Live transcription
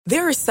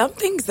There are some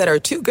things that are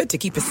too good to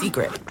keep a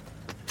secret.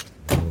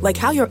 Like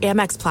how your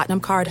Amex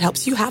Platinum card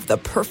helps you have the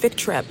perfect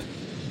trip.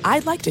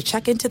 I'd like to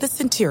check into the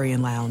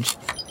Centurion Lounge.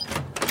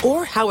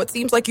 Or how it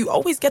seems like you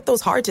always get those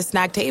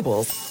hard-to-snag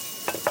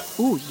tables.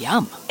 Ooh,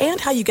 yum.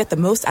 And how you get the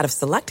most out of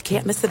select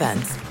can't-miss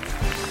events.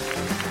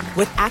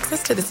 With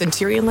access to the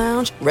Centurion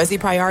Lounge, Resi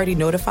Priority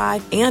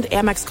Notified, and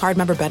Amex card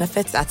member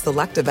benefits at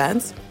select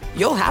events,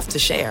 you'll have to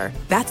share.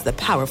 That's the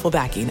powerful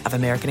backing of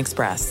American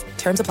Express.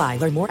 Terms apply.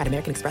 Learn more at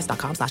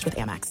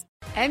americanexpress.com/withAmex.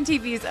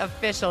 MTV's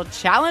official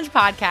Challenge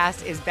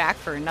podcast is back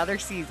for another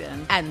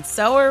season. And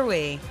so are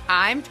we.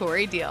 I'm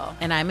Tori Deal.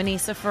 And I'm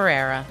Anissa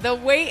Ferreira. The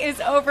wait is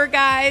over,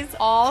 guys.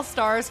 All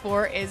Stars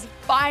 4 is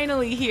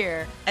finally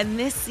here. And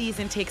this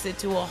season takes it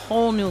to a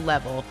whole new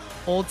level.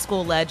 Old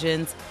school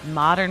legends,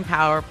 modern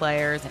power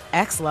players, and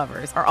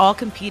ex-lovers are all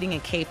competing in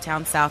Cape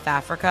Town, South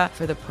Africa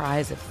for the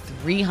prize of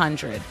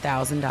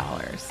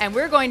 $300,000. And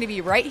we're going to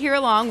be right here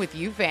along with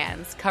you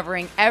fans,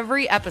 covering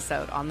every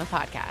episode on the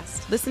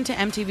podcast. Listen to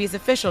MTV's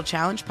official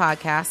Challenge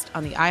podcast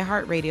on the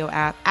iHeartRadio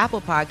app,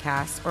 Apple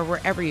Podcasts, or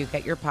wherever you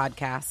get your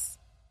podcasts.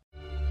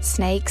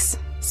 Snakes,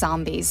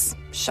 zombies,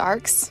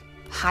 sharks,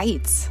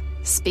 heights,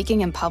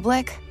 speaking in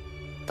public.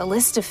 The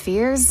list of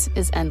fears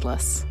is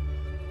endless.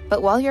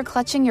 But while you're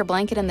clutching your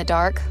blanket in the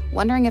dark,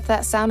 wondering if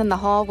that sound in the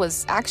hall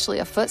was actually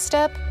a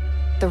footstep,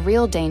 the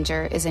real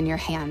danger is in your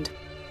hand,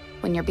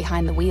 when you're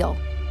behind the wheel.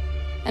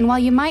 And while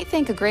you might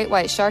think a great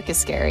white shark is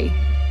scary,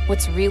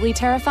 what's really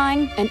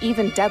terrifying and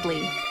even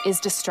deadly is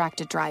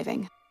distracted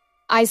driving.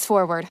 Eyes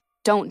forward,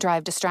 don't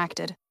drive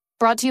distracted.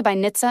 Brought to you by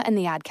NHTSA and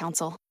the Ad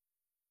Council.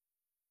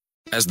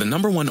 As the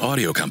 #1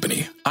 audio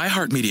company,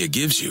 iHeartMedia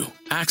gives you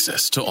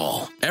access to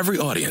all. Every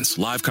audience,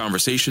 live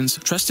conversations,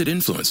 trusted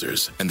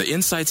influencers, and the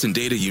insights and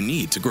data you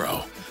need to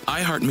grow.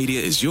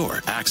 iHeartMedia is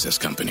your access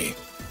company.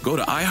 Go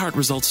to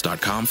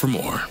iHeartResults.com for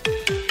more.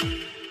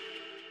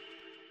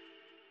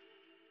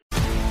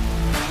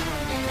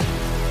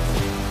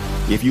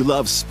 If you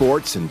love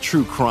sports and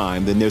true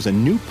crime, then there's a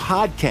new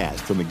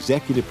podcast from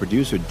executive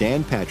producer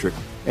Dan Patrick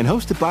and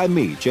hosted by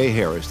me, Jay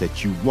Harris,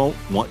 that you won't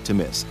want to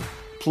miss.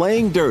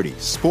 Playing Dirty: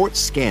 Sports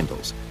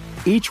Scandals.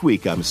 Each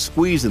week, I'm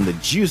squeezing the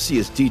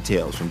juiciest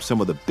details from some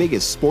of the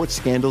biggest sports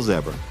scandals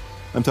ever.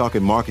 I'm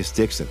talking Marcus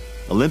Dixon,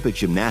 Olympic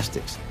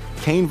gymnastics,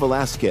 Cain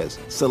Velasquez,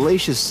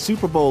 salacious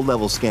Super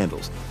Bowl-level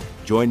scandals.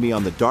 Join me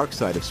on the dark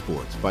side of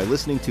sports by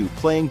listening to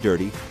Playing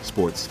Dirty: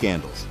 Sports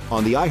Scandals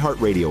on the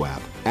iHeartRadio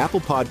app,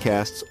 Apple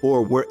Podcasts,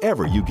 or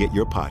wherever you get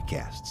your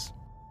podcasts.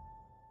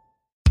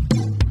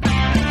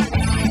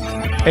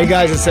 Hey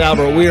guys, it's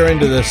Albert. We are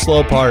into the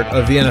slow part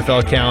of the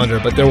NFL calendar,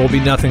 but there will be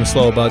nothing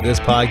slow about this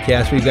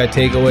podcast. We've got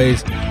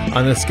takeaways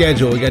on the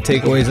schedule. We got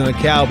takeaways on the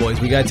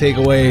Cowboys. We got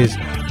takeaways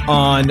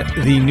on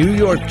the New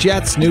York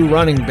Jets' new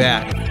running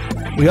back.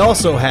 We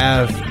also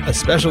have a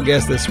special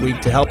guest this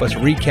week to help us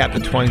recap the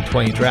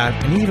 2020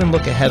 draft and even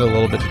look ahead a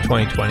little bit to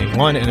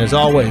 2021. And as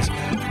always,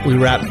 we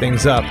wrap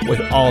things up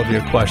with all of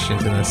your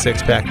questions in the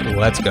six-pack.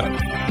 Let's go.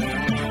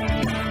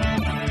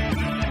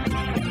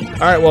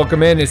 All right,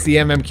 welcome in. It's the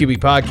MMQB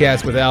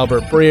podcast with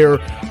Albert Breer.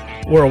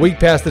 We're a week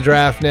past the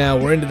draft now.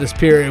 We're into this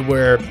period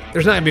where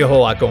there's not going to be a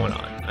whole lot going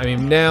on. I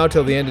mean, now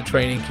till the end of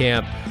training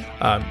camp,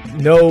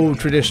 no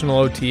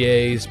traditional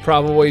OTAs,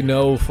 probably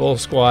no full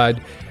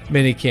squad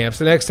mini camps.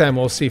 The next time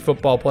we'll see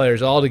football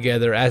players all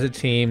together as a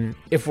team,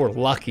 if we're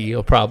lucky,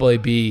 it'll probably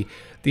be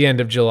the end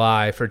of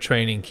July for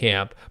training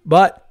camp.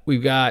 But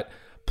we've got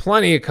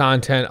plenty of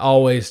content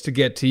always to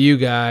get to you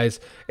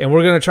guys, and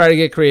we're going to try to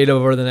get creative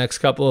over the next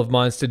couple of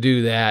months to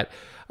do that.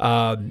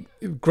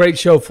 Great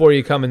show for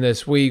you coming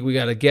this week. We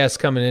got a guest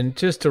coming in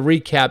just to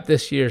recap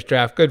this year's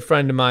draft. Good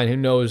friend of mine who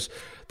knows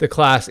the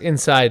class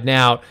inside and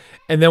out.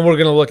 And then we're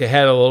going to look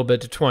ahead a little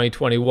bit to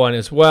 2021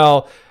 as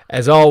well.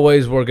 As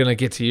always, we're going to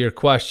get to your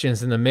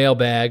questions in the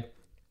mailbag.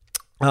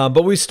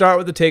 But we start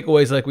with the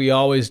takeaways like we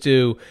always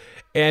do.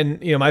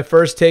 And, my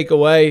first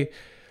takeaway,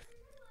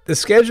 the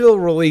schedule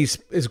release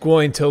is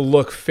going to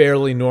look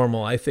fairly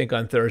normal, I think,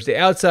 on Thursday,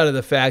 outside of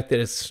the fact that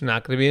it's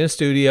not going to be in a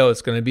studio.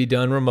 It's going to be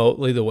done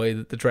remotely the way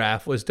that the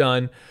draft was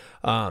done.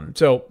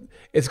 So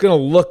it's going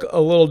to look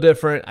a little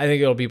different. I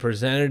think it'll be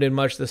presented in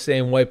much the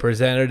same way,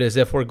 presented as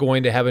if we're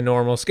going to have a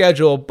normal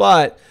schedule.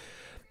 But,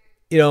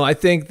 I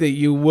think that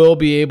you will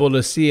be able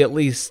to see at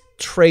least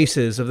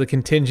traces of the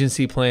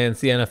contingency plans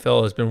the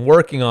NFL has been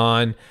working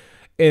on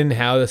in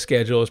how the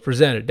schedule is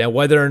presented. Now,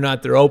 whether or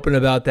not they're open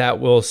about that,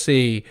 we'll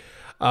see.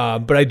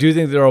 But I do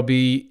think there will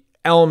be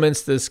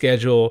elements to the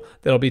schedule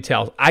that will be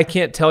told. I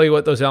can't tell you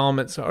what those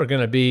elements are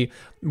going to be.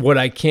 What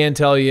I can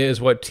tell you is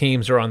what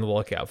teams are on the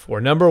lookout for.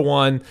 Number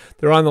one,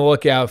 they're on the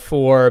lookout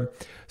for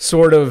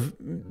sort of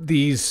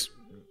these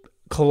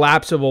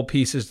collapsible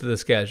pieces to the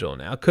schedule.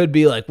 Now, it could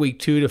be like week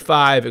 2 to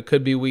 5. It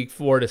could be week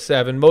 4 to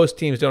 7. Most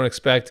teams don't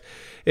expect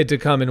it to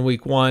come in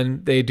week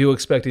 1. They do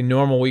expect a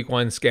normal week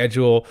 1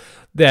 schedule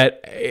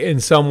that in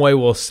some way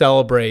will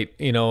celebrate,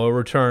 a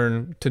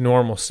return to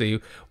normalcy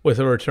with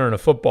a return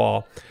of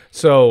football.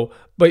 So,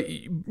 but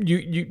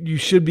you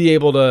should be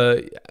able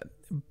to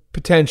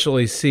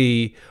potentially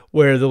see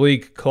where the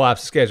league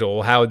collapses schedule.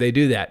 Well, how would they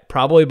do that?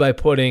 Probably by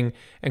putting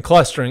and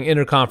clustering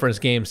interconference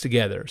games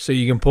together. So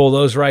you can pull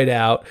those right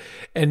out.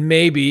 And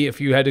maybe if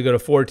you had to go to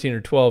 14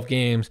 or 12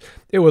 games,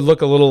 it would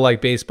look a little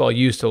like baseball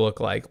used to look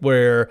like,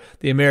 where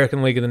the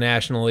American League and the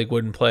National League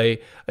wouldn't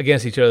play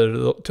against each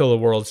other till the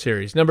World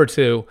Series. Number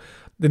two,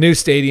 the new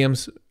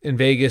stadiums in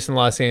Vegas and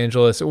Los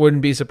Angeles. It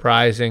wouldn't be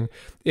surprising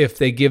if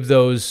they give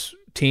those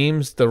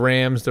teams, the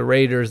Rams, the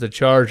Raiders, the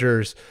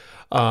Chargers,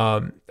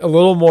 a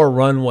little more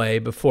runway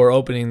before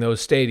opening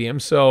those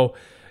stadiums. So,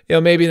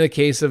 maybe in the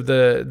case of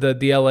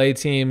the LA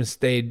teams,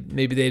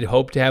 they'd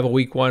hope to have a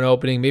week 1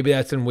 opening. Maybe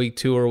that's in week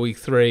 2 or week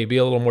 3. It'd be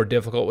a little more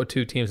difficult with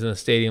 2 teams in the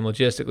stadium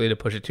logistically to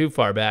push it too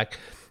far back.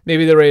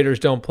 Maybe the Raiders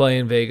don't play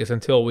in Vegas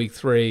until week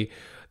 3.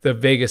 The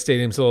Vegas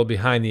stadium's a little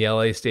behind the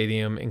LA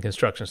stadium in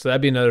construction. So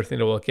that'd be another thing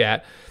to look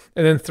at.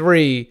 And then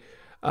 3,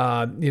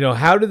 how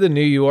do the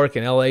New York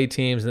and LA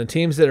teams and the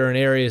teams that are in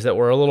areas that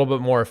were a little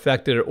bit more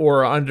affected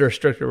or under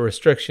stricter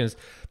restrictions,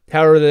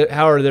 how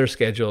are their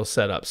schedules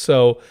set up?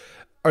 So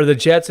are the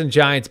Jets and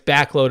Giants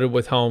backloaded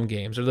with home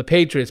games? Are the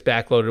Patriots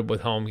backloaded with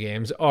home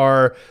games?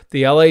 Are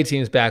the LA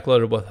teams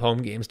backloaded with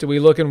home games? Do we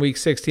look in week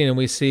 16 and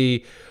we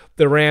see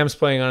the Rams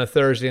playing on a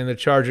Thursday and the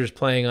Chargers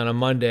playing on a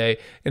Monday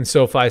in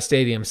SoFi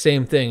Stadium?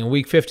 Same thing. In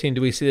week 15,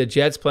 do we see the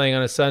Jets playing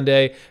on a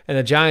Sunday and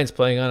the Giants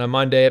playing on a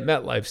Monday at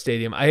MetLife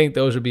Stadium? I think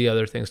those would be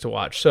other things to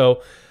watch.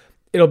 So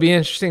it'll be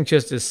interesting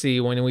just to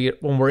see when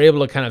we're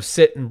able to kind of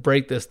sit and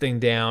break this thing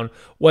down,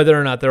 whether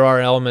or not there are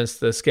elements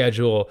to the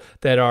schedule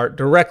that are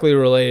directly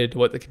related to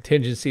what the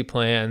contingency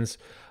plans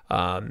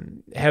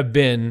have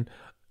been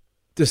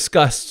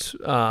discussed,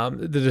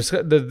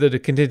 the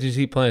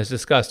contingency plans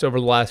discussed over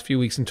the last few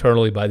weeks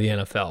internally by the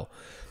NFL.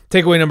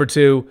 Takeaway number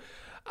 2,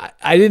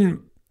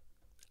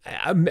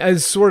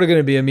 it's sort of going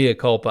to be a mea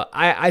culpa.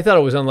 I thought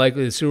it was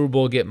unlikely the Super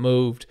Bowl get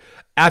moved.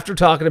 After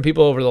talking to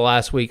people over the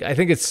last week, I don't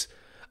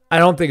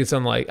think it's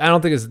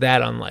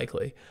that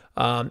unlikely.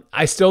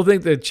 I still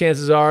think the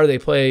chances are they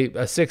play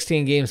a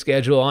 16-game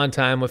schedule on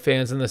time with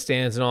fans in the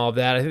stands and all of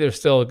that. I think there's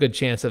still a good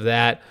chance of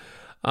that.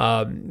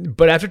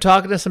 But after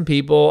talking to some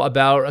people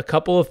about a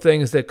couple of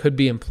things that could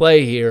be in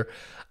play here,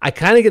 I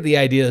kind of get the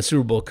idea the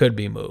Super Bowl could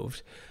be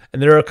moved.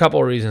 And there are a couple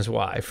of reasons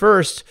why.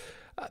 First,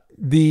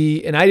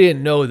 and I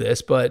didn't know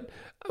this, but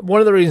one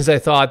of the reasons I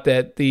thought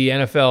that the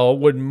NFL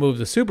wouldn't move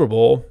the Super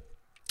Bowl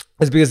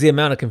is because the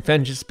amount of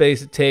convention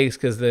space it takes,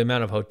 because the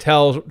amount of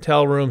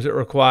hotel rooms it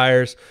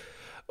requires.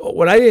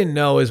 What I didn't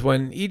know is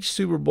when each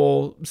Super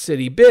Bowl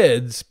city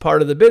bids,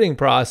 part of the bidding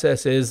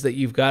process is that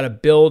you've got to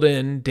build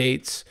in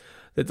dates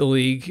that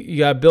you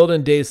got to build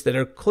in dates that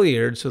are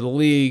cleared so the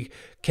league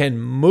can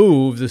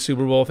move the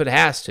Super Bowl if it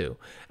has to.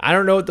 I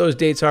don't know what those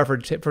dates are for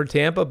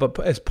Tampa, but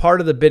as part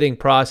of the bidding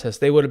process,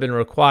 they would have been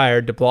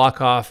required to block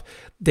off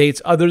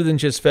dates other than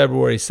just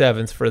February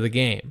 7th for the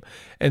game.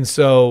 And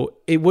so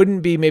it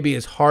wouldn't be maybe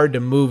as hard to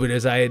move it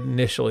as I had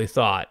initially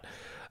thought.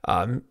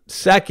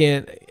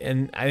 Second,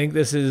 and I think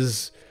this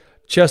is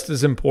just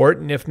as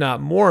important, if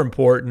not more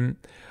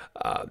important,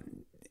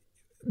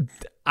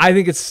 I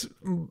think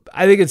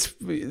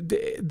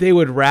they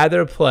would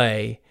rather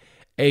play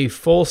a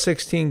full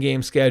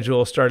 16-game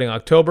schedule starting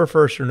October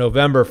 1st or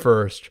November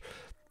 1st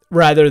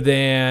rather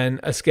than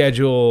a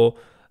full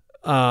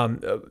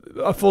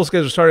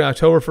schedule starting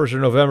October 1st or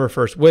November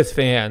 1st with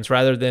fans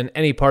rather than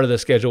any part of the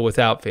schedule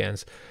without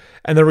fans.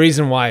 And the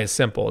reason why is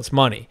simple. It's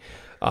money.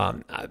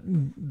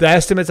 The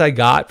estimates I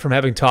got from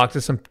having talked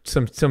to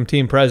some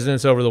team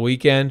presidents over the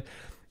weekend,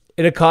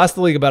 it cost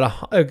teams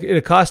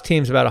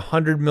about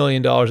 $100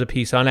 million a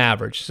piece on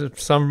average.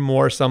 Some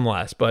more, some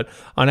less, but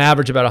on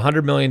average about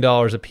 $100 million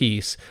a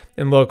piece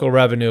in local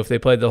revenue if they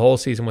played the whole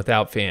season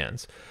without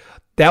fans.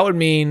 That would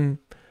mean,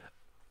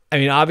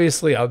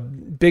 obviously a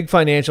big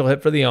financial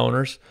hit for the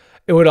owners.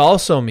 It would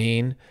also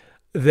mean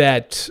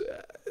that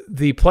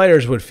the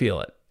players would feel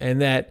it, and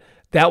that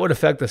would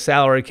affect the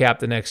salary cap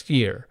the next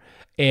year.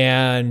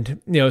 And,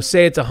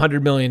 say it's a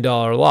 $100 million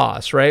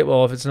loss, right?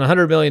 Well, if it's a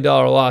 $100 million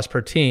loss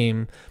per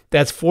team,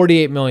 that's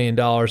 $48 million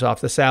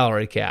off the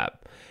salary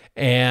cap.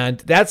 And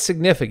that's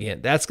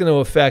significant. That's going to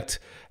affect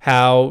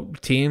how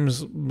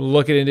teams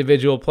look at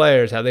individual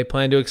players, how they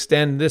plan to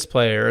extend this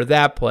player or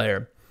that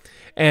player.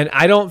 And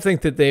I don't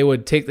think that they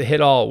would take the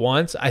hit all at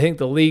once. I think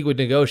the league would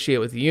negotiate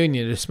with the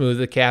union to smooth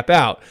the cap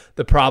out.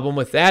 The problem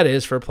with that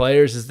is for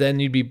players is then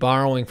you'd be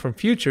borrowing from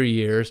future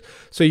years.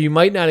 So you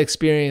might not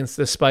experience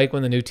the spike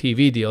when the new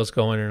TV deals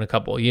go in a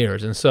couple of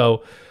years. And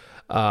so,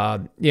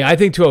 I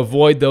think to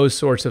avoid those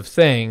sorts of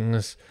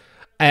things,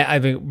 I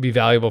think it would be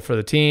valuable for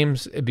the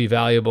teams. It'd be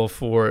valuable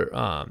for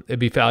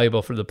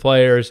the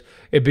players.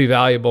 It'd be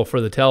valuable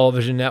for the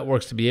television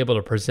networks to be able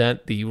to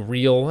present the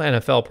real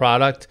NFL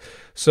product.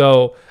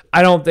 So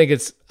I don't think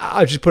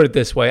I'll just put it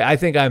this way. I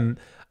think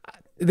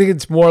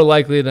it's more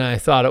likely than I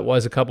thought it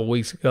was a couple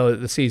weeks ago that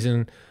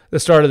the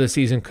start of the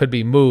season could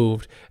be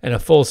moved and a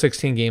full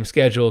 16-game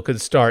schedule could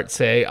start,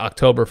 say,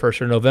 October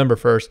 1st or November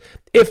 1st,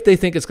 if they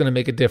think it's going to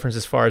make a difference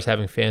as far as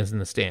having fans in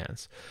the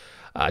stands.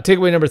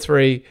 Takeaway number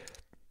 3,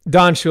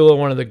 Don Shula,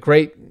 one of the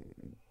great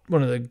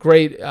the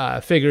great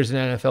figures in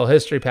NFL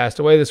history, passed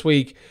away this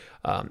week.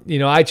 I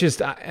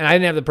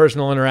didn't have the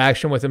personal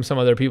interaction with him. Some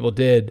other people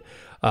did.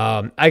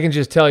 I can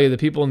just tell you the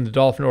people in the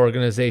Dolphin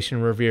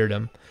organization revered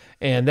him,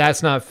 and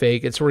that's not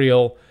fake. It's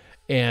real.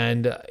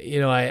 And,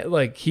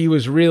 he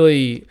was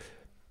really,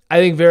 I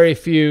think very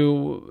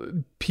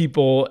few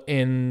people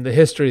in the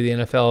history of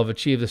the NFL have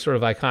achieved the sort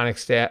of iconic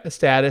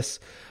status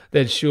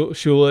that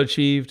Shula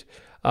achieved.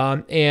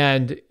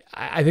 And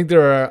I think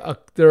there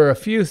are a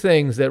few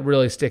things that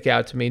really stick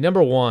out to me.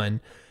 Number one,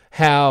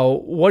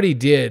 what he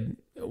did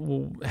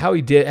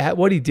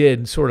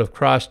sort of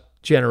crossed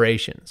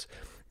generations.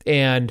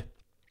 And,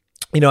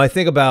 I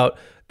think about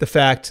the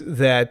fact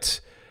that,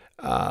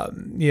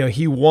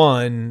 he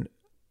won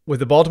with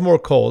the Baltimore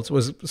Colts,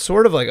 was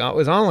sort of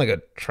was on like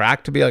a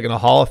track to be like a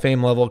Hall of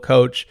Fame level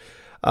coach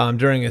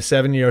during his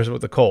 7 years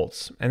with the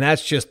Colts. And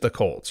that's just the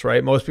Colts,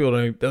 right? Most people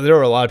there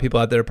are a lot of people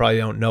out there who probably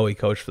don't know he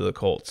coached for the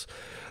Colts.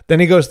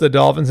 Then he goes to the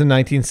Dolphins in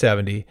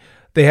 1970.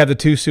 They have the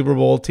 2 Super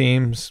Bowl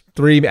teams.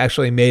 3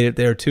 actually made it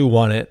there, 2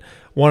 won it.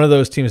 One of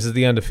those teams is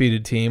the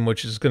undefeated team,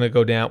 which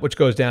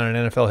goes down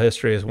in NFL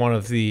history as one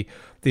of the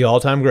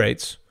all-time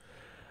greats.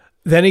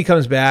 Then he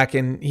comes back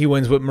and he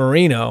wins with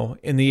Marino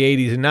in the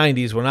 80s and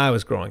 90s when I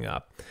was growing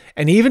up.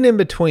 And even in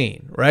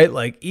between, right?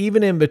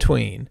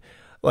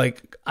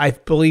 I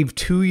believe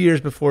 2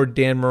 years before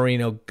Dan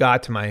Marino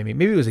got to Miami,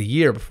 maybe it was a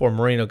year before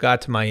Marino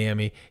got to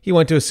Miami, he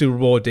went to a Super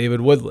Bowl with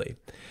David Woodley.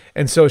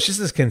 And so it's just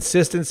this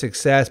consistent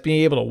success,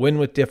 being able to win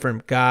with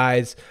different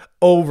guys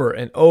over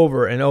and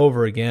over and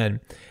over again.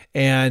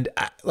 And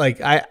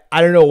I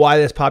don't know why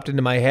this popped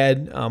into my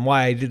head,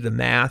 why I did the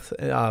math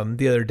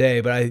the other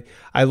day, but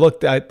I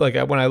looked at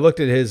when I looked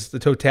at the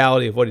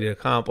totality of what he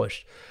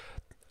accomplished,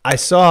 I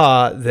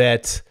saw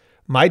that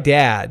my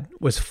dad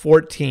was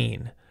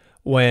 14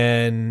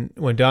 when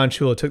Don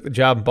Shula took the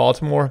job in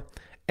Baltimore,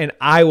 and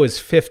I was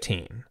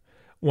 15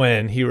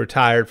 when he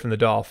retired from the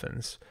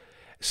Dolphins.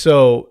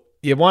 So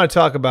you want to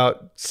talk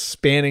about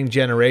spanning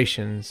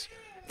generations.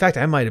 In fact,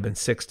 I might have been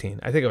 16.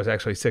 I think I was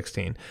actually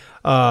 16.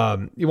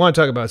 You want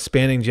to talk about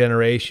spanning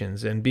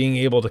generations and being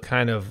able to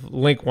kind of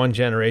link one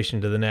generation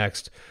to the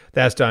next.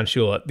 That's Don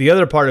Shula. The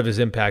other part of his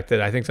impact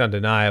that I think is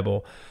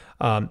undeniable,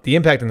 the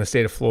impact in the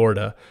state of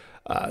Florida.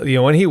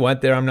 When he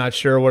went there, I'm not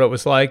sure what it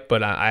was like,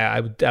 but I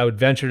would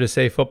venture to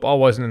say football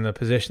wasn't in the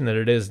position that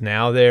it is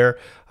now there,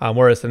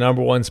 where it's the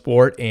number one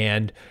sport.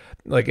 And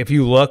if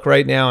you look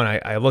right now,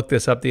 and I looked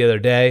this up the other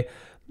day,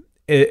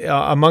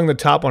 among the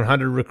top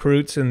 100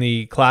 recruits in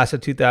the class of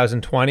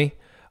 2020 in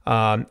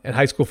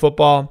high school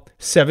football,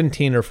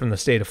 17 are from the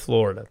state of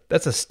Florida.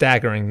 That's a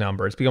staggering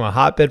number. It's become a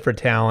hotbed for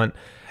talent,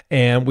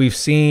 and we've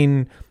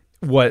seen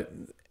what's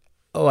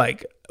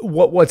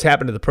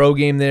happened to the pro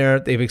game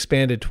there. They've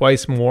expanded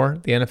twice more.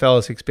 The NFL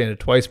has expanded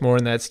twice more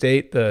in that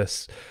state. The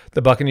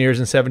Buccaneers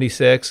in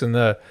 76 and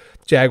the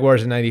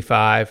Jaguars in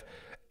 95,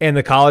 and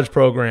the college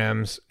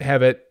programs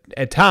have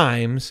at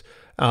times.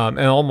 And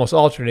almost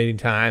alternating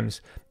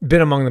times,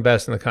 been among the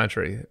best in the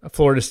country.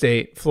 Florida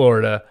State,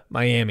 Florida,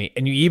 Miami.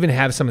 And you even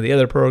have some of the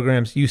other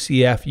programs,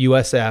 UCF,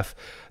 USF,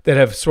 that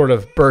have sort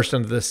of burst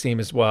onto this scene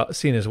as well.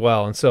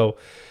 And so,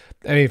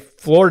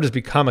 Florida's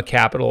become a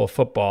capital of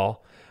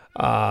football,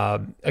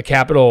 a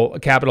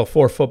capital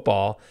for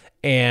football.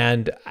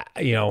 And,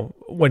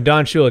 when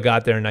Don Shula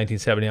got there in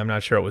 1970, I'm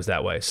not sure it was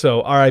that way.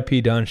 So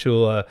RIP Don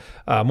Shula,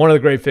 one of the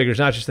great figures,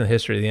 not just in the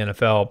history of the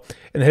NFL,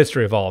 in the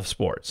history of all of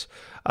sports.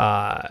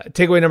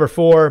 Takeaway number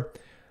 4,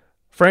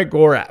 Frank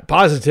Gore,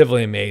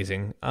 positively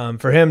amazing.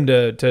 For him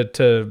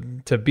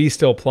to be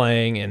still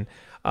playing, and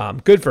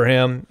good for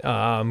him.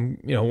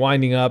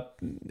 Winding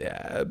up,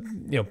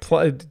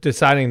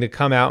 deciding to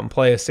come out and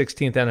play a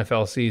 16th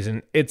NFL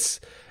season. It's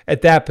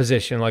at that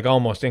position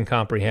almost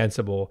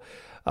incomprehensible.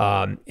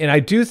 And I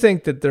do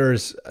think that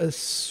there's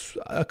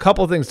a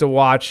couple things to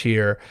watch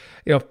here.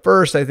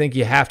 First, I think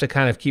you have to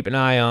kind of keep an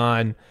eye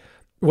on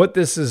what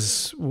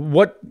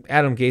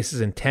Adam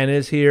Gase's intent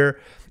is here.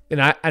 And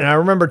I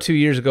remember 2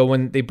 years ago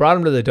when they brought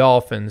him to the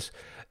Dolphins,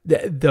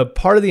 the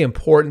part of the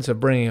importance of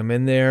bringing him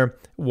in there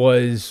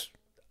was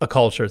a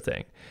culture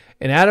thing.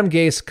 And Adam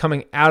Gase,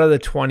 coming out of the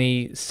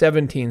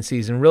 2017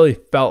 season, really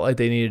felt like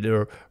they needed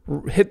to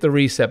hit the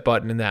reset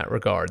button in that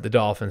regard. The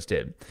Dolphins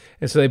did.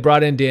 And so they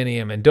brought in Danny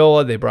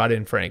Amendola. They brought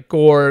in Frank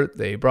Gore.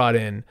 They brought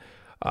in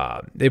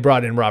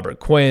Robert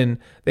Quinn.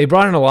 They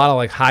brought in a lot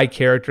of high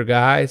character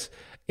guys.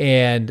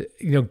 And,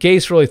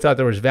 Gase really thought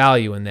there was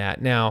value in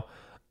that. Now,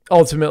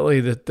 ultimately,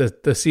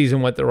 the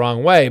season went the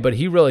wrong way, but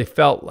he really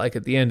felt like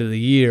at the end of the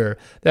year,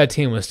 that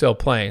team was still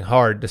playing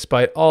hard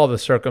despite all the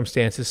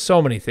circumstances.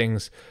 So many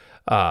things,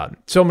 kind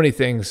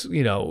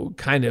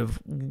of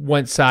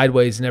went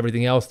sideways and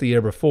everything else the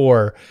year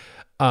before.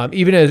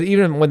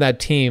 Even when that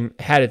team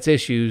had its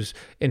issues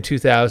in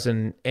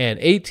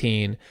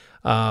 2018,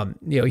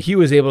 he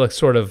was able to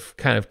sort of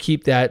kind of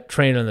keep that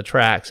train on the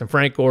tracks, and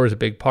Frank Gore is a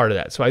big part of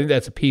that. So I think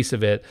that's a piece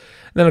of it.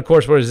 And then, of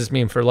course, what does this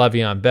mean for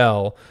Le'Veon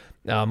Bell?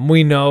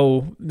 We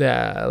know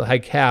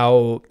that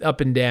how up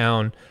and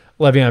down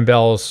Le'Veon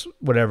Bell's,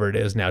 whatever it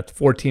is now,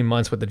 14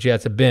 months with the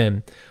Jets have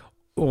been.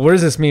 what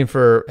does this mean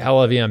for how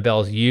Le'Veon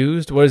Bell's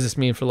used? What does this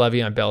mean for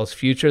Le'Veon Bell's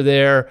future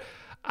there?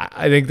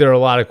 I think there are a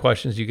lot of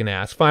questions you can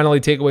ask.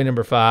 Finally, takeaway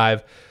number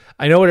 5.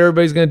 I know what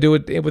everybody's going to do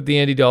with the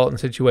Andy Dalton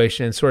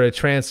situation and sort of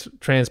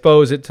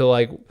transpose it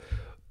to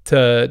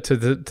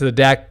the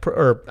Dak,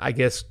 or I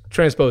guess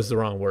transpose is the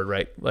wrong word,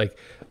 right? Like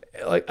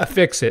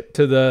affix it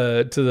to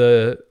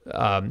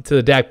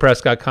the Dak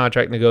Prescott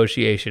contract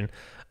negotiation.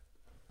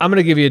 I'm going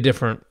to give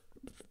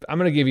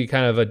you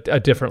kind of a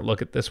different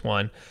look at this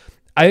one.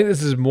 I think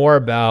this is more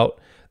about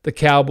the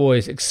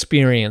Cowboys'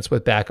 experience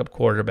with backup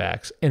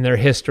quarterbacks and their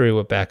history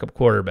with backup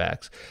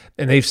quarterbacks.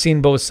 And they've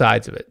seen both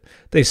sides of it.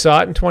 They saw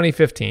it in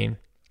 2015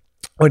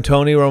 when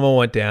Tony Romo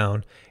went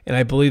down, and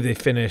I believe they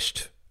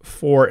finished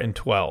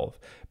 4-12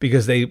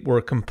 because they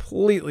were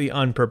completely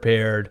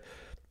unprepared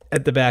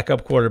at the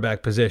backup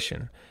quarterback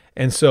position.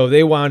 And so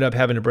they wound up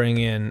having to bring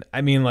in,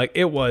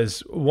 it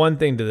was one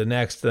thing to the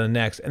next,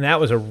 and that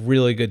was a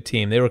really good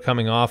team. They were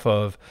coming off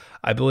of,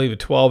 I believe, a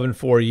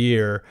 12-4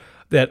 year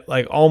that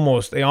they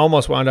almost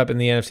wound up in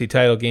the NFC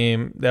title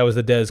game. That was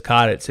the Des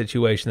Cottet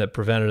situation that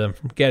prevented them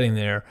from getting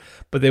there.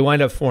 But they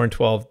wind up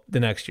 4-12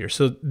 the next year.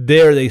 So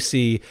there they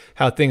see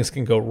how things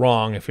can go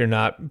wrong if you're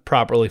not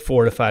properly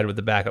fortified with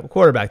the backup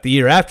quarterback. The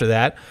year after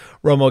that,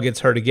 Romo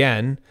gets hurt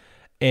again,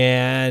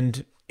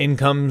 and in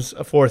comes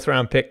a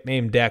 4th-round pick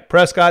named Dak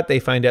Prescott. They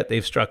find out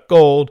they've struck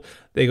gold.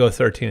 They go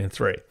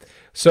 13-3.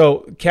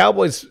 So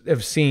Cowboys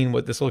have seen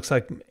what this looks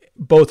like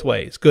both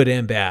ways, good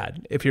and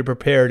bad. If you're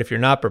prepared, if you're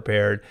not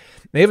prepared.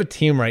 They have a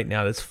team right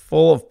now that's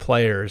full of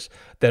players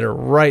that are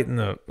right in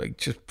the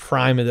just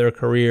prime of their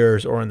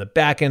careers or in the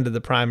back end of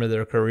the prime of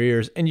their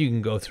careers, and you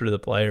can go through the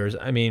players.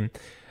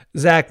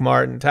 Zach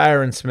Martin,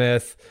 Tyron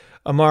Smith,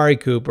 Amari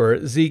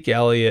Cooper, Zeke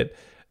Elliott,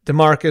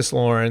 DeMarcus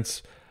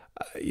Lawrence,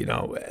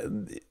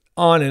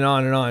 on and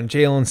on and on.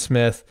 Jalen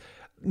Smith.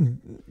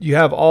 You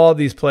have all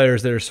these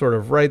players that are sort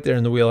of right there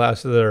in the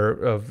wheelhouse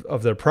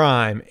of their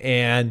prime,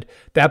 and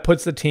that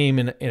puts the team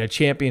in a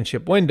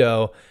championship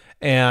window.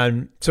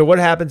 And so what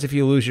happens if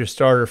you lose your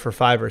starter for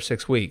 5 or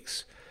 6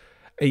 weeks?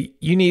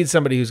 You need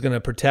somebody who's going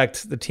to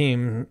protect the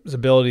team's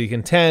ability to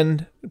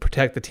contend,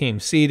 protect the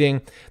team's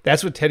seeding.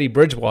 That's what Teddy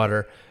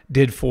Bridgewater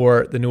did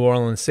for the New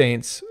Orleans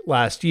Saints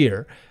last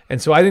year.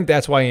 And so I think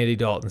that's why Andy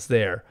Dalton's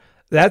there.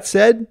 That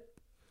said,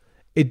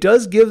 it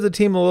does give the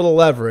team a little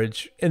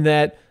leverage in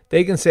that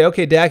they can say,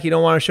 okay, Dak, you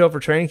don't want to show up for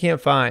training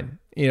camp? Fine.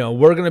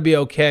 We're going to be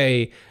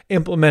okay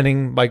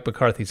implementing Mike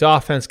McCarthy's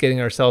offense,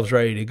 getting ourselves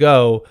ready to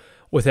go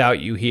without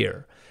you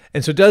here.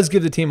 And so it does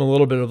give the team a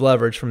little bit of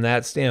leverage from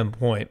that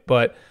standpoint.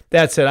 But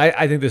that said,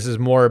 I think this is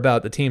more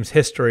about the team's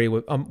history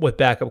with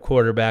backup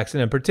quarterbacks,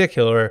 and in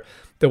particular,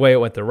 the way it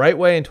went the right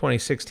way in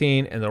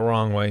 2016 and the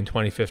wrong way in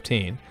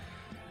 2015.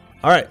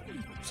 All right,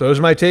 so those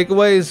are my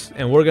takeaways,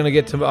 and we're going to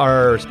get to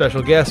our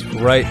special guest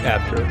right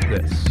after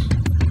this.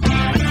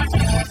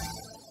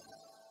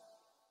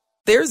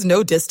 There's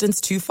no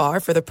distance too far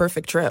for the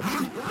perfect trip.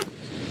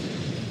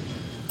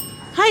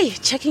 Hi,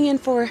 checking in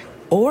for...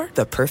 Or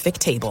the perfect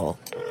table.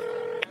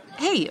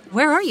 Hey,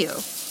 where are you?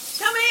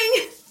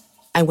 Coming!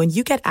 And when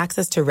you get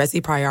access to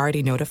Resi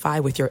Priority Notify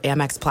with your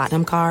Amex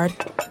Platinum card...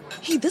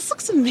 Hey, this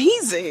looks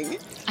amazing.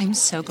 I'm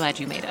so glad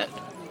you made it.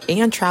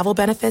 And travel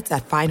benefits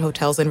at fine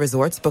hotels and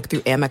resorts booked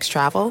through Amex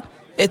Travel,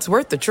 it's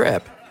worth the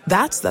trip.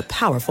 That's the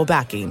powerful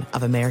backing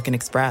of American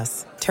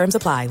Express. Terms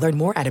apply. Learn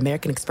more at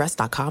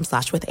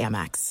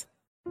americanexpress.com/withAmex.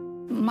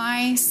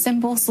 My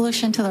simple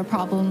solution to the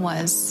problem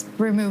was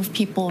remove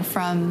people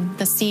from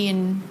the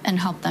scene and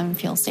help them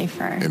feel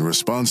safer. In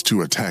response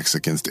to attacks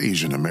against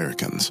Asian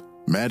Americans,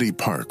 Maddie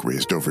Park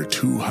raised over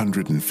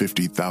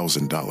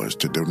 $250,000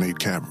 to donate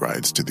cab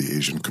rides to the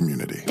Asian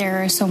community.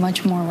 There is so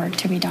much more work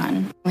to be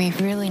done. We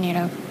really need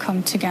to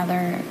come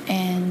together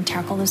and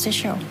tackle this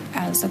issue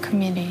as a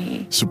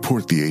community.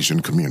 Support the Asian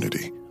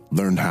community.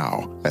 Learn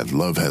how at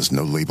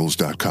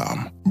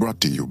lovehasnolabels.com. Brought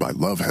to you by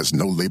Love Has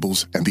No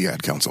Labels and the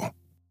Ad Council.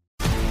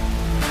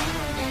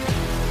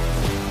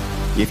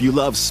 If you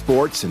love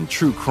sports and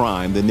true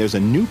crime, then there's a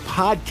new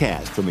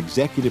podcast from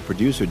executive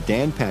producer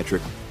Dan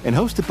Patrick and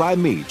hosted by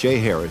me, Jay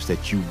Harris,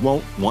 that you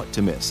won't want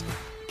to miss.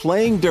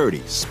 Playing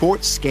Dirty: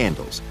 Sports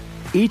Scandals.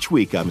 Each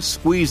week, I'm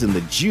squeezing the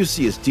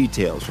juiciest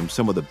details from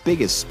some of the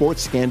biggest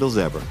sports scandals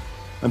ever.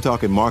 I'm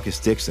talking Marcus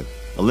Dixon,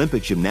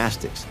 Olympic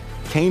gymnastics,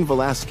 Cain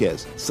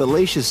Velasquez,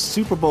 salacious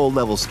Super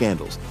Bowl-level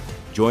scandals.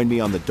 Join me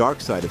on the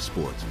dark side of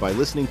sports by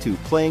listening to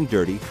Playing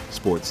Dirty: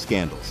 Sports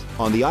Scandals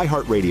on the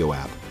iHeartRadio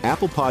app,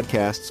 Apple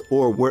Podcasts,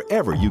 or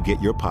wherever you get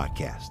your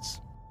podcasts.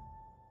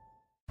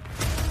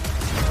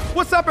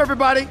 What's up,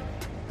 everybody?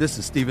 This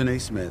is Stephen A.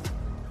 Smith.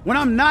 When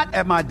I'm not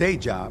at my day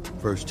job,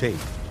 First Take,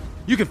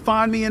 you can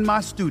find me in my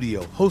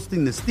studio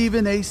hosting the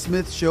Stephen A.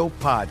 Smith Show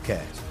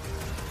podcast.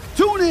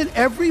 Tune in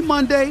every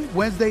Monday,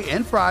 Wednesday,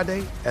 and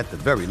Friday, at the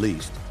very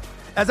least,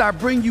 as I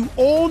bring you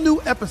all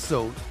new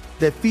episodes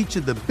that feature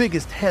the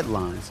biggest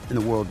headlines in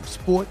the world of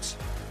sports,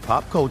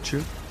 pop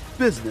culture,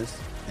 business,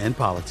 and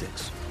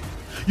politics.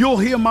 You'll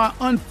hear my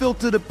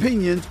unfiltered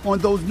opinions on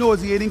those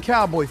nauseating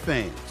Cowboy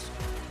fans,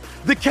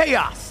 the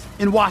chaos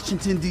in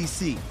Washington,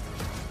 D.C.,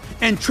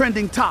 and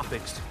trending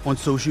topics on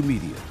social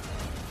media,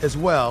 as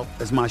well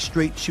as my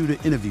straight shooter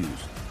interviews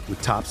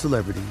with top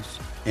celebrities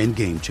and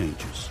game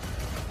changers.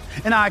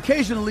 And I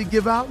occasionally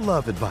give out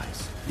love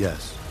advice.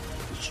 Yes,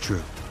 it's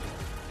true.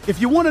 If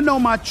you want to know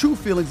my true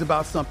feelings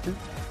about something,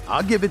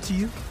 I'll give it to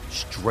you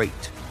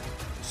straight.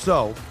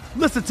 So,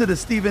 listen to the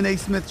Stephen A.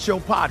 Smith Show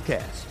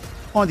podcast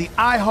on the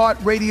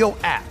iHeartRadio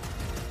app,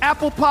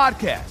 Apple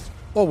Podcasts,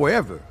 or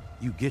wherever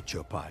you get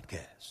your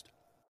podcast.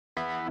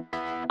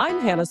 I'm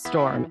Hannah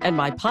Storm, and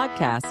my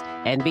podcast,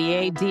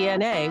 NBA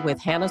DNA with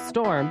Hannah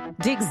Storm,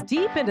 digs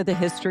deep into the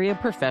history of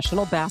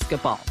professional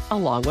basketball,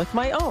 along with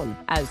my own,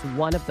 as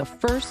one of the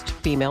first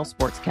female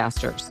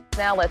sportscasters.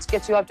 Now let's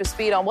get you up to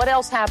speed on what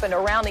else happened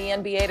around the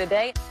NBA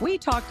today. We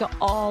talk to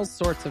all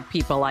sorts of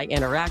people I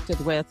interacted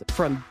with,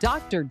 from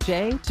Dr.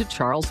 J to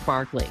Charles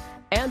Barkley,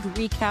 and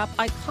recap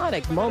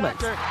iconic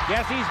moments.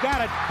 Yes, he's got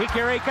it.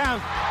 Here he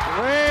comes.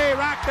 Way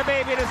rock the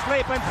baby to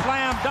sleep and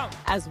slam dunk.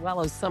 As well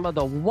as some of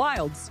the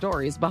wild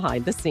stories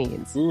behind the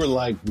scenes. We were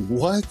like,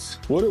 what?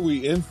 What are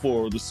we in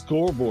for? The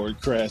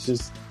scoreboard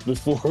crashes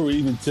before we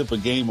even tip a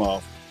game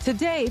off.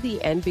 Today, the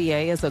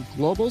NBA is a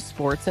global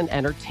sports and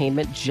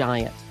entertainment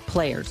giant.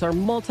 Players are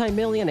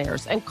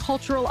multimillionaires and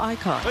cultural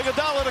icons.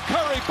 Iguodala to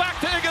Curry, back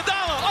to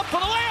Iguodala, up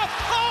for the layup.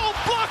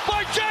 Oh, blocked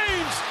by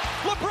James.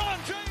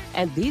 LeBron James.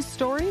 And these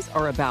stories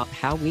are about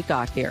how we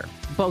got here,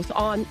 both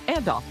on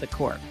and off the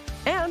court.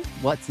 And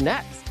what's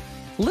next?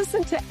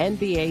 Listen to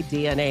NBA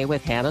DNA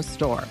with Hannah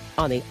Storm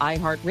on the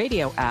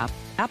iHeartRadio app,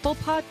 Apple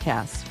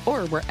Podcasts,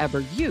 or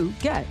wherever you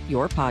get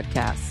your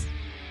podcasts.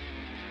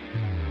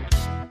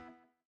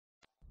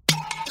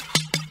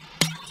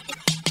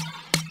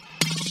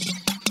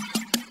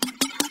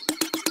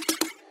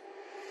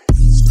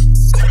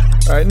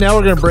 All right, now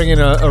we're going to bring in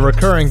a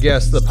recurring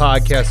guest to the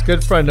podcast,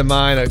 good friend of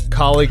mine, a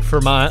colleague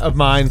of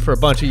mine for a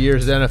bunch of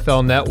years at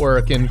NFL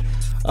Network, and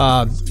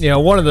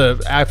one of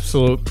the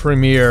absolute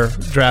premier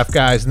draft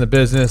guys in the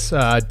business.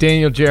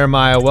 Daniel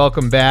Jeremiah,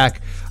 welcome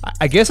back.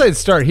 I guess I'd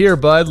start here,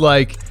 bud.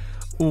 Like,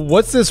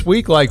 what's this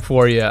week like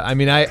for you? I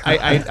mean,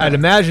 I'd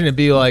imagine it'd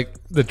be like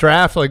the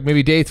draft, like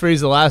maybe day 3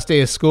 is the last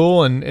day of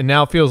school, and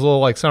now it feels a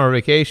little like summer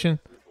vacation.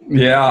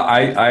 Yeah,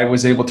 I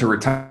was able to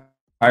retire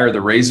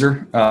the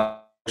Razor.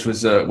 Which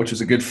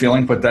was a good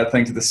feeling. Put that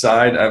thing to the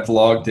side. I've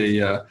logged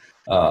a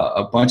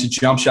bunch of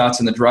jump shots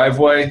in the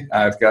driveway.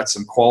 I've got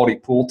some quality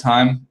pool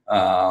time,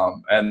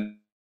 and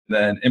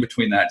then in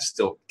between that,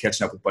 still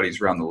catching up with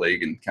buddies around the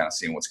league and kind of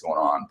seeing what's going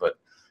on. But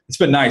it's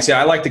been nice.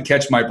 Yeah, I like to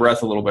catch my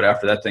breath a little bit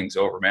after that thing's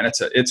over, man.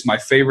 It's my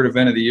favorite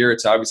event of the year.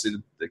 It's obviously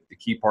the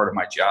key part of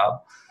my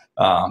job.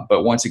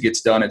 But once it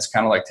gets done, it's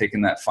kind of like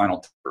taking that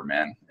final tour,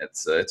 man.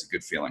 It's a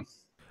good feeling.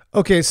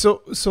 Okay,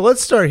 so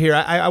let's start here.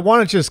 I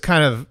want to just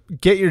kind of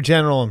get your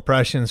general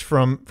impressions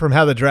from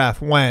how the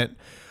draft went.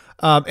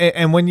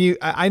 And when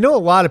I know a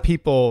lot of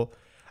people,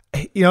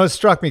 it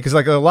struck me because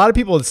like a lot of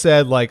people had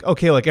said like,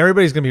 okay, like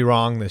everybody's going to be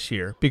wrong this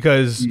year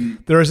because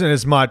there isn't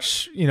as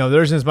much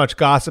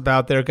gossip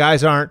out there.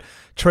 Guys aren't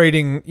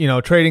trading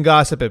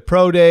gossip at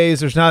pro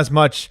days. There's not as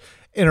much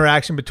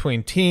interaction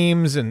between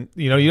teams, and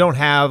you don't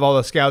have all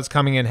the scouts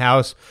coming in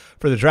house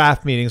for the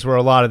draft meetings where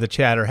a lot of the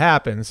chatter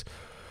happens.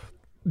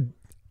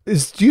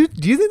 Do you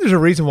think there's a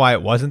reason why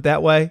it wasn't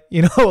that way?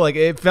 Like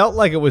it felt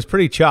like it was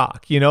pretty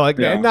chalk,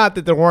 and not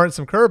that there weren't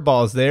some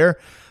curveballs there.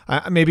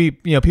 Maybe,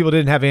 people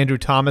didn't have Andrew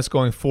Thomas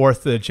going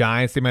fourth to the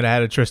Giants. They might have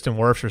had a Tristan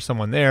Wirfs or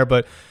someone there,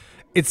 but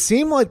it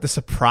seemed like the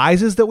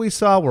surprises that we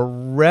saw were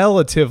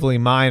relatively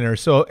minor.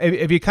 So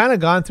have you kind of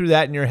gone through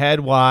that in your head?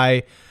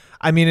 Why,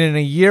 in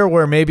a year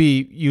where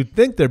maybe you'd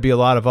think there'd be a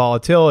lot of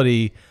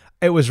volatility,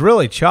 it was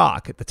really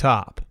chalk at the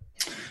top.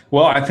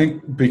 Well, I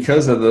think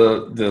because of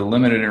the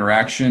limited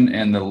interaction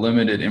and the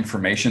limited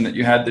information that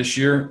you had this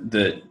year,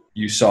 that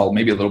you saw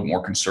maybe a little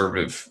more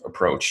conservative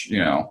approach,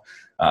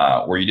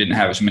 where you didn't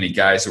have as many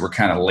guys that were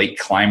kind of late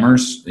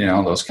climbers,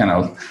 those kind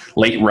of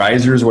late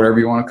risers, whatever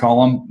you want to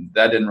call them.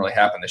 That didn't really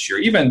happen this year.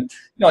 Even,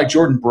 like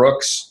Jordan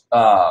Brooks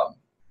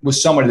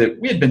was somebody that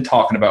we had been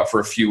talking about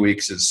for a few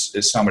weeks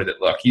as somebody that,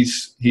 look,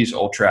 he's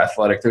ultra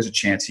athletic. There's a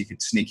chance he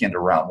could sneak into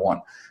round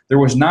 1. There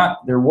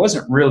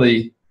wasn't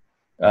really –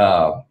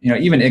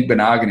 even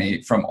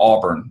Igbenogany from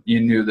Auburn, you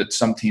knew that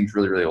some teams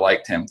really, really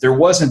liked him. There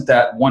wasn't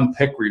that one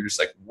pick where you're just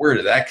like, where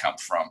did that come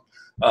from?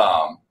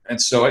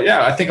 And so,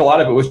 I think a lot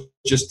of it was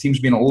just teams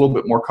being a little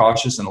bit more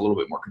cautious and a little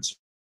bit more concerned.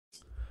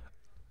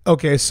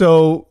 Okay,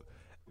 so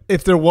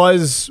if there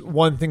was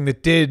one thing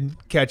that did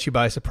catch you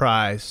by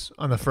surprise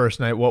on the first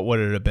night, what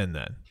would it have been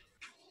then?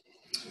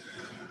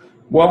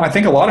 Well, I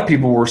think a lot of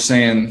people were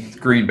saying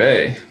Green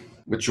Bay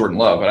with Jordan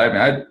Love.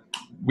 But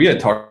we had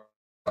talked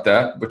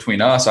that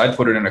between us. I'd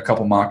put it in a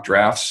couple mock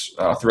drafts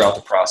throughout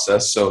the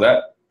process, so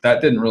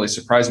that didn't really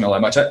surprise me all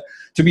that much.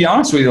 To be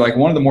honest with you, like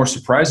one of the more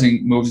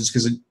surprising moves is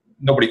because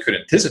nobody could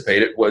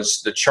anticipate it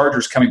was the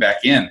Chargers coming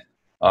back in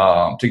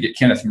to get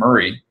Kenneth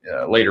Murray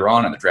later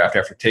on in the draft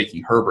after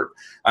taking Herbert.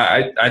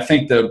 I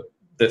think the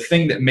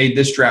thing that made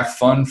this draft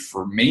fun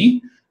for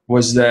me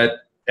was that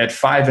at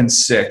 5 and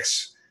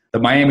 6, the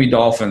Miami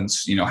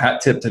Dolphins,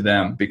 hat tip to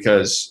them,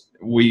 because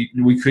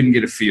we couldn't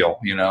get a feel,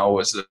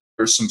 was that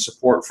there's some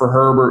support for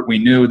Herbert. We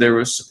knew there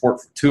was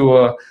support for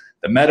Tua,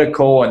 the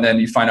medical, and then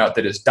you find out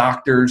that his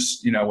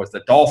doctors, with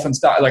the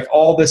Dolphins, like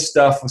all this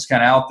stuff was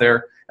kind of out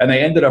there, and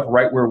they ended up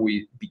right where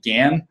we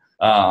began.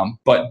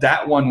 But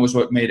that one was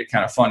what made it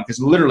kind of fun, because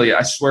literally,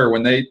 I swear,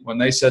 when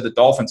they said the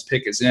Dolphins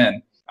pick is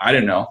in, I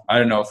didn't know. I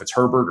didn't know if it's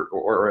Herbert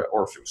or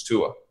if it was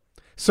Tua.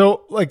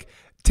 So,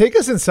 take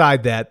us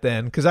inside that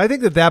then, because I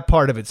think that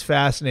part of it's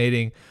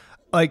fascinating.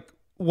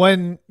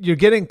 When you're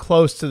getting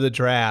close to the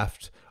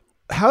draft,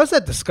 how is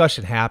that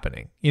discussion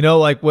happening?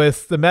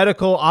 With the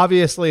medical,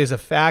 obviously, is a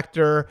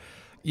factor.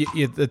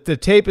 The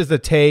tape is the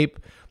tape.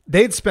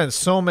 They'd spent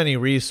so many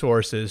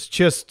resources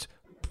just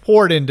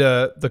poured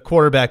into the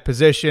quarterback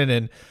position,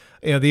 and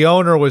the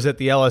owner was at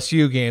the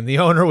LSU game. The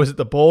owner was at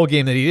the bowl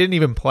game that he didn't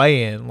even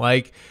play in.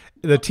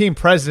 The team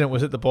president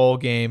was at the bowl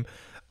game.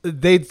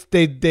 They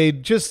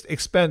just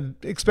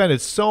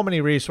expended so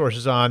many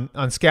resources on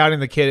scouting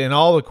the kid and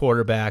all the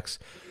quarterbacks.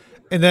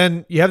 And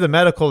then you have the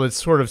medical that's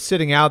sort of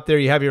sitting out there.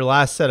 You have your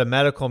last set of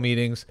medical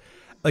meetings.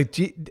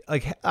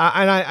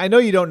 I know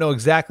you don't know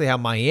exactly how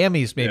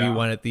Miami's maybe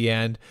went at the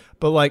end,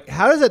 but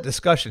how does that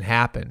discussion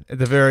happen at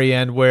the very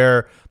end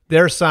where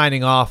they're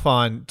signing off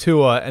on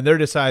Tua and they're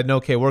deciding,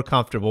 okay, we're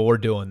comfortable, we're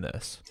doing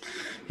this?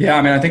 Yeah,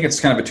 I think it's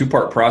kind of a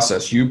two-part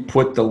process. You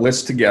put the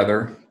list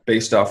together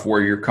based off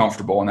where you're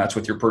comfortable, and that's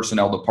with your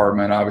personnel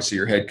department. Obviously,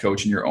 your head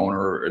coach and your owner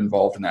are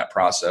involved in that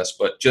process.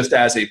 But just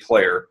as a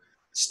player,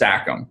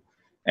 stack them.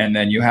 And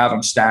then you have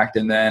them stacked,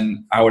 and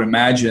then I would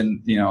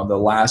imagine, the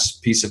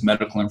last piece of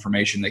medical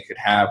information they could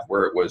have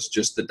where it was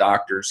just the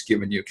doctors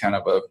giving you kind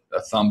of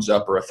a thumbs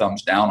up or a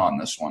thumbs down on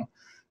this one.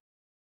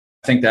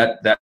 I think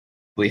that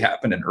really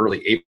happened in early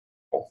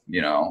April,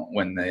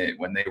 when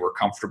they were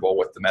comfortable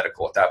with the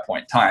medical at that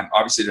point in time.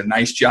 Obviously, did a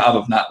nice job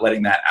of not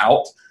letting that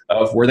out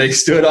of where they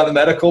stood on the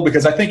medical,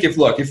 because I think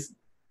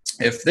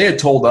if they had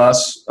told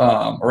us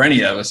or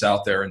any of us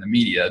out there in the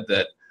media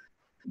that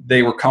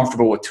they were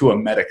comfortable with Tua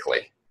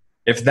medically,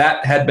 if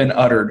that had been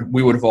uttered,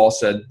 we would have all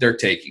said they're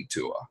taking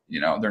Tua.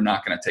 They're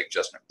not going to take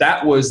Justin.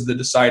 That was the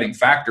deciding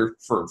factor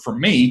for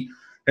me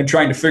in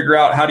trying to figure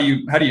out how do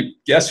you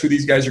guess who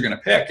these guys are going to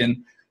pick.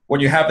 And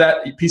when you have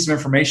that piece of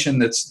information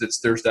there's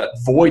that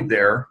void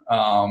there,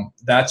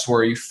 that's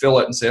where you fill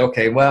it and say,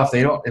 okay, well,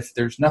 if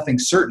there's nothing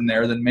certain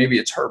there, then maybe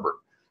it's Herbert.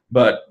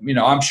 But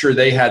I'm sure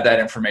they had that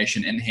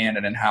information in hand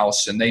and in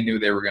house, and they knew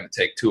they were going to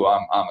take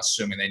Tua. I'm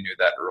assuming they knew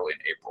that early in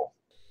April.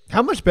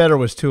 How much better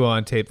was Tua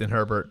on tape than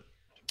Herbert?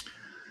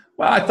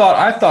 Well, I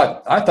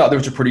thought there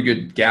was a pretty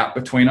good gap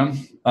between them.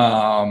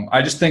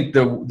 I just think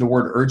the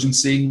word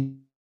urgency,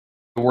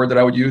 the word that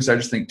I would use, I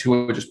just think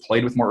Tua just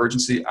played with more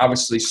urgency,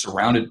 obviously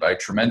surrounded by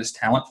tremendous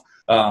talent,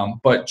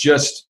 but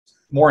just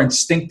more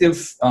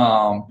instinctive,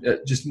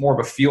 just more of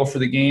a feel for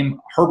the game.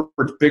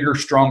 Herbert's bigger,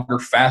 stronger,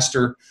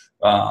 faster.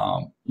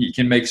 He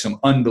can make some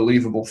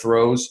unbelievable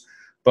throws,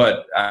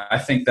 but I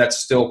think that's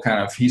still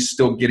he's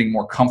still getting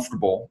more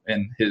comfortable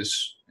in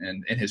his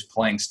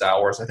playing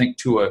style, whereas I think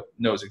Tua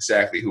knows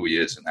exactly who he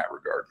is in that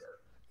regard.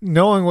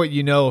 Knowing what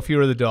you know, if you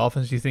were the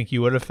Dolphins, you think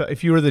you would have,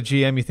 if you were the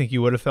GM, you think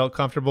you would have felt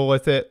comfortable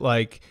with it?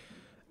 And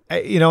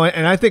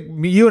I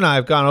think you and I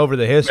have gone over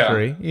the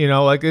history,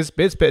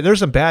 there's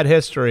some bad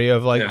history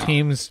of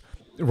teams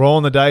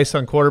rolling the dice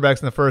on quarterbacks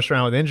in the first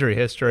round with injury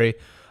history.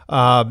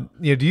 Do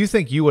you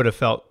think you would have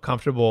felt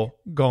comfortable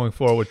going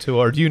forward with Tua,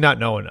 or do you not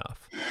know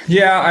enough?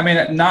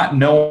 Yeah, not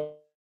knowing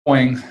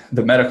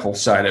the medical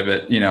side of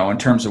it, in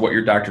terms of what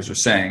your doctors are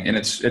saying. And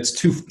it's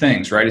two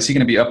things, right? Is he going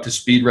to be up to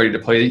speed, ready to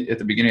play at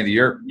the beginning of the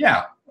year?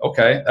 Yeah.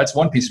 Okay. That's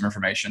one piece of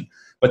information.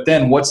 But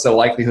then what's the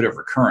likelihood of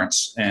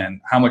recurrence,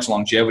 and how much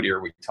longevity are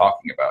we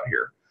talking about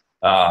here?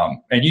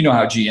 And you know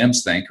how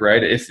GMs think,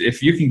 right?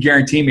 If you can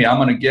guarantee me I'm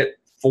going to get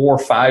 4 or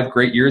 5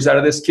 great years out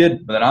of this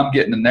kid, then I'm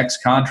getting the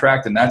next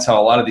contract. And that's how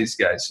a lot of these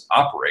guys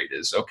operate,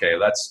 is, okay,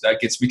 that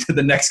gets me to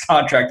the next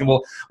contract, and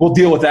we'll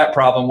deal with that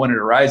problem when it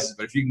arises.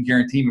 But if you can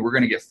guarantee me we're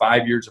going to get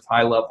 5 years of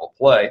high level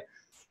play,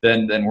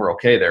 then we're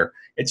okay there.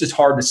 It's just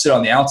hard to sit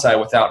on the outside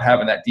without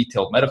having that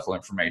detailed medical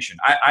information.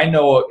 I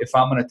know if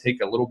I'm going to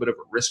take a little bit of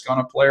a risk on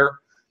a player,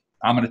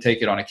 I'm going to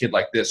take it on a kid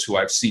like this who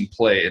I've seen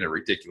play at a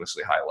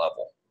ridiculously high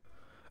level.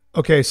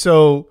 Okay,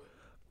 so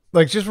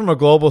just from a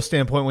global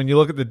standpoint, when you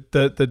look at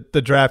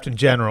the draft in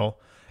general,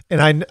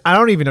 and I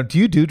don't even know, do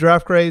you do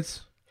draft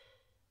grades?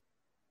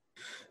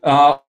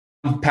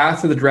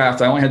 Path to the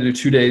draft, I only had to do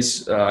 2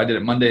 days. I did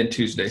it Monday and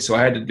Tuesday, so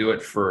I had to do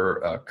it for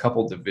a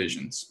couple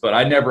divisions. But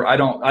I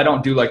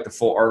don't do the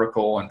full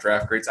article and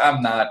draft grades.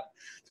 I'm not,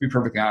 to be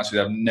perfectly honest with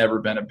you, I've never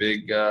been a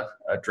big a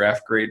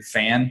draft grade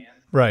fan.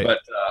 Right. But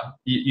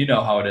you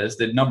know how it is.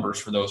 The numbers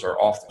for those are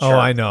off the chart. Oh,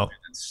 I know.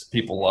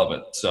 People love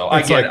it. So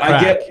I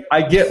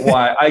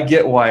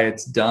get why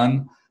it's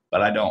done,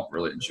 but I don't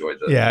really enjoy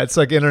the. Yeah, it's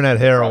like internet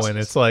heroin.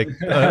 Process. It's like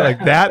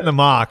that and the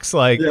mocks.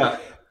 Yeah.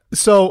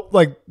 So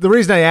the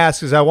reason I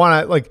ask is I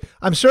want to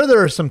I'm sure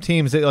there are some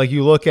teams that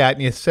you look at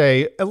and you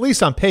say, at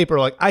least on paper,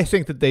 I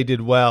think that they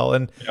did well.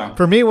 And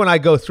for me, when I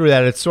go through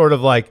that, it's sort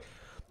of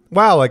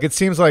wow, like it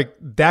seems like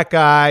that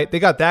guy, they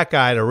got that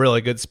guy at a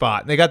really good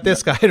spot. And they got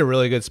this guy at a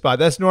really good spot.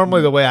 That's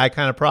normally the way I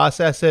kind of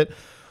process it.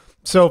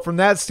 So from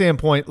that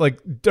standpoint, like,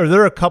 are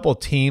there a couple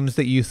teams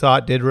that you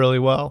thought did really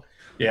well?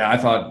 Yeah, I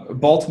thought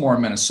Baltimore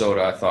and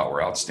Minnesota, I thought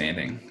were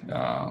outstanding,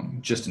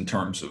 just in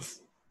terms of,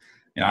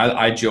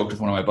 I joked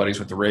with one of my buddies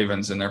with the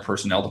Ravens and their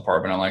personnel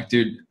department. I'm like,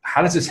 dude,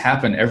 how does this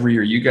happen every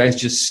year? You guys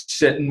just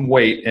sit and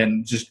wait,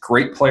 and just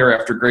great player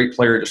after great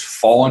player just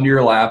fall into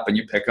your lap and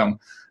you pick them.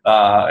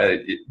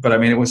 But I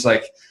mean, it was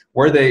like,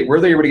 were they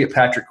able to get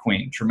Patrick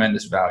Queen?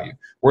 Tremendous value.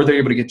 Were they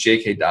able to get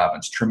J.K.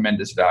 Dobbins?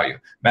 Tremendous value.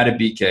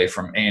 Matabike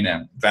from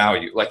A&M,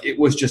 value. Like, it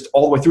was just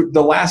all the way through.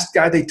 The last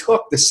guy they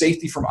took, the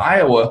safety from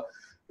Iowa,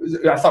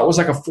 I thought was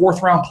like a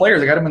 4th-round player.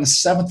 They got him in the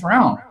 7th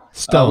round.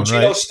 Stone,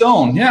 right?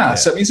 Stone, yeah.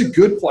 So he's a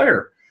good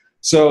player.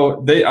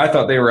 So I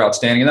thought they were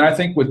outstanding. And then I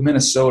think with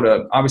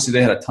Minnesota, obviously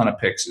they had a ton of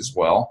picks as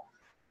well.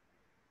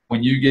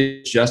 When you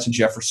get Justin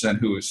Jefferson,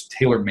 who is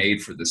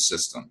tailor-made for this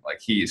system, like,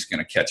 he's going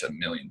to catch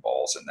 1,000,000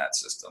 balls in that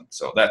system.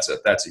 So that's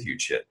a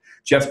huge hit.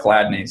 Jeff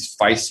Gladney's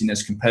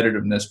feistiness,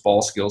 competitiveness,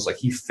 ball skills, like,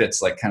 he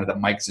fits like kind of the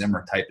Mike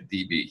Zimmer type of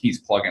DB. He's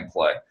plug and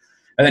play.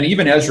 And then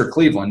even Ezra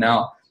Cleveland.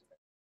 Now,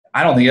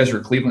 I don't think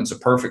Ezra Cleveland's a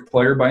perfect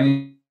player by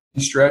any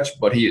stretch,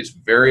 but he is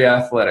very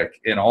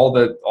athletic in all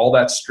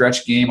that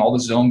stretch game, all the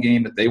zone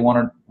game that they want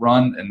to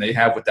run, and they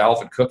have with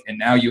Dalvin Cook. And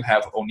now you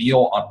have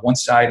O'Neal on one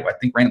side, who I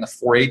think ran in the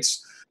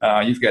 4.8s.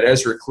 You've got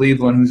Ezra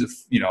Cleveland,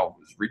 who's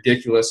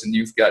ridiculous, and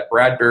you've got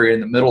Bradbury in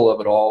the middle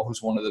of it all,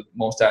 who's one of the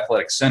most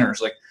athletic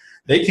centers. Like,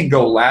 they can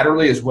go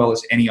laterally as well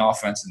as any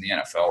offense in the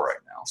NFL right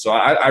now. So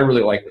I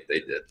really like what they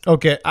did.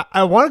 Okay,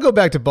 I want to go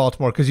back to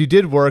Baltimore because you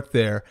did work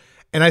there,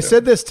 and I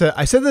said this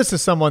to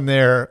someone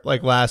there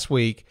like last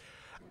week.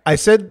 I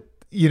said,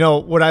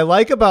 what I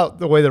like about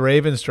the way the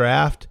Ravens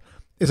draft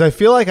is I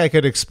feel like I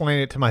could explain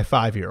it to my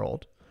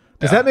 5-year-old.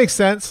 Does that make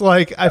sense?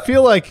 Like, I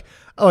feel like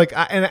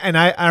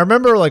I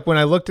remember, like, when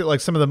I looked at like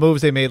some of the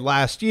moves they made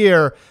last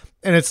year,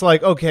 and it's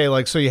like, okay,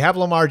 like, so you have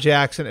Lamar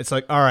Jackson. It's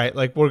like, all right,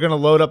 like, we're going to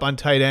load up on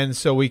tight ends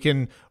so we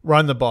can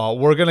run the ball.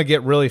 We're going to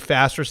get really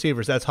fast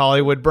receivers. That's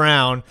Hollywood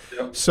Brown.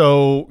 Yep.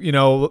 So,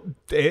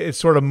 it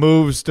sort of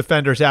moves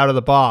defenders out of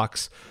the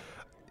box.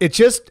 It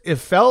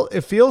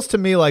feels to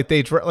me like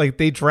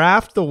they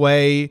draft the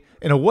way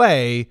in a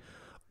way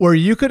where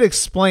you could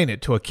explain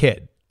it to a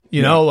kid,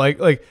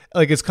 like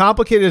as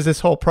complicated as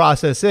this whole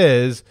process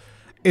is,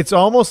 it's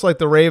almost like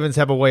the Ravens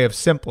have a way of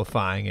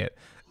simplifying it.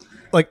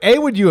 Like, A,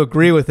 would you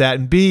agree with that?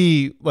 And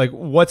B, like,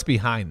 what's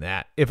behind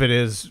that?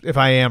 If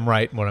I am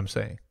right in what I'm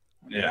saying.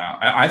 Yeah.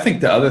 I think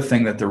the other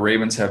thing that the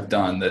Ravens have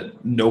done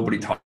that nobody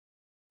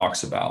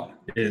talks about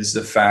is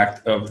the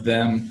fact of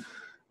them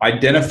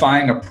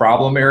identifying a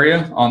problem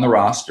area on the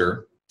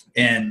roster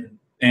and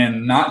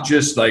not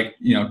just like,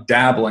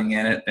 dabbling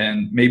in it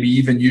and maybe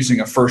even using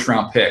a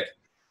 1st-round pick.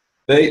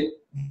 They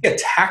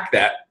attack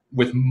that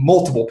with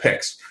multiple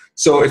picks.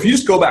 So if you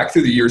just go back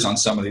through the years on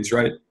some of these,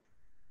 right?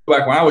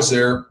 Back when I was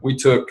there, we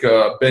took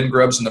Ben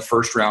Grubbs in the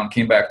 1st round,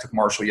 came back, took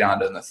Marshall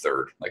Yanda in the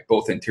 3rd, like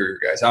both interior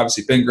guys.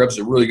 Obviously, Ben Grubbs is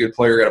a really good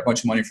player, got a bunch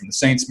of money from the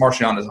Saints.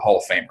 Marshall Yanda is a Hall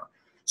of Famer.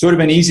 So it would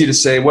have been easy to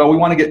say, well, we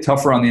want to get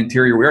tougher on the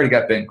interior. We already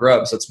got Ben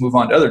Grubbs. Let's move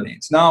on to other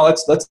needs. No,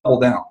 let's double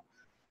down.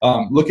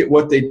 Look at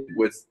what they did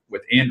with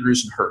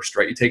Andrews and Hurst,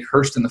 right? You take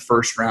Hurst in the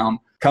 1st round,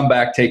 come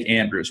back, take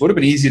Andrews. Would have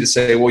been easy to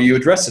say, well, you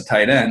address the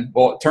tight end.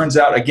 Well, it turns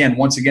out,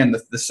 once again,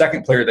 the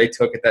second player they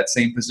took at that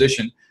same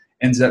position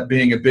ends up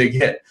being a big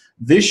hit.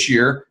 This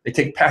year, they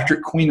take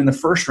Patrick Queen in the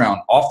 1st round,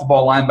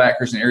 off-the-ball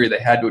linebackers, an area they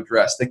had to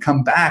address. They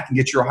come back and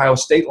get your Ohio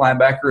State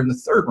linebacker in the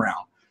 3rd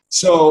round.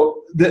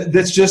 So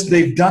that's just,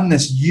 they've done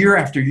this year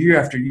after year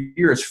after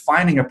year, is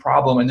finding a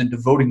problem and then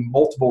devoting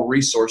multiple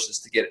resources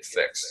to get it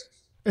fixed.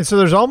 And so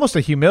there's almost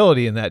a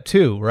humility in that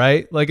too,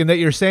 right? Like, in that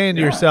you're saying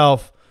to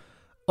yourself,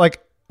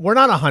 like, we're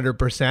not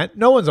 100%.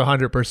 No one's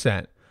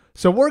 100%.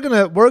 So we're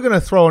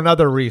gonna throw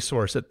another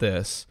resource at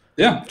this.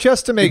 Yeah,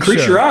 just to make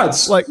increase sure. Your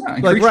odds.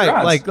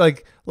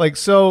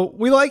 So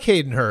we like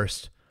Hayden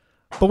Hurst,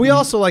 but we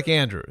also like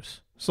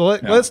Andrews. So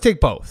let's take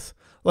both.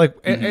 Like,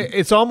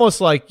 it's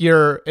almost like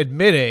you're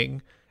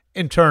admitting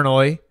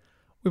internally,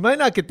 we might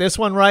not get this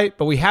one right,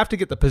 but we have to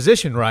get the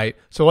position right.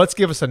 So let's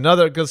give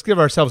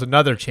ourselves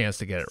another chance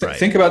to get it right.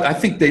 Think about, I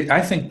think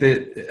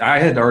that I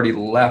had already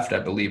left, I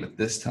believe, at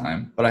this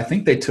time, but I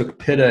think they took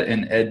Pitta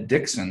and Ed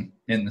Dixon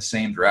in the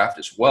same draft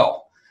as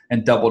well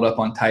and doubled up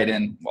on tight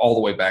end all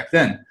the way back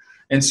then.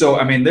 And so,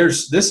 I mean,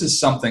 this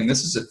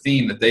is a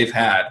theme that they've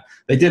had.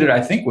 They did it,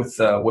 I think, with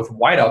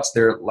wideouts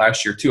there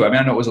last year too. I mean,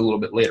 I know it was a little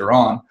bit later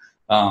on,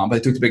 but they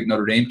took the big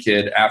Notre Dame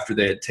kid after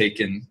they had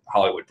taken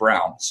Hollywood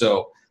Brown.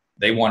 So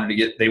they wanted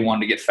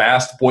to get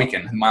fast.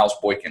 Miles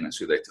Boykin is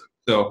who they took.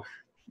 So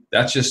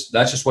that's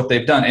just what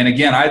they've done. And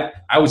again,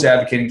 I was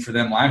advocating for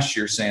them last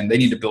year, saying they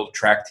need to build a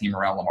track team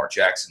around Lamar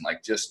Jackson,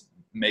 like just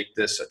make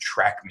this a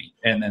track meet.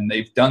 And then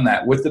they've done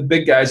that with the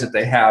big guys that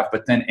they have.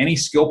 But then any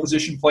skill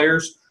position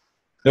players,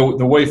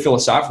 the way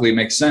philosophically it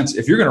makes sense,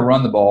 if you're going to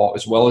run the ball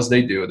as well as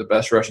they do, the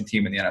best rushing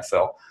team in the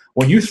NFL,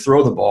 when you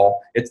throw the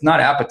ball, it's not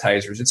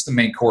appetizers, it's the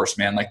main course,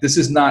 man. Like, this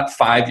is not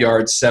 5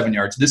 yards, 7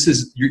 yards. This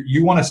is,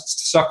 you want to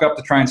suck up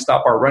to try and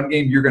stop our run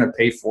game, you're going to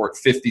pay for it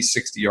 50,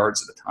 60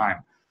 yards at a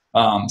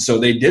time. So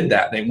they did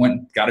that. They went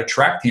and got a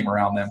track team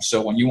around them.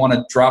 So when you want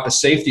to drop a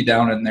safety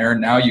down in there,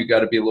 now you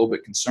got to be a little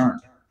bit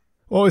concerned.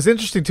 Well, it was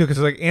interesting too, because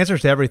like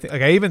answers to everything.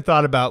 Like, I even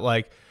thought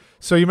about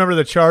so you remember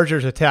the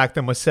Chargers attacked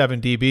them with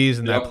 7 DBs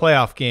in that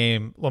playoff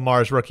game,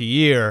 Lamar's rookie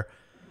year.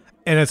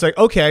 And it's like,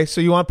 okay, so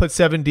you want to put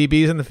 7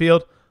 DBs in the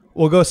field?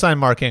 We'll go sign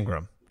Mark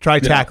Ingram. Try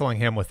tackling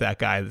him with that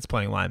guy that's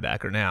playing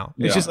linebacker now.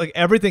 It's just like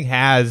everything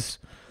has,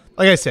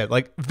 like I said,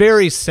 like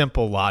very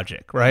simple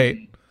logic, right?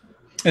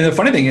 And the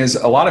funny thing is,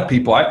 a lot of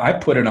people, I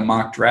put in a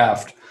mock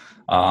draft.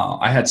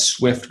 I had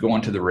Swift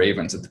going to the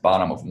Ravens at the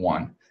bottom of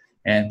 1.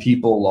 And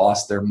people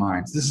lost their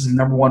minds. This is the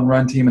number 1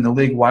 run team in the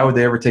league. Why would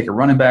they ever take a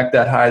running back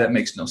that high? That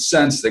makes no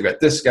sense. They got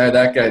this guy,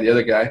 that guy, the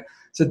other guy.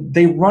 So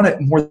they run it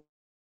more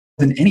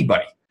than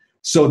anybody.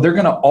 So they're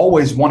going to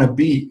always want to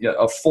be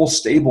a full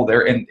stable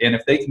there. And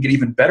if they can get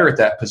even better at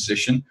that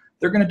position,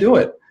 they're going to do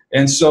it.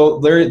 And so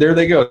there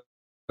they go.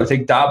 They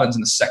take Dobbins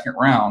in the 2nd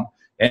round.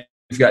 And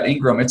you've got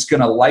Ingram. It's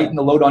going to lighten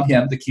the load on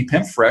him to keep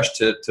him fresh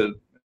to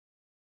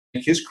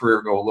make his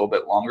career go a little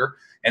bit longer.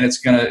 And it's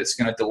gonna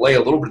delay a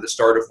little bit of the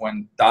start of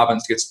when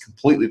Dobbins gets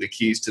completely the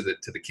keys to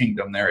the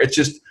kingdom there. It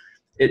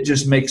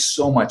just makes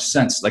so much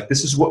sense. Like,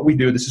 this is what we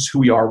do. This is who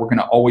we are. We're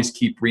gonna always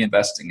keep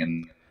reinvesting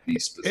in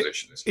these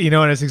positions.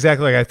 And it's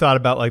exactly like I thought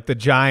about like the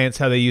Giants,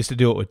 how they used to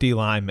do it with D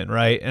linemen,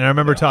 right? And I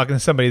remember talking to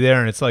somebody there,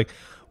 and it's like,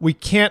 we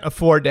can't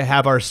afford to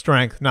have our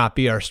strength not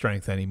be our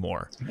strength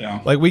anymore. Yeah.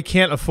 Like, we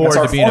can't afford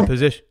to be in a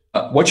position.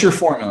 What's your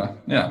formula?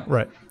 Yeah.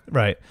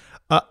 Right.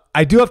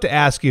 I do have to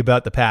ask you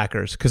about the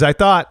Packers, because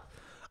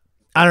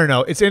I don't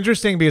know. It's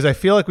interesting because I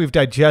feel like we've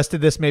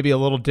digested this maybe a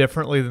little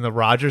differently than the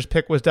Rodgers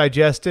pick was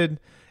digested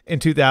in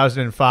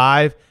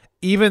 2005,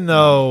 even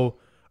though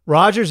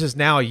Rodgers is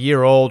now a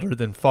year older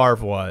than Favre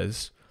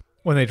was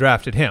when they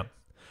drafted him.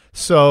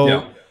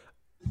 So,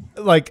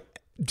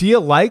 do you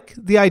like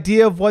the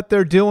idea of what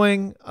they're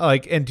doing?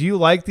 And do you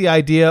like the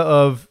idea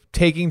of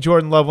taking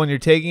Jordan Love when you're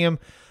taking him?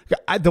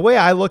 The way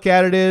I look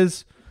at it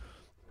is,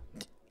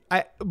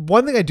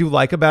 one thing I do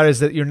like about it is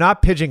that you're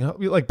not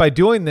by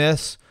doing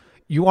this,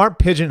 you aren't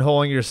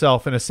pigeonholing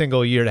yourself in a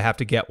single year to have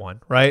to get one,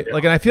 right? Yeah.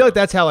 And I feel like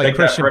that's how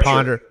Christian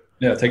Ponder.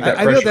 Yeah, take that.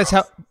 I feel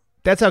like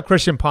that's how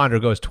Christian Ponder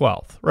goes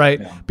 12th, right?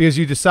 Yeah. Because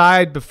you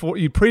decide before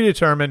you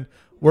predetermine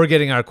we're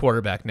getting our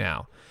quarterback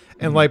now,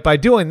 and by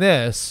doing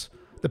this,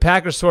 the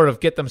Packers sort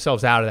of get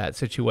themselves out of that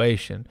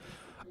situation.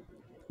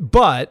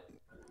 But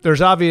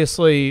there's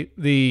obviously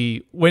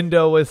the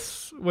window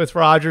with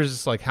Rodgers.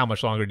 It's like, how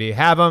much longer do you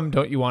have him?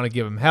 Don't you want to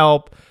give him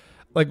help?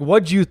 Like,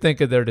 what do you think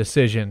of their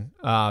decision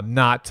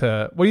not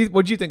to?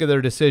 What do you think of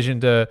their decision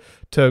to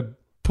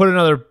put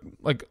another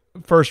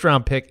first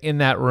round pick in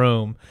that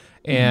room?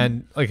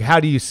 And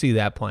how do you see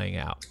that playing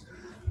out?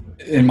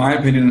 In my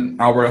opinion,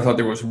 Albert, I thought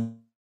there was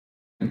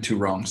 2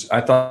 wrongs.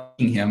 I thought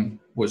him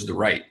was the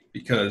right,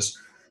 because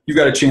you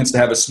got a chance to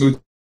have a smooth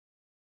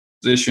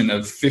position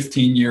of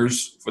 15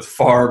 years with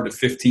Favre to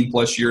 15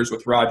 plus years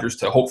with Rodgers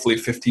to hopefully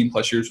 15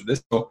 plus years with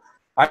this. So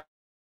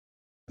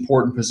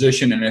important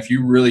position, and if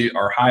you really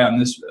are high on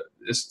this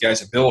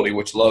guy's ability,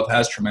 which Love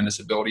has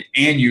tremendous ability,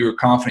 and you're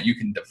confident you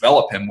can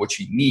develop him, which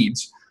he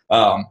needs,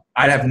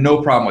 I'd have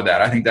no problem with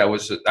that. I think that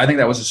was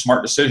a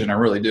smart decision. I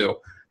really do.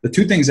 The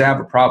 2 things I have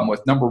a problem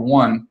with: number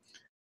 1,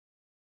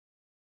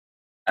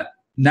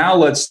 now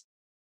let's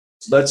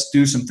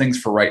do some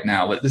things for right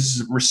now. This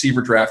is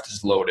receiver draft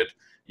is loaded.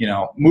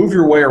 Move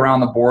your way around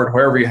the board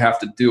wherever you have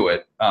to do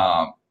it,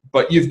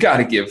 but you've got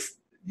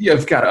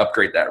to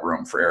upgrade that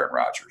room for Aaron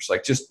Rodgers.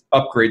 Just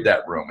upgrade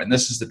that room. And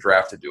this is the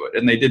draft to do it.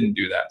 And they didn't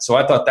do that. So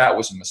I thought that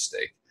was a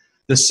mistake.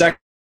 The second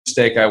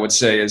mistake I would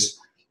say is,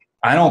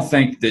 I don't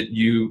think that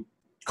you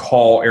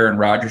call Aaron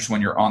Rodgers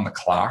when you're on the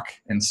clock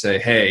and say,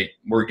 hey,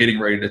 we're getting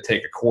ready to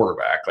take a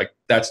quarterback.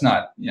 That's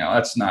not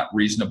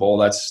reasonable.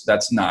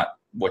 That's not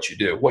what you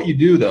do. What you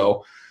do,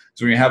 though,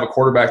 is when you have a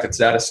quarterback that's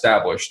that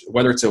established,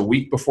 whether it's a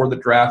week before the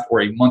draft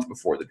or a month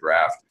before the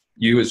draft,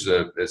 you as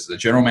the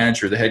general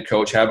manager, the head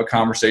coach, have a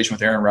conversation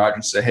with Aaron Rodgers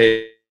and say,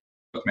 hey,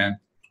 look, man,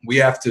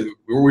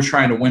 we're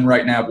trying to win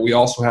right now, but we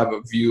also have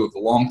a view of the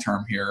long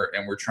term here,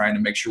 and we're trying to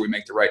make sure we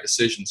make the right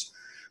decisions.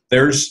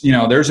 There's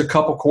a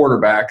couple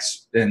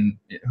quarterbacks, and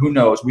who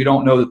knows, we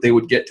don't know that they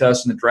would get to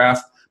us in the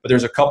draft, but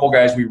there's a couple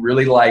guys we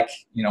really like,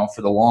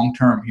 for the long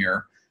term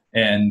here.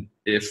 And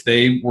if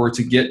they were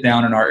to get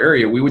down in our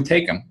area, we would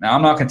take them. Now,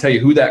 I'm not going to tell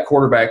you who that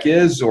quarterback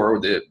is, or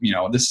this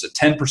is a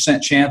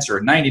 10% chance or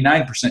a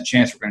 99%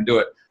 chance we're going to do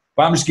it.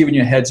 But I'm just giving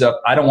you a heads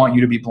up. I don't want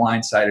you to be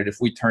blindsided if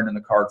we turn in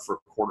the card for a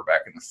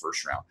quarterback in the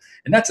first round.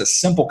 And that's a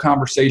simple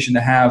conversation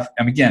to have.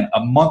 And again, a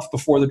month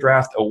before the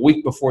draft, a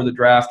week before the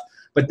draft.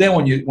 But then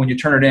when you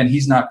turn it in,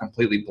 he's not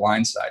completely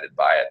blindsided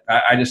by it.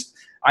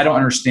 I don't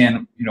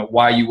understand,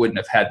 why you wouldn't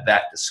have had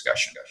that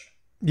discussion.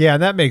 Yeah,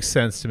 that makes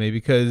sense to me,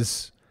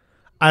 because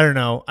I don't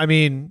know. I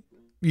mean,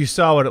 you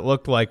saw what it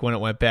looked like when it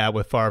went bad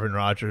with Favre and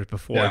Rodgers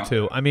before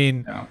too. I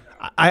mean,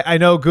 I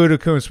know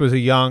Gutekunst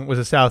was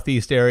a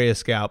Southeast area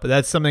scout, but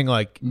that's something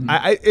like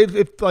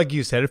it like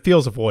you said, it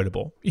feels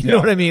avoidable. You know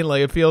what I mean?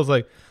 Like it feels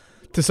like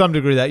to some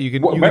degree that you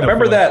can.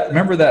 Remember that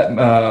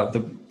the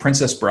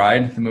Princess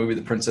Bride, the movie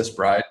The Princess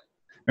Bride.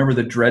 Remember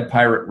the Dread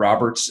Pirate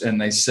Roberts, and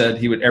they said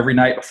he would every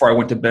night before I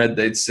went to bed,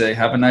 they'd say,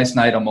 "Have a nice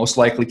night. I'll most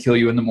likely kill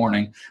you in the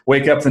morning."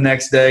 Wake up the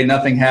next day,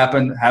 nothing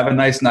happened. Have a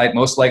nice night.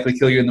 Most likely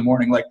kill you in the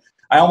morning. Like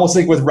I almost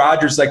think with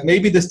Rodgers, like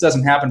maybe this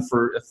doesn't happen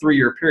for a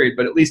 3-year period,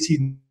 but at least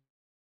he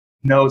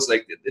knows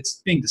like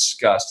it's being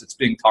discussed, it's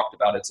being talked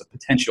about, it's a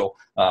potential.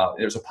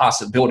 There's a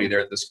possibility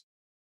there that this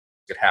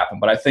could happen.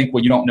 But I think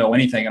when you don't know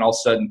anything, and all of a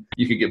sudden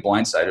you could get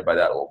blindsided by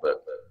that a little bit.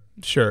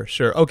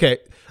 Sure. Okay.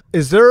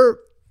 Is there?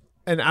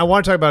 And I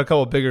want to talk about a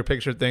couple of bigger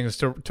picture things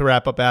to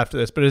wrap up after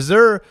this, but is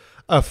there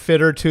a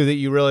fit or two that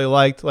you really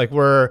liked? Like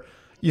where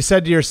you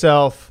said to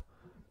yourself,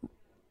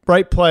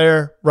 right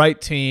player,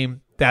 right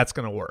team, that's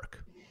going to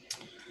work?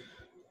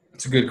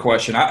 It's a good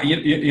question.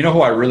 You know who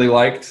I really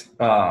liked?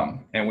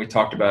 And we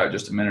talked about it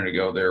just a minute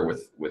ago there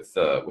with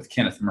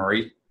Kenneth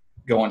Murray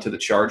going to the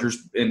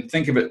Chargers. And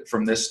think of it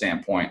from this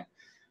standpoint.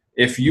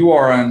 If you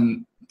are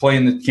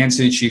playing the Kansas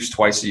City Chiefs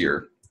twice a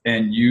year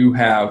and you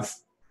have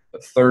a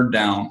third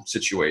down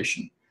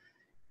situation,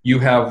 you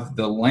have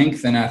the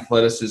length and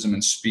athleticism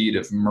and speed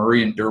of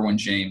Murray and Derwin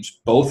James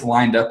both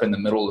lined up in the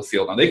middle of the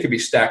field. Now, they could be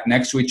stacked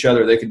next to each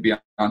other. They could be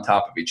on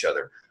top of each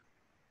other.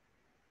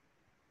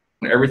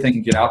 When everything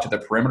can get out to the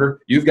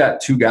perimeter, you've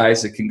got two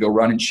guys that can go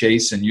run and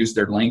chase and use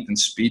their length and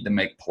speed to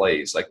make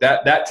plays. Like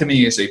that to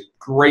me is a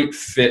great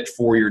fit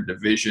for your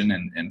division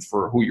and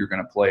for who you're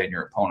going to play and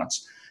your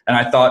opponents. And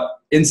I thought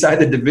inside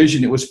the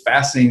division, it was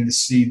fascinating to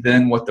see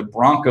then what the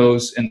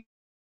Broncos and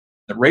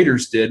the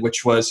Raiders did,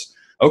 which was,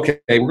 okay,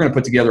 we're going to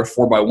put together a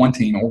 4x1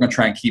 team and we're going to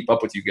try and keep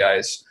up with you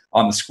guys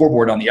on the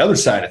scoreboard on the other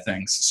side of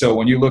things. So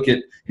when you look at,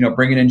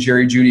 bringing in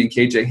Jerry Jeudy and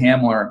KJ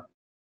Hamler,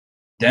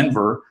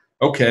 Denver,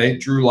 okay,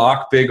 Drew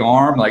Lock, big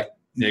arm, like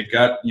they've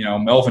got,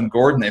 Melvin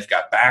Gordon, they've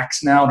got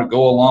backs now to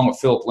go along with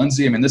Phillip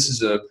Lindsay. I mean, this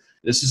is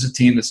a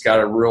team that's got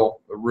a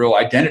real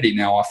identity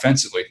now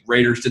offensively.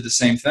 Raiders did the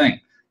same thing.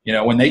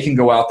 When they can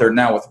go out there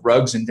now with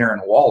Ruggs and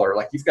Darren Waller,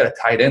 like you've got a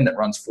tight end that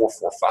runs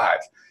 4.45.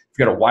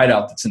 You've got a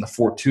wideout that's in the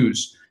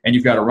 4.2s, and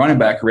you've got a running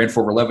back who ran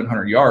for over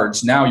 1,100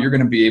 yards. Now you're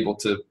going to be able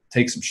to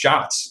take some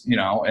shots,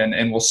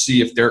 and we'll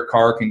see if Derek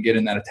Carr can get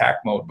in that attack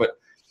mode. But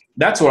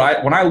that's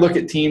what when I look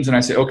at teams and I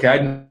say, okay, I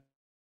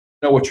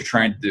know what you're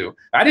trying to do.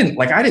 I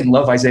didn't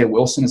love Isaiah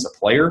Wilson as a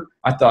player.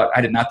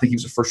 I did not think he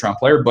was a first-round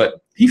player, but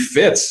he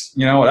fits.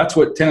 That's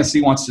what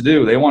Tennessee wants to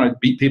do. They want to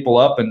beat people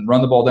up and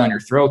run the ball down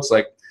your throats.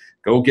 Like,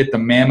 go get the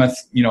mammoth,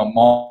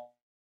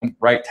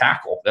 right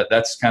tackle.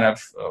 That's kind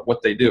of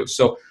what they do.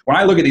 So when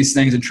I look at these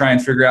things and try and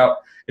figure out,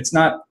 it's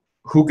not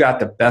who got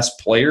the best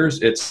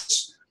players,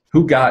 it's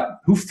who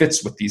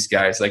fits with these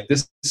guys. Like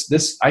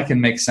this I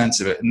can make sense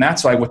of it. And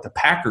that's why with the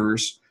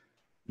Packers,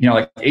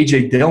 like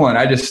AJ Dillon,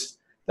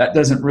 that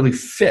doesn't really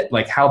fit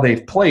like how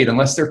they've played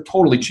unless they're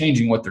totally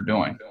changing what they're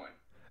doing.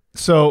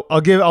 So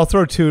I'll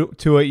throw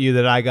two at you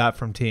that I got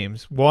from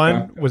teams.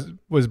 One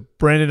was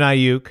Brandon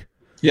Ayuk.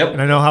 Yep.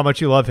 And I know how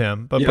much you love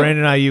him, but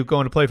Brandon Ayuk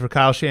going to play for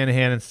Kyle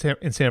Shanahan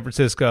in San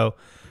Francisco,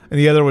 and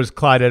the other was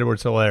Clyde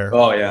Edwards-Helaire.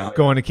 Oh yeah,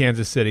 going to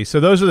Kansas City.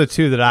 So those are the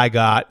two that I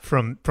got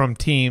from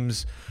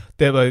teams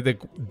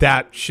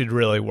that should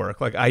really work.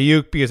 Like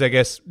Ayuk, because I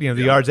guess the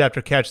yards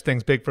after catch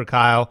thing's big for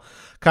Kyle.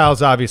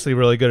 Kyle's obviously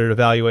really good at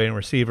evaluating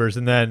receivers,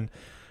 and then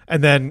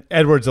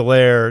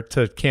Edwards-Helaire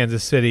to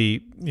Kansas City,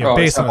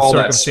 based on the all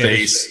circumstances. That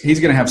space. He's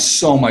going to have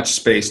so much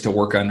space to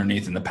work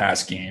underneath in the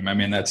pass game. I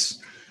mean, that's.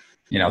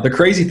 The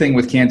crazy thing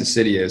with Kansas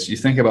City is you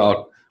think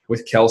about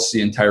with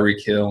Kelsey and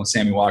Tyreek Hill and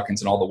Sammy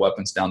Watkins and all the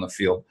weapons down the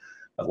field.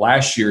 But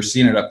last year,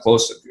 seeing it up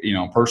close,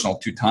 personal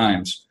 2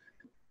 times,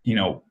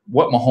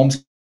 what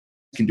Mahomes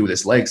can do with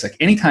his legs. Like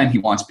anytime he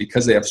wants,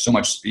 because they have so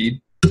much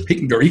speed, he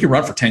can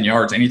run for 10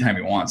 yards anytime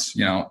he wants.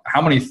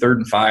 How many 3rd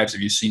and 5s have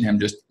you seen him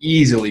just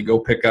easily go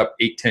pick up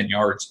 8-10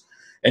 yards?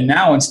 And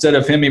now instead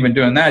of him even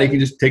doing that, he can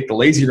just take the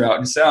lazy route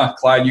and say,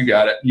 Clyde, you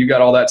got it. You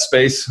got all that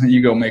space.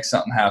 You go make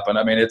something happen.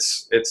 I mean,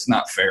 it's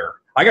not fair.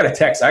 I got a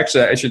text.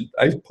 Actually,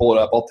 I pull it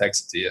up. I'll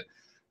text it to you.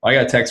 I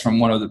got a text from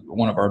one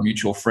of our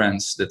mutual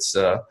friends that's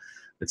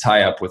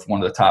high up with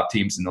one of the top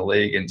teams in the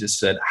league, and just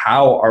said,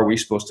 how are we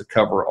supposed to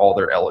cover all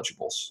their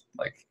eligibles?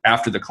 Like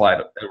after the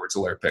Clyde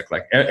Edwards-Helaire pick,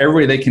 like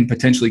everybody they can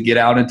potentially get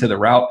out into the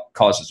route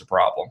causes a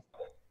problem.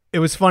 It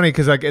was funny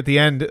because like at the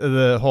end of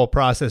the whole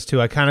process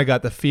too, I kind of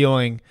got the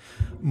feeling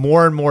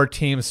more and more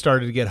teams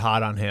started to get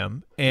hot on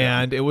him,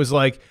 and it was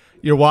like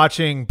you're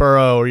watching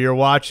Burrow or you're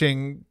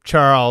watching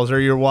Charles or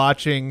you're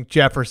watching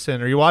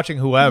Jefferson or you're watching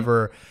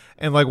whoever,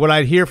 and like what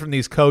I'd hear from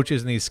these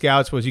coaches and these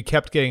scouts was you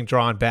kept getting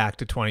drawn back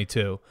to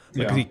 22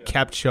 because he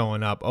kept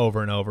showing up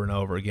over and over and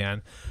over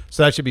again.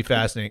 So that should be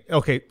fascinating.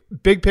 Okay,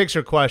 big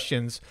picture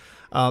questions.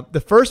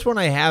 The first one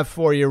I have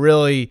for you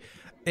really.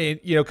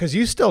 And, because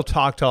you still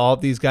talk to all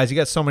of these guys. You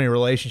got so many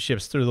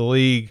relationships through the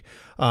league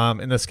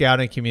in the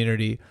scouting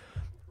community.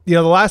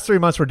 the last 3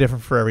 months were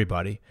different for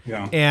everybody.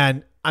 Yeah.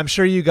 And I'm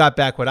sure you got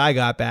back what I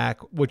got back,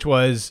 which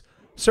was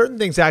certain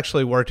things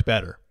actually worked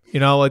better.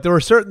 Like there were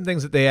certain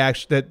things that they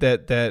actually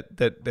that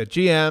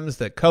GMs,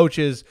 that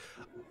coaches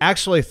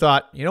actually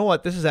thought, you know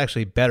what, this is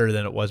actually better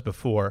than it was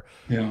before.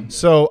 Yeah.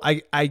 So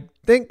I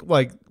think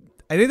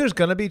there's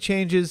going to be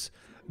changes.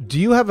 Do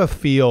you have a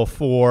feel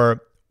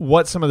for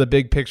what some of the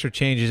big picture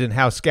changes in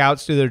how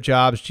scouts do their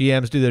jobs,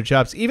 GMs do their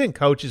jobs, even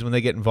coaches when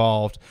they get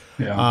involved,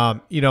 in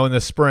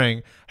the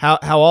spring, how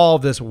all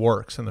of this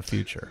works in the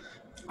future?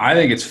 I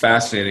think it's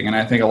fascinating. And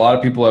I think a lot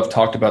of people have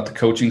talked about the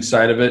coaching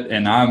side of it.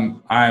 And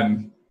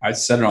I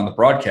said it on the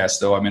broadcast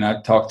though. I mean,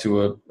 I talked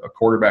to a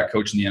quarterback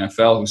coach in the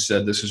NFL who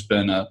said this has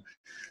been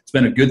it's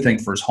been a good thing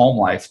for his home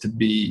life to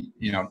be,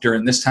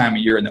 during this time of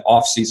year in the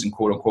off season,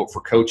 quote unquote,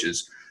 for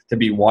coaches, to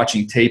be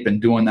watching tape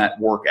and doing that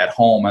work at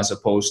home as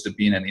opposed to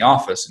being in the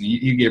office. And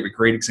he gave a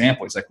great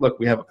example. He's like, look,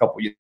 we have a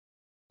couple years.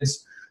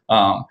 It's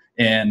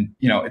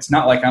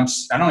not like I'm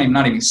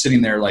not even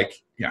sitting there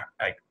like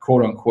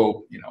quote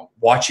unquote,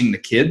 watching the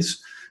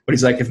kids. But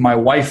he's like, if my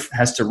wife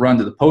has to run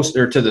to the post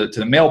or to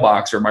the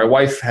mailbox, or my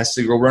wife has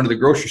to go run to the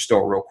grocery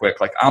store real quick,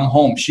 like I'm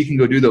home, she can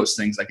go do those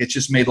things. Like it's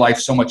just made life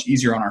so much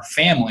easier on our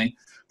family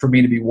for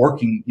me to be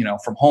working,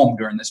 from home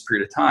during this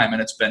period of time.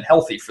 And it's been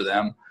healthy for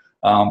them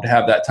to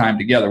have that time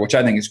together, which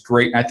I think is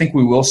great. And I think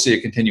we will see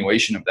a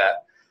continuation of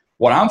that.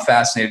 What I'm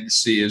fascinated to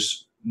see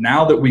is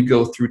now that we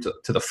go through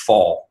to the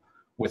fall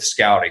with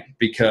scouting,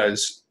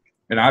 because,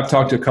 and I've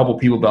talked to a couple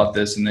people about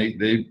this, and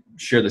they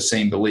share the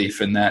same belief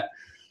in that.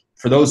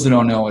 For those that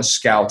don't know, as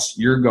scouts,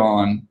 you're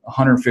gone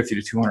 150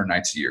 to 200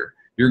 nights a year.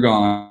 You're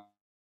gone.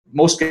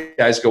 Most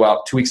guys go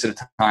out 2 weeks at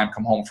a time,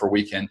 come home for a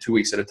weekend, 2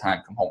 weeks at a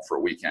time, come home for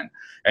a weekend.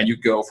 And you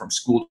go from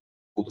school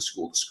to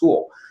school to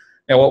school.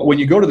 Now, when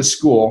you go to the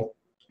school,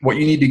 what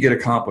you need to get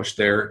accomplished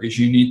there is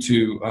you need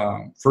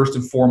to, first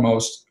and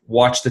foremost,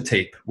 watch the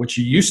tape, which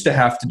you used to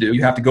have to do.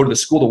 You have to go to the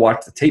school to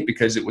watch the tape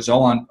because it was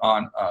all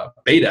on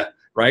beta.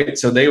 Right?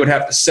 So they would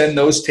have to send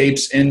those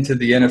tapes into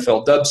the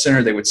NFL Dub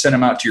Center. They would send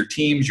them out to your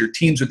teams. Your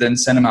teams would then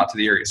send them out to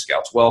the area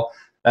scouts. Well,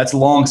 that's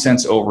long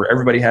since over.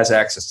 Everybody has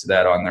access to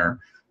that on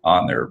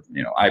their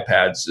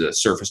iPads,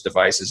 Surface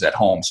devices at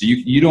home. So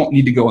you don't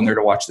need to go in there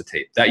to watch the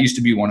tape. That used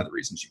to be one of the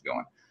reasons you go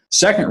in.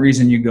 Second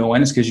reason you go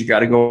in is because you got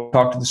to go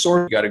talk to the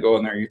source. You got to go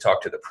in there. You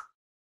talk to the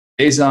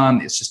liaison,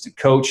 the assistant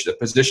coach, the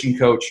position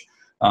coach,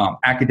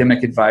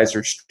 academic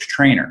advisor,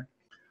 trainer.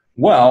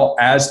 Well,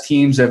 as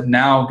teams have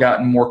now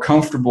gotten more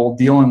comfortable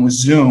dealing with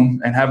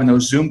Zoom and having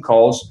those Zoom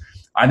calls,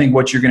 I think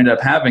what you're going to end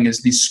up having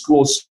is these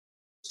schools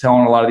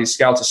telling a lot of these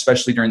scouts,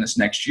 especially during this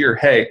next year,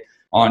 hey,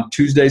 on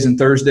Tuesdays and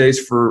Thursdays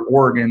for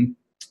Oregon,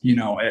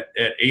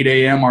 at 8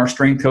 a.m. our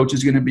strength coach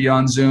is going to be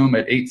on Zoom.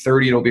 At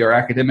 8:30 it'll be our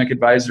academic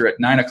advisor. At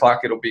 9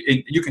 o'clock it'll be,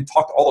 and you can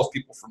talk to all those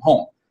people from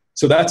home.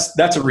 So that's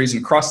a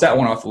reason. Cross that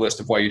one off the list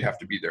of why you'd have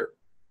to be there.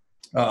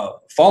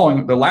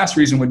 Following the last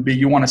reason would be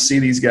you want to see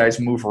these guys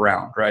move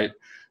around, right?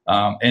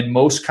 And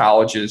most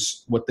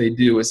colleges, what they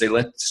do is they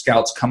let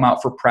scouts come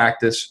out for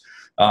practice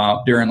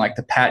during like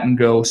the pat and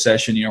go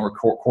session, where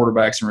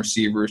quarterbacks and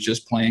receivers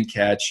just playing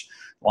catch,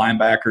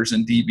 linebackers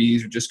and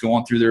DBs are just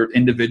going through their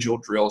individual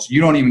drills.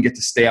 You don't even get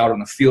to stay out on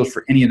the field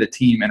for any of the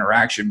team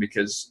interaction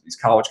because these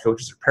college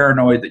coaches are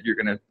paranoid that you're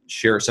going to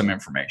share some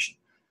information.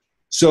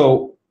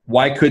 So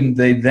why couldn't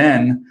they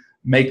then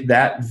make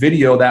that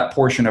video, that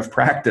portion of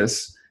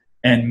practice,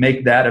 and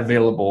make that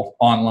available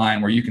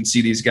online where you can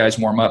see these guys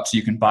warm up, so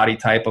you can body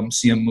type them,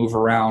 see them move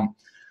around.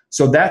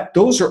 So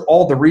those are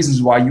all the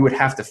reasons why you would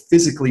have to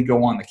physically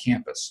go on the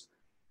campus.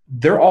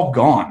 They're all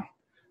gone.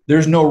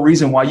 There's no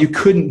reason why you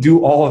couldn't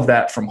do all of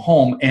that from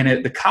home. And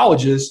at the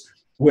colleges,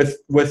 with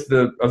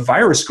a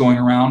virus going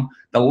around,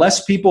 the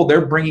less people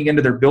they're bringing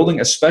into their building,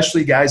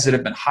 especially guys that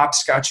have been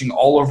hopscotching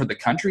all over the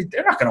country,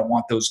 they're not going to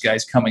want those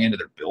guys coming into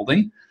their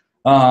building.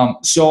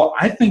 So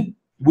I think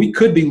we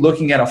could be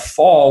looking at a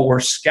fall where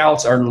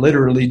scouts are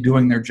literally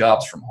doing their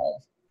jobs from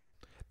home.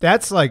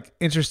 That's like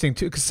interesting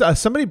too, because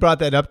somebody brought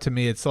that up to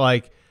me. It's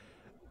like,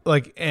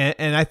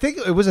 and I think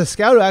it was a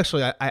scout who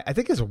actually, I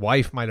think his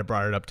wife might have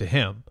brought it up to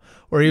him,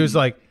 where he was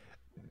like,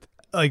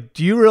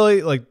 do you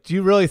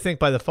really think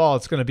by the fall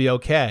it's going to be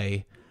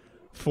okay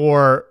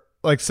for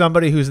like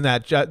somebody who's in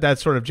that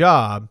sort of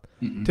job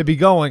to be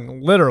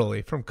going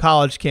literally from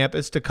college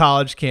campus to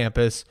college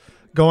campus,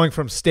 going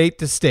from state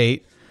to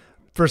state?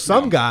 For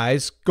some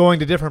guys going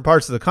to different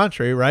parts of the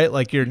country, right?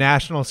 Like your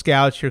national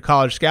scouts, your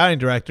college scouting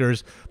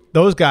directors,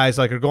 those guys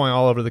like are going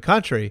all over the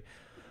country.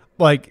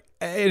 Like,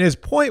 and his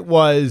point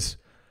was,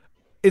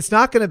 it's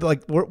not going to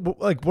be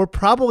we're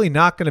probably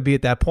not going to be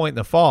at that point in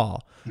the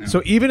fall. No.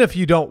 So even if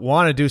you don't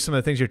want to do some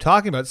of the things you're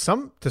talking about,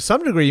 to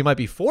some degree you might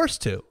be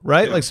forced to,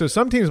 right? Yeah. Like, so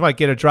some teams might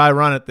get a dry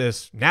run at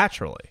this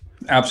naturally.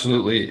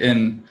 Absolutely.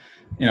 And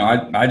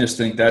I just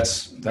think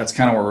that's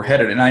kind of where we're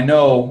headed. And I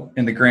know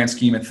in the grand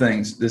scheme of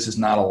things, this is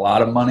not a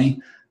lot of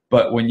money,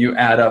 but when you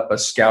add up a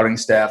scouting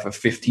staff of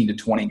 15 to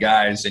 20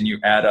 guys and you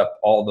add up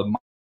all the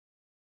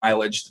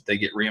mileage that they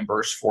get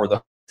reimbursed for,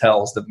 the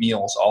hotels, the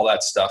meals, all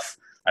that stuff,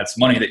 that's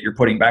money that you're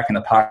putting back in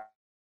the pocket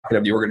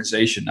of the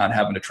organization, not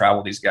having to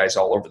travel these guys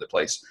all over the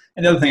place.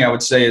 And the other thing I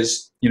would say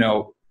is,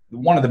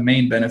 one of the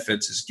main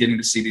benefits is getting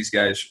to see these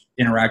guys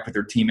interact with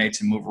their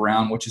teammates and move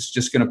around, which is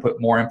just going to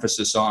put more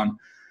emphasis on,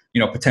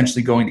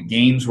 potentially going to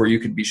games where you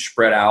could be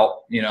spread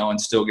out,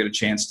 and still get a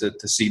chance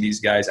to see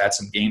these guys at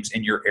some games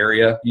in your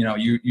area.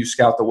 You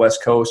scout the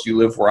West Coast, you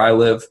live where I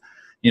live,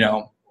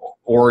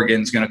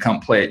 Oregon's going to come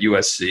play at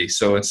USC.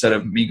 So instead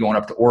of me going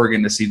up to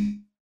Oregon to see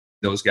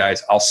those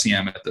guys, I'll see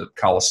them at the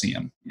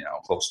Coliseum,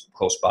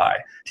 close by.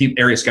 Team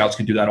area scouts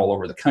can do that all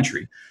over the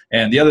country.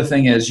 And the other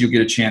thing is you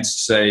get a chance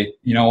to say,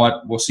 you know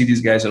what, we'll see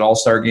these guys at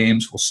all-star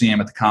games, we'll see them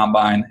at the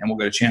combine, and we'll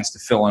get a chance to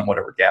fill in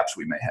whatever gaps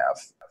we may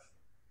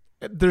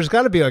have. There's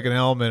got to be like an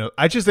element of,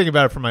 I just think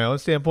about it from my own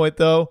standpoint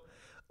though,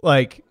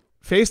 like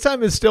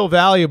FaceTime is still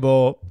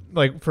valuable.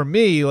 Like for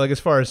me, like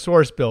as far as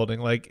source building,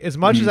 like as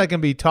much as I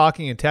can be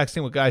talking and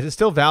texting with guys, it's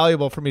still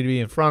valuable for me to be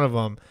in front of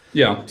them.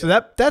 Yeah. So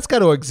that's got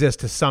to exist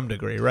to some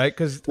degree, right?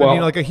 Because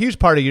like a huge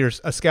part of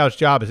a scout's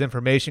job is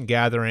information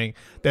gathering.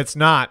 That's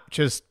not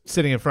just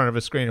sitting in front of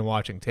a screen and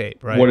watching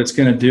tape, right? What it's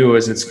going to do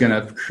is it's going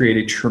to create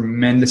a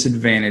tremendous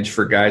advantage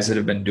for guys that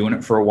have been doing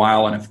it for a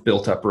while and have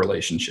built up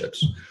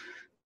relationships.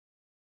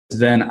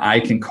 Then I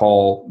can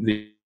call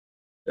the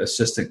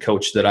assistant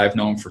coach that I've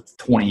known for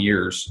 20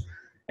 years,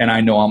 and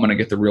I know I'm going to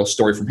get the real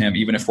story from him,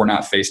 even if we're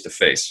not face to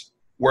face.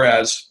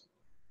 Whereas,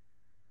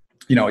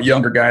 a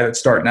younger guy that's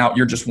starting out,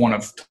 you're just one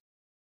of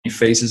 20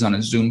 faces on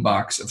a Zoom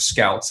box of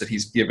scouts that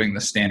he's giving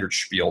the standard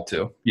spiel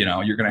to.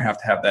 You're going to have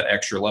that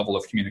extra level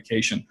of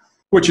communication,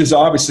 which is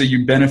obviously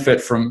you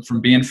benefit from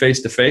being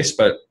face to face.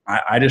 But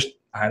I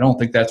don't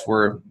think that's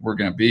where we're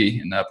going to be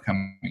in the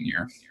upcoming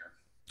year.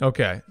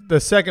 Okay, the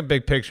second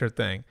big picture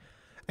thing,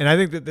 and I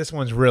think that this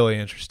one's really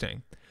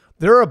interesting.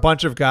 There are a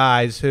bunch of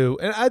guys who,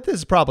 and this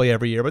is probably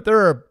every year, but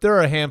there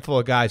are a handful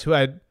of guys who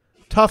had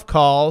tough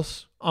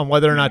calls on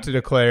whether or not to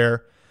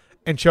declare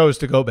and chose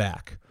to go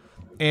back.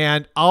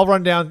 And I'll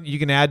run down, you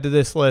can add to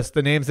this list,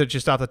 the names that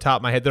just off the top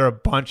of my head. There are a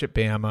bunch at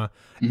Bama.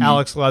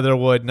 Alex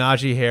Leatherwood,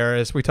 Najee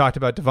Harris. We talked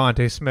about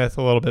Devontae Smith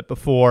a little bit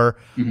before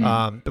we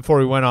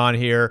went on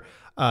here.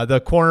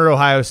 The corner at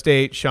Ohio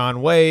State,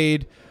 Sean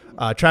Wade.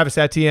 Travis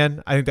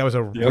Etienne, I think that was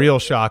a real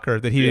shocker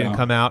that he didn't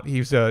come out.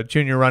 He's a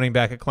junior running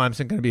back at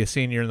Clemson, going to be a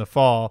senior in the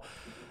fall.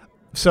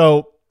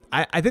 So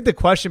I think the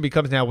question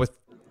becomes now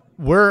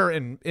we're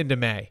into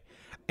May,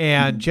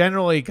 and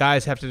generally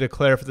guys have to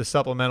declare for the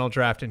supplemental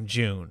draft in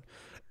June.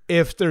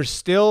 If there's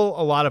still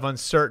a lot of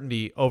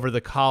uncertainty over the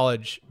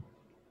college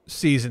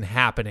season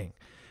happening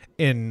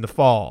in the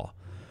fall,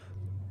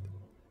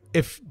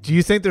 do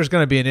you think there's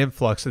going to be an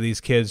influx of these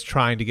kids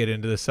trying to get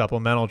into the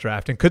supplemental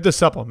draft? And could the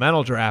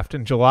supplemental draft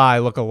in July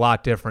look a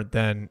lot different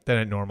than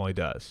it normally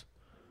does?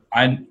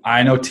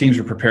 I know teams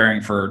are preparing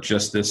for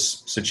just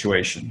this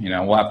situation.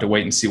 We'll have to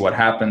wait and see what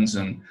happens.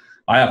 And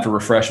I have to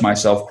refresh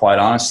myself, quite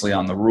honestly,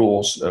 on the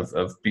rules of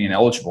being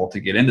eligible to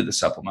get into the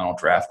supplemental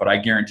draft. But I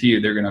guarantee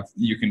you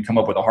you can come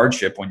up with a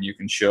hardship when you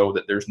can show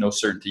that there's no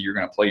certainty you're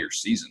going to play your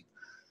season.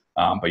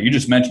 But you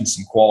just mentioned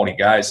some quality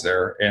guys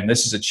there, and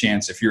this is a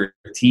chance if you're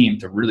a team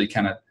to really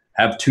kind of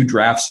have 2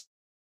 drafts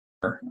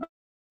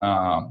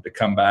to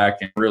come back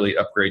and really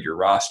upgrade your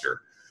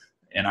roster.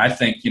 And I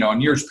think,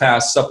 in years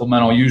past,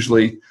 supplemental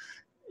usually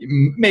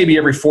maybe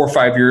every 4 or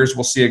 5 years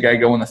we'll see a guy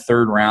go in the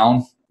 3rd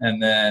round,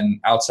 and then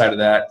outside of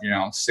that,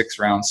 6th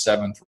round,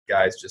 7th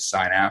guys just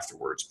sign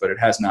afterwards. But it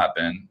has not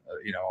been,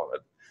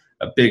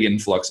 a big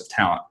influx of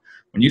talent.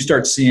 When you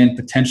start seeing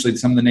potentially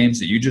some of the names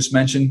that you just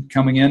mentioned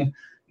coming in,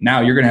 now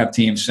you're going to have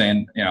teams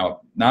saying,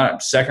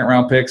 not 2nd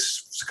round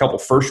picks, a couple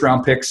 1st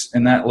round picks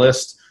in that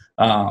list.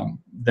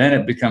 Then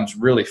it becomes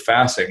really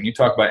fascinating. You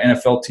talk about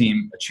NFL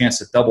team, a chance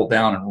to double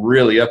down and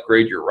really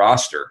upgrade your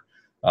roster.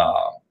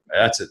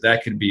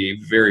 That could be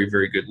a very,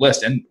 very good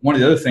list. And one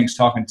of the other things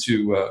talking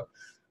to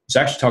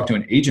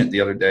an agent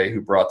the other day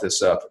who brought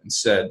this up and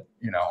said,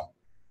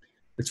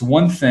 it's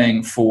one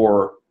thing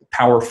for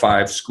Power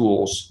 5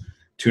 schools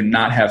to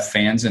not have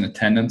fans in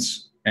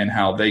attendance and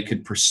how they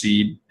could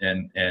proceed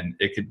and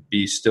it could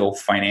be still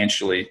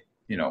financially,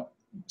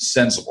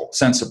 sensible,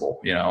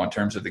 in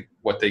terms of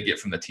what they get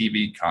from the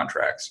TV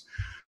contracts.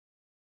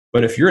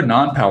 But if you're a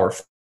non-Power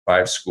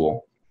 5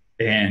 school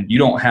and you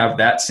don't have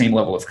that same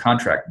level of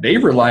contract, they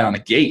rely on the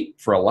gate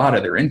for a lot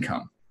of their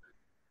income.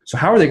 So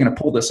how are they going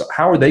to pull this?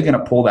 How are they going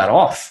to pull that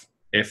off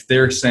if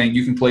they're saying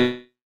you can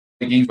play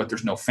games but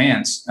there's no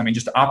fans? I mean,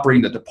 just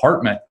operating the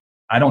department,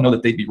 I don't know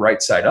that they'd be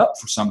right side up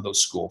for some of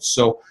those schools.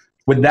 So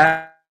would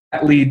that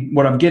lead,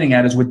 what I'm getting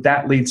at is, would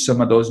that lead some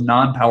of those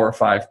non-Power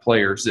 5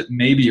 players that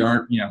maybe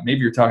aren't,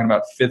 maybe you're talking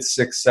about 5th,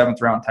 6th,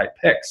 7th round type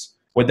picks,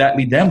 would that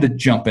lead them to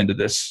jump into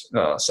this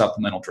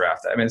supplemental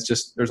draft? I mean, it's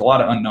just, there's a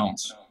lot of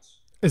unknowns.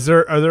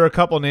 Are there a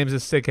couple names that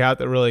stick out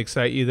that really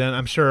excite you then?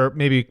 I'm sure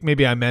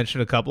maybe I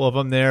mentioned a couple of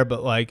them there,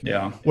 but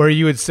where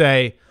you would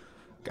say,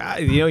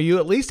 God, you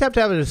at least have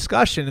to have a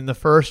discussion in the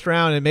 1st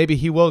round and maybe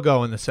he will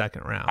go in the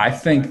 2nd round. I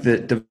think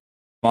that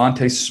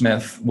Devontae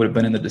Smith would have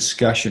been in the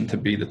discussion to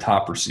be the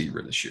top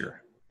receiver this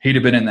year. He'd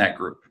have been in that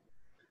group.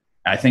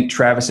 I think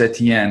Travis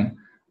Etienne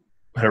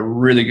had a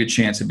really good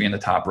chance of being the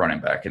top running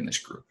back in this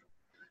group.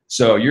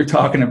 So you're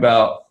talking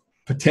about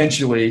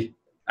potentially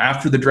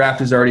after the draft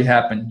has already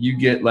happened, you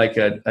get like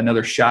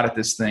another shot at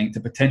this thing to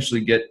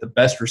potentially get the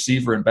best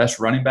receiver and best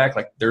running back.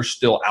 Like they're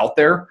still out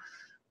there.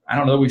 I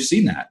don't know. We've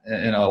seen that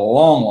in a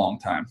long, long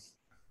time.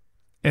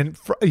 And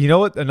you know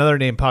what? Another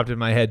name popped in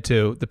my head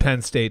too. The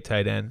Penn State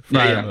tight end.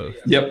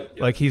 Yep.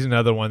 Like he's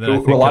another one that who I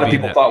think a lot of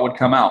people thought would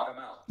come out.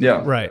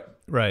 Yeah. Right.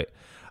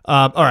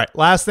 All right.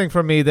 Last thing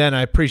from me then.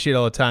 I appreciate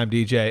all the time,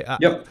 DJ.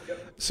 Yep.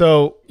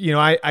 So,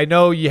 I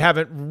know you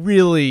haven't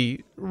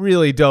really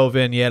dove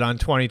in yet on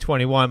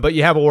 2021, but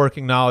you have a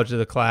working knowledge of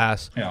the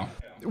class. Yeah.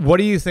 What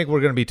do you think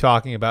we're going to be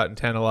talking about in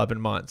 10, 11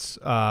 months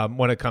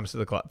when it comes to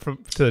the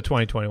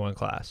 2021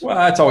 class? Well,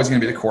 that's always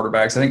going to be the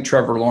quarterbacks. I think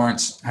Trevor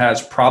Lawrence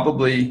has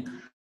probably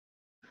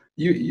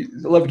I'd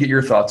love to get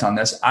your thoughts on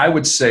this. I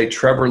would say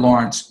Trevor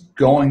Lawrence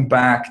you'd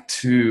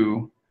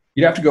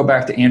have to go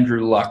back to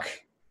Andrew Luck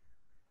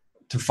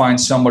to find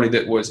somebody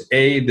that was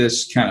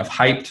this kind of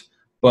hyped,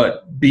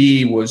 but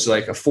B was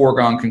like a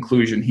foregone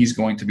conclusion he's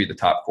going to be the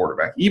top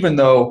quarterback. Even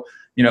though,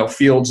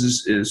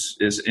 Fields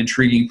is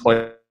intriguing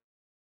player.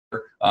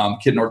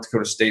 Kid North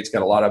Dakota State's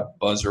got a lot of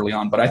buzz early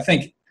on. But I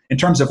think in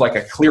terms of like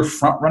a clear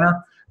front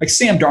runner, like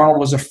Sam Darnold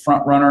was a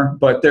front runner,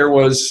 but there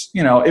was,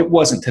 it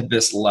wasn't to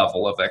this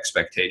level of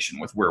expectation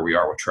with where we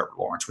are with Trevor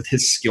Lawrence, with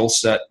his skill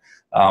set,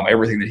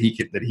 everything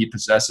that he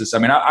possesses. I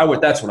mean,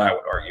 that's what I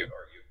would argue.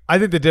 I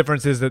think the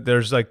difference is that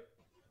there's like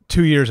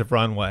 2 years of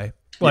runway.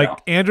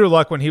 Like Andrew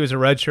Luck, when he was a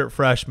redshirt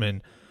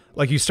freshman,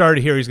 like you started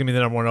to hear he's going to be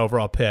the number 1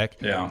 overall pick.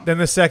 Yeah. Then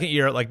the second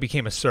year, it like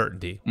became a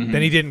certainty. Mm-hmm.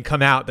 Then he didn't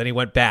come out. Then he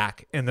went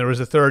back, and there was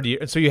a third year.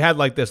 And so you had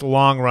like this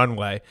long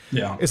runway.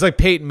 Yeah. It's like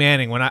Peyton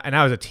Manning when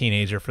I was a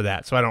teenager for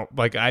that. So I don't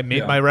like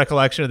my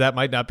recollection of that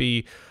might not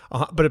be,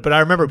 but I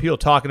remember people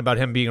talking about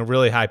him being a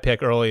really high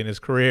pick early in his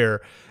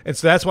career, and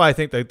so that's why I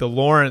think that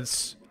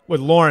with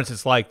Lawrence,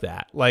 it's like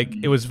that. Like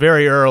it was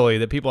very early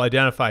that people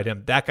identified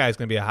him. That guy's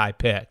going to be a high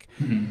pick.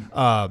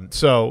 Mm-hmm.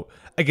 So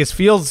I guess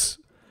Fields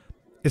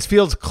does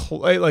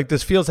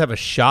Fields have a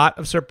shot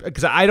of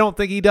because I don't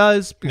think he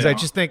does, because I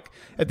just think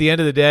at the end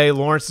of the day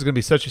Lawrence is going to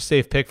be such a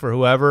safe pick for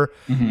whoever.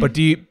 Mm-hmm.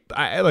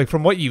 But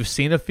from what you've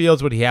seen of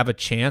Fields, would he have a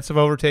chance of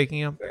overtaking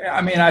him?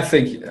 I mean, I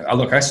think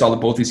I saw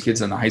both these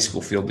kids on the high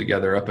school field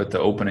together up at the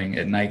opening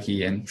at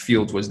Nike, and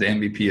Fields was the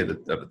MVP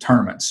of the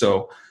tournament.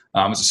 So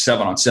it was a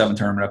 7-on-7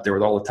 tournament up there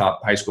with all the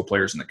top high school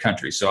players in the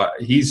country. So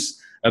he's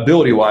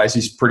ability-wise,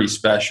 he's pretty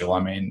special. I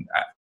mean,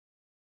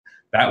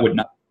 that would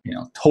not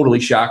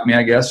totally shock me,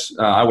 I guess.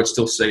 I would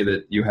still say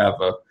that you have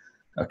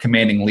a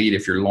commanding lead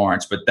if you're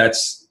Lawrence, but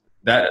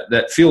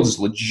that Fields is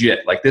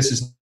legit. Like this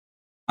is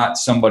not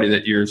somebody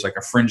that you're like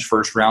a fringe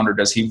first rounder.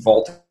 Does he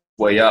vault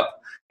way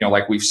up?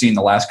 Like we've seen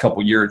the last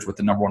couple years with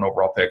the number 1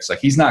 overall picks. Like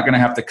he's not going to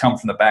have to come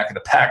from the back of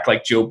the pack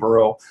like Joe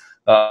Burrow,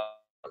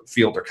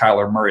 Field, or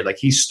Kyler Murray. Like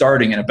he's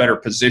starting in a better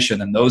position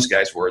than those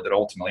guys were that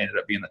ultimately ended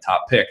up being the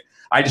top pick.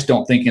 I just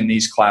don't think in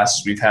these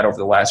classes we've had over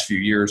the last few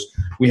years,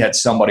 we had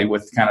somebody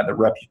with kind of the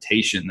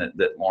reputation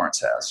that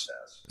Lawrence has.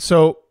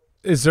 So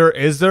is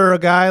there a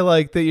guy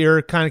like that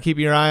you're kind of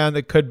keeping your eye on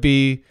that could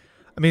be,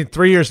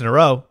 3 years in a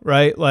row,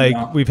 right?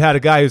 Like we've had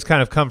a guy who's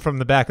kind of come from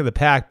the back of the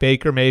pack,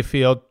 Baker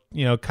Mayfield,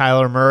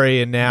 Kyler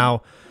Murray, and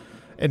now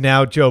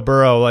Joe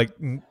Burrow. Like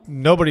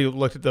nobody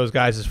looked at those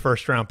guys as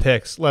first round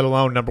picks, let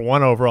alone number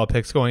 1 overall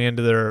picks going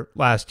into their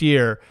last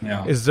year.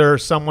 Yeah. Is there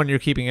someone you're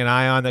keeping an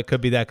eye on that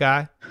could be that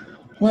guy?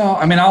 Well,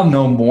 I'll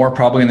know more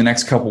probably in the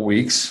next couple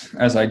weeks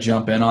as I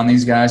jump in on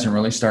these guys and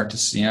really start to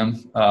see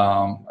them.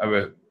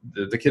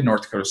 The kid in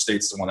North Dakota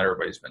State's the one that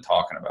everybody's been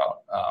talking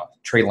about.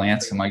 Trey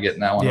Lance, am I getting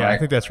that one right? Yeah, I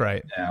think that's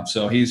right. Yeah,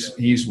 so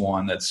he's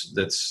one that's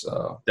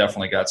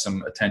definitely got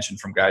some attention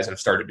from guys that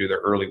have started to do their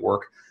early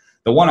work.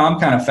 The one I'm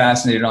kind of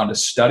fascinated on to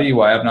study,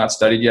 who I have not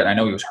studied yet, I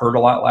know he was hurt a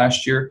lot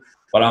last year,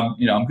 but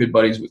I'm good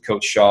buddies with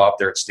Coach Shaw up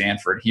there at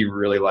Stanford. He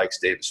really likes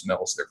Davis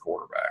Mills, their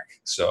quarterback.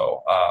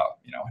 So,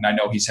 and I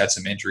know he's had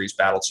some injuries,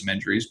 battled some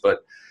injuries,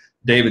 but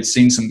David's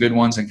seen some good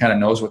ones and kind of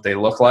knows what they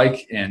look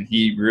like, and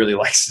he really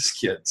likes his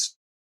kids.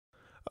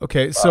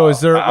 Okay, so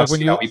is there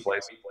when he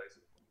plays?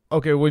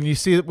 Okay, when you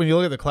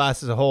look at the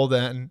class as a whole,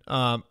 then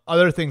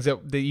other things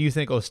that you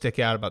think will stick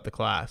out about the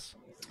class?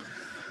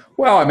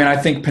 Well, I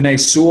think Penei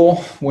Sewell,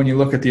 when you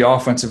look at the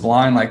offensive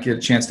line, like get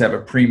a chance to have a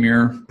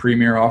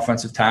premier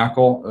offensive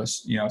tackle.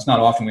 It's not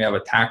often we have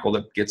a tackle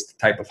that gets the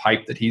type of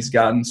hype that he's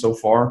gotten so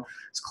far.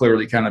 It's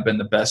clearly kind of been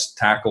the best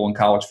tackle in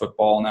college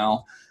football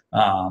now.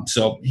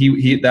 So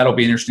that'll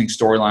be an interesting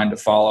storyline to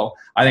follow.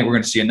 I think we're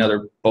going to see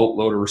another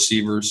boatload of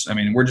receivers.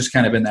 We're just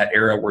kind of in that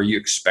era where you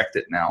expect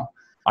it now.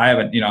 I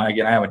haven't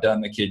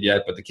done the kid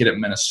yet, but the kid at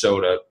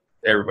Minnesota,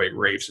 everybody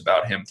raves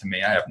about him to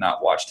me. I have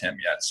not watched him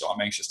yet, so I'm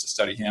anxious to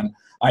study him.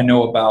 I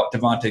know about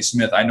Devontae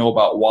Smith. I know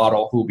about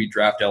Waddle, who will be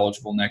draft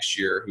eligible next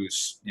year,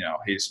 who's,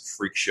 he's a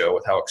freak show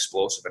with how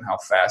explosive and how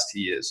fast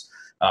he is.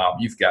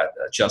 You've got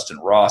Justin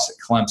Ross at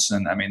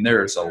Clemson.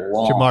 There's a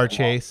long Jamar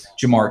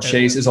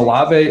Chase. Is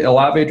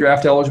Olave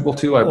draft eligible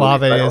too? I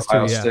believe Olave is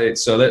Ohio too, yeah. State.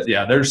 So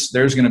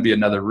there's going to be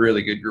another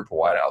really good group of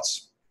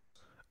wideouts.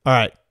 All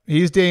right.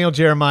 He's Daniel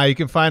Jeremiah. You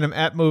can find him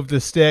at Move the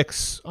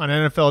Sticks on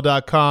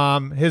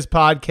NFL.com. His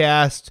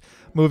podcast,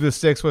 Move the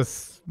Sticks,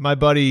 with my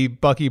buddy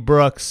Bucky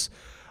Brooks.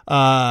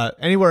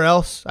 Anywhere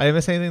else? I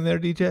miss anything there,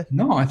 DJ?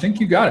 No, I think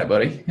you got it,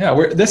 buddy.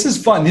 Yeah, this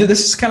is fun.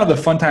 This is kind of the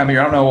fun time of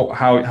year. I don't know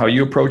how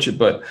you approach it,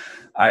 but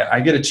I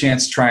get a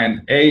chance to try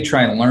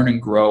and learn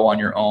and grow on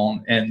your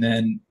own, and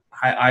then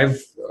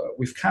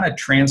we've kind of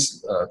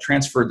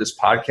transferred this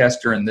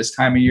podcast during this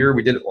time of year.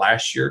 We did it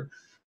last year,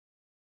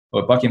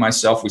 but Bucky and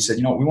myself, we said,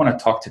 we want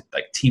to talk to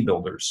like team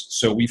builders.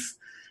 So we've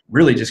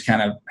really just kind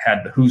of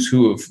had the who's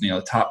who of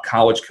the top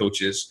college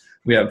coaches.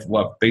 We have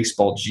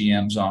baseball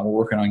GMs on. We're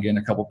working on getting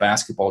a couple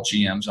basketball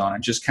GMs on,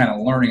 and just kind of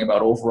learning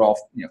about overall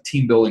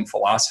team building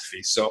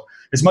philosophy. So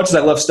as much as I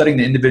love studying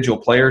the individual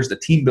players, the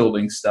team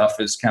building stuff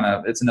is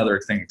it's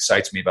another thing that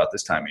excites me about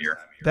this time of year.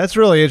 That's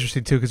really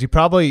interesting too, because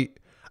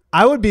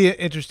I would be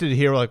interested to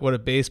hear like what a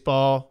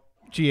baseball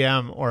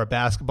GM or a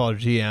basketball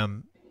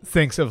GM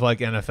thinks of like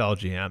NFL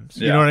GMs.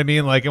 You know what I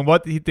mean? Like, and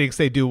what he thinks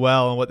they do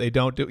well and what they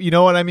don't do. You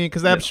know what I mean?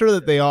 Because I'm sure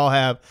that they all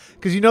have,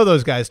 because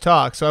those guys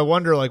talk. So I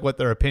wonder like what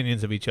their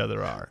opinions of each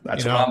other are.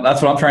 That's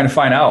what I'm trying to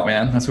find out,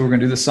 man. That's what we're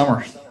going to do this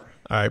summer.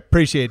 All right.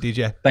 Appreciate it,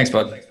 DJ. Thanks,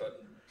 bud.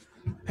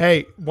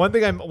 Hey, one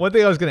thing I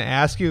was going to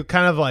ask you,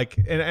 kind of like,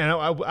 and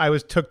I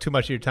took too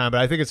much of your time,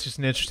 but I think it's just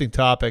an interesting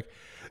topic.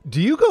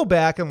 Do you go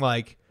back and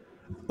like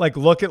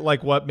look at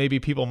like what maybe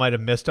people might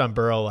have missed on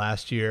Burrow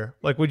last year?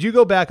 Like, would you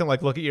go back and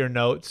like look at your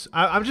notes?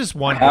 I'm just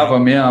wondering. I have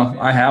them. Yeah.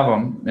 I have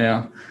them.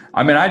 Yeah.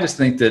 I mean, I just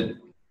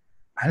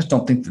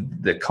don't think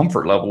the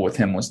comfort level with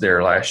him was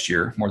there last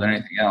year more than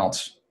anything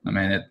else. I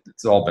mean,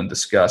 it's all been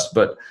discussed,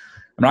 but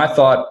I mean, I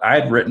thought I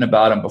had written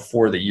about him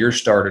before the year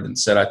started and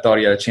said I thought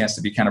he had a chance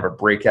to be kind of a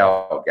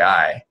breakout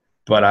guy,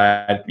 but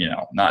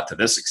not to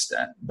this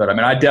extent. But I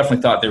mean, I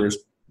definitely thought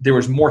there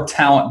was more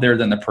talent there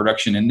than the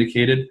production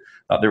indicated.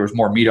 There was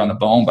more meat on the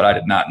bone, but I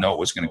did not know it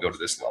was going to go to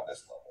this level.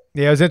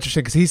 Yeah, it was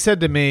interesting because he said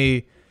to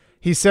me,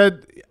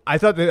 I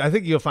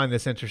think you'll find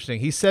this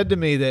interesting. He said to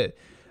me that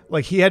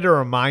like he had to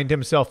remind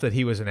himself that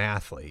he was an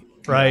athlete,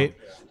 right?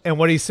 Yeah. And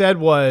what he said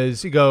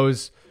was, he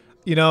goes,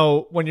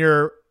 when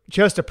you're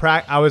just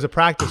I was a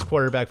practice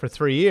quarterback for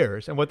 3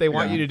 years, and what they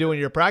want you to do when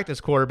you're a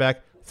practice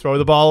quarterback, throw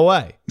the ball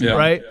away,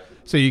 right? Yeah.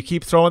 So you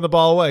keep throwing the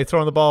ball away,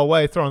 throwing the ball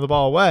away, throwing the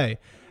ball away.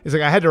 It's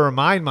like I had to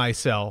remind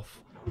myself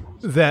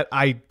that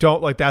I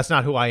don't like that's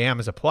not who I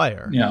am as a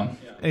player. Yeah.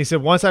 And he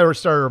said once I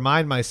started to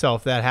remind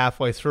myself that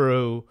halfway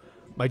through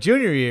my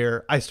junior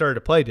year, I started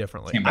to play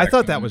differently. I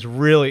thought that was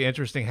really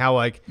interesting how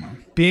like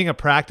being a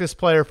practice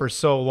player for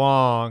so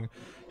long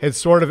had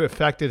sort of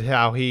affected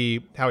how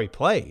he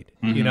played,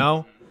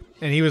 And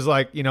he was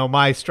like,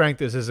 my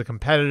strength is as a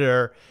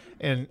competitor,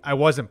 and I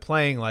wasn't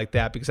playing like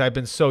that because I've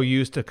been so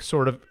used to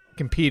sort of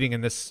competing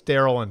in this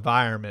sterile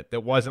environment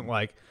that wasn't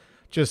like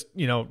just,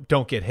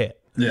 don't get hit.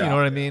 Yeah. You know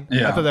what I mean?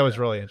 Yeah. I thought that was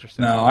really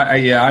interesting. No,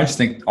 I just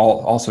think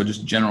also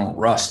just general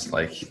rust.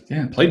 Like,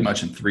 played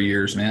much in 3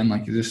 years, man.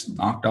 Like, he just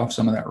knocked off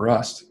some of that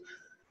rust.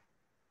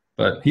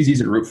 But he's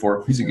easy to root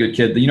for. He's a good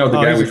kid. The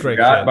guy we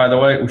forgot, by the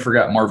way, we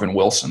forgot Marvin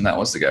Wilson. That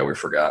was the guy we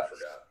forgot.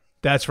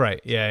 That's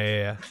right.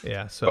 Yeah.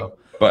 So,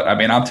 but I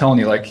mean, I'm telling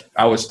you, like,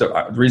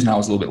 the reason I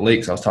was a little bit late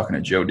because I was talking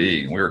to Joe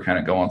D. And we were kind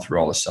of going through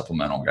all the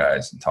supplemental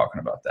guys and talking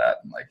about that.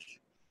 And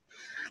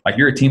like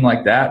you're a team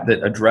like that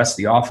address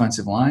the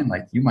offensive line,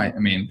 like you might, I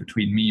mean,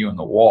 between me, you, and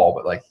the wall,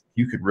 but like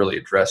you could really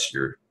address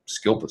your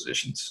skill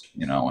positions,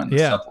 and the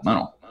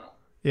supplemental.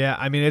 Yeah,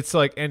 I mean, it's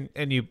like, and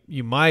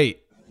you might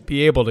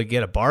be able to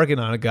get a bargain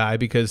on a guy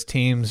because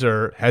teams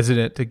are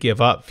hesitant to give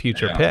up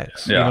future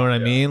picks. You know what I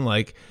mean?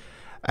 Like,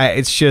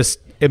 it's just,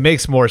 it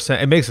makes more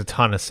sense. It makes a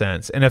ton of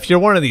sense. And if you're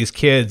one of these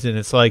kids and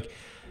it's like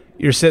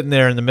you're sitting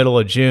there in the middle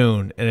of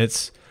June and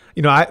it's,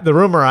 the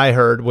rumor I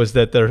heard was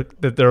that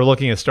they're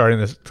looking at starting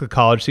the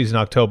college season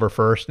October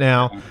 1st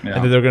now,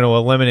 and that they're going to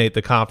eliminate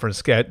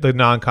the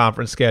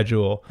non-conference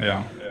schedule.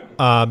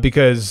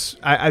 Because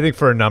I think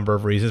for a number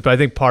of reasons, but I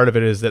think part of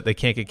it is that they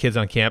can't get kids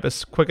on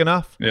campus quick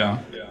enough.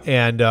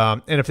 And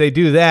if they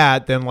do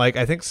that, then like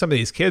I think some of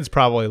these kids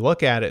probably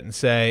look at it and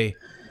say,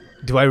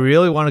 "Do I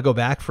really want to go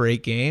back for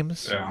 8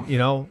 games?"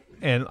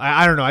 And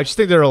I don't know. I just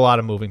think there are a lot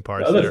of moving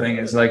parts. The other thing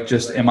is like,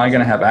 just am I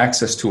going to have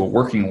access to a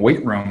working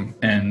weight room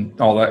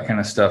and all that kind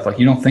of stuff? Like,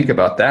 you don't think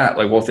about that.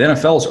 Like, well, if the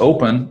NFL's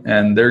open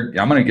and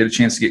I'm going to get a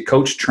chance to get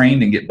coached,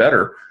 trained, and get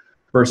better,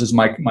 versus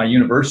my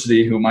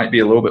university, who might be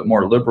a little bit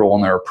more liberal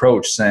in their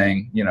approach,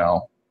 saying,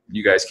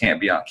 you guys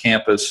can't be on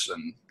campus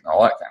and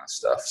all that kind of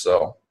stuff.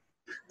 So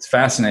it's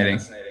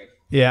fascinating.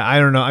 Yeah, I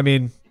don't know. I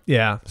mean,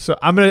 yeah. So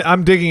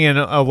I'm digging in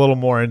a little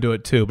more into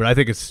it too, but I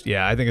think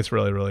it's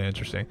really, really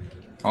interesting.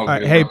 All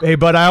right. Hey,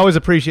 bud, I always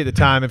appreciate the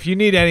time. If you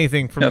need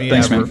anything from me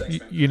thanks, ever,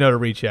 you know to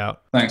reach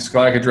out. Thanks.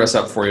 Glad I could dress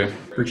up for you.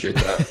 Appreciate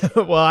that.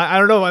 Well, I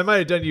don't know. I might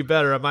have done you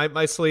better.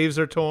 My sleeves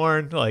are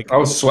torn. Like I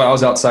was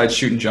outside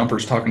shooting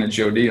jumpers talking to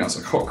Joe D, and I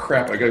was like, oh,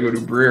 crap, I got to go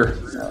to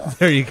Breer.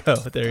 There you go.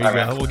 There you go.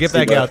 Man. We'll get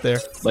back out there.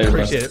 Later.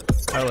 Appreciate it.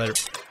 All right, later.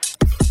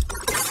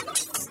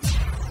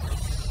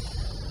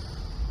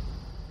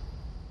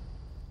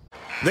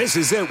 This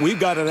is it. We've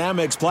got an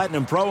Amex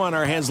Platinum Pro on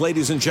our hands,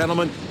 ladies and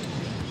gentlemen.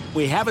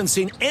 We haven't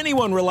seen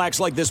anyone relax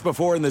like this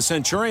before in the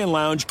Centurion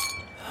Lounge.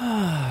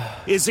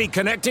 Is he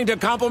connecting to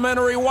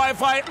complimentary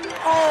Wi-Fi?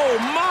 Oh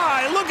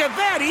my, look at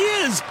that, he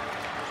is!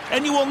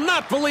 And you will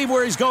not believe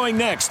where he's going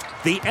next.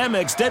 The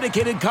Amex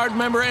dedicated card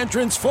member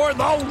entrance for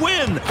the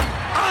win!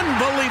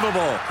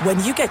 Unbelievable!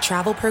 When you get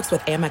travel perks with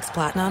Amex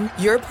Platinum,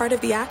 you're part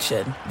of the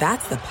action.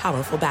 That's the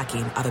powerful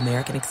backing of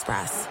American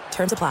Express.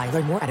 Terms apply.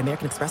 Learn more at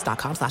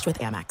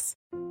americanexpress.com/withAmex.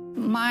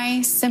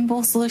 My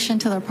simple solution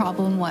to the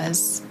problem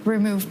was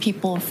remove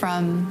people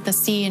from the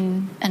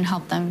scene and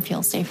help them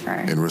feel safer.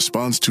 In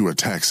response to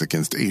attacks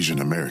against Asian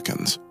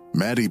Americans,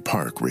 Maddie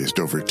Park raised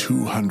over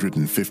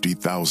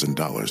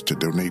 $250,000 to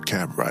donate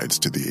cab rides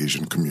to the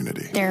Asian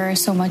community. There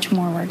is so much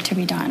more work to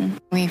be done.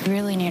 We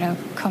really need to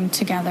come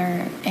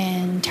together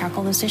and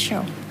tackle this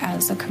issue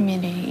as a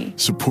community.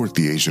 Support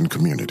the Asian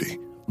community.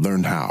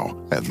 Learn how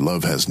at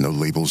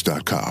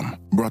lovehasnolabels.com.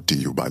 Brought to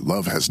you by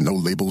Love Has No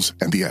Labels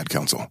and the Ad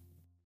Council.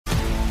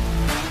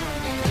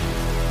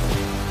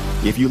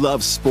 If you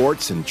love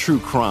sports and true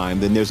crime,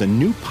 then there's a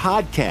new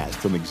podcast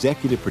from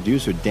executive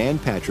producer Dan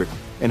Patrick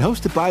and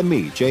hosted by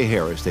me, Jay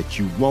Harris, that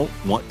you won't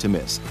want to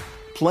miss.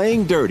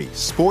 Playing Dirty: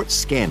 Sports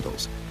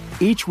Scandals.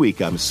 Each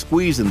week, I'm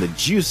squeezing the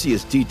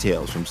juiciest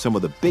details from some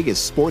of the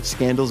biggest sports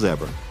scandals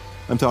ever.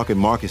 I'm talking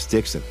Marcus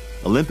Dixon,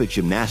 Olympic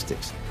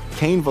gymnastics,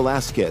 Cain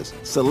Velasquez,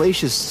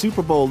 salacious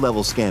Super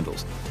Bowl-level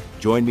scandals.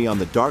 Join me on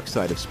the dark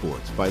side of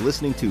sports by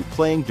listening to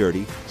Playing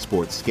Dirty: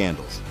 Sports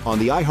Scandals on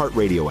the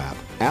iHeartRadio app,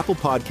 Apple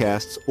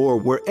Podcasts, or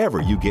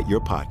wherever you get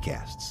your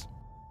podcasts.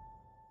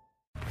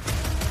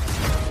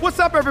 What's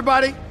up,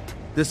 everybody?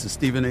 This is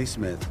Stephen A.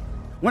 Smith.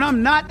 When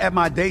I'm not at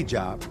my day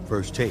job,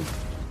 First Take,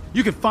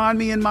 you can find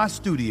me in my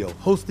studio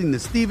hosting the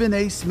Stephen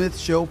A. Smith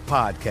Show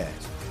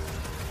podcast.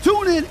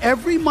 Tune in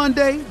every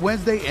Monday,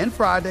 Wednesday, and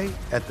Friday,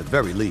 at the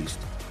very least,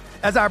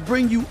 as I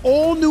bring you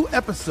all new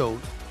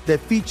episodes that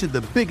feature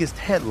the biggest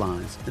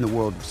headlines in the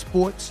world of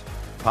sports,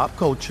 pop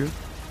culture,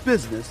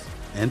 business,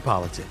 and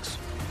politics.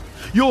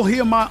 You'll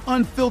hear my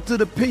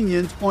unfiltered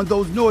opinions on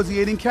those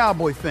nauseating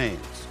Cowboy fans,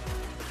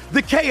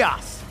 the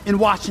chaos in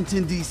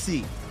Washington,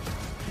 D.C.,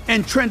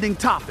 and trending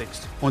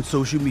topics on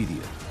social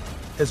media,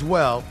 as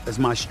well as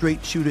my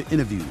straight shooter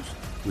interviews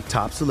with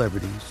top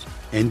celebrities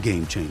and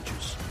game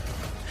changers.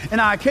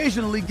 And I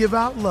occasionally give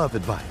out love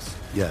advice.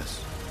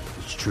 Yes,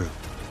 it's true.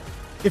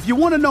 If you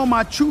want to know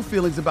my true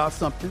feelings about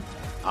something,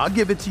 I'll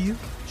give it to you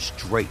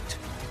straight.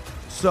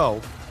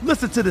 So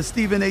listen to the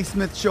Stephen A.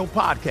 Smith Show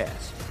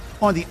podcast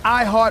on the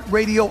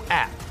iHeartRadio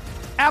app,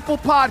 Apple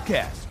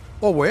Podcasts,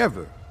 or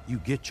wherever you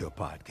get your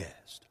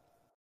podcast.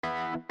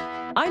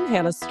 I'm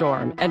Hannah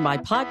Storm, and my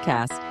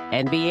podcast,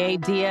 NBA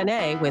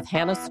DNA with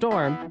Hannah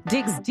Storm,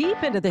 digs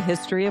deep into the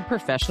history of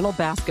professional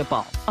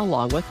basketball,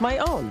 along with my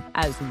own,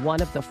 as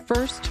one of the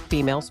first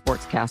female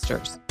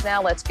sportscasters.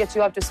 Now let's get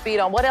you up to speed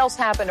on what else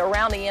happened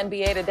around the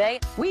NBA today.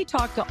 We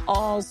talk to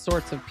all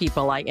sorts of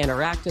people I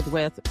interacted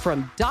with,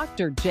 from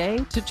Dr.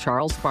 J to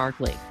Charles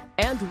Barkley,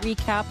 and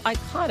recap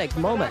iconic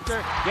moments.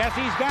 Yes,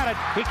 he's got it.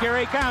 Here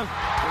he comes.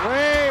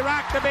 Way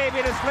rock the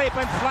baby to sleep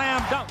and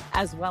slam dunk.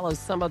 As well as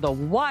some of the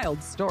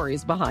wild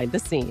stories behind the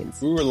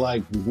scenes. We were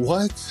like,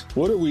 what?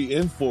 What are we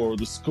in for?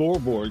 The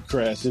scoreboard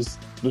crashes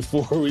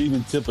before we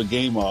even tip a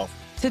game off.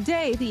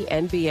 Today, the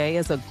NBA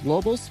is a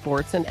global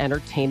sports and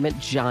entertainment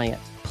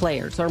giant.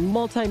 Players are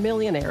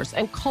multimillionaires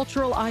and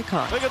cultural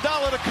icons.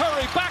 Iguodala to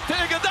Curry, back to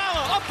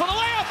Iguodala, up for the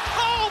layup.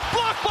 Oh,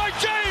 blocked by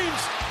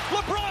James.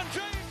 LeBron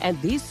James. And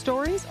these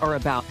stories are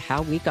about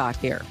how we got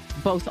here,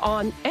 both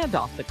on and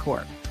off the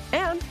court.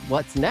 And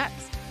what's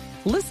next?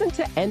 Listen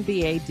to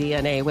NBA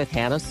DNA with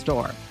Hannah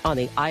Storm on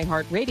the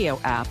iHeartRadio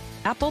app,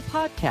 Apple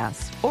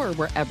Podcasts, or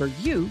wherever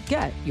you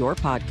get your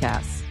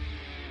podcasts.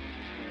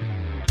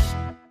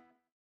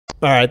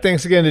 All right,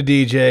 thanks again to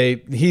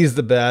DJ. He's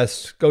the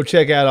best. Go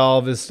check out all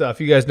of his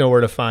stuff. You guys know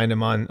where to find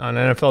him on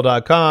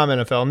NFL.com,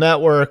 NFL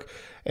Network.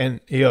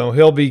 And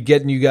he'll be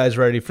getting you guys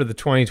ready for the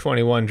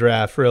 2021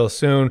 draft real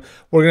soon.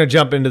 We're going to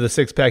jump into the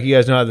six-pack. You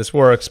guys know how this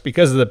works.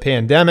 Because of the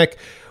pandemic,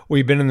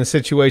 we've been in the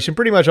situation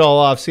pretty much all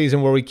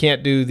off-season where we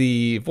can't do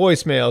the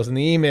voicemails and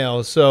the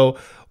emails. So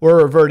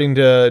we're reverting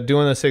to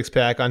doing the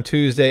six-pack on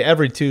Tuesday.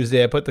 Every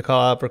Tuesday, I put the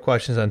call out for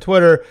questions on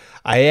Twitter.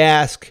 I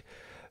ask.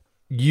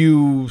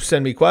 You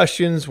send me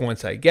questions.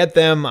 Once I get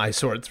them, I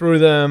sort through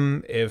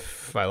them.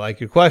 If I like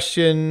your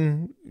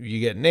question, you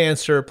get an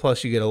answer.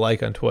 Plus, you get a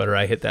like on Twitter.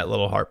 I hit that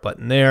little heart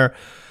button there.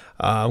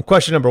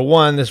 Question number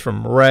 1, this is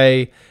from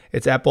Ray.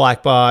 It's at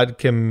Blackbod,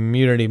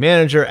 community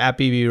manager, at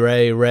BB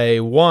Ray. Ray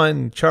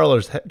 1,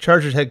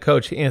 Chargers head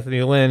coach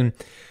Anthony Lynn,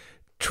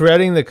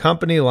 treading the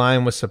company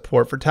line with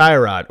support for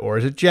Tyrod, or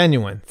is it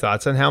genuine?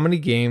 Thoughts on how many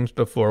games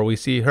before we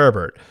see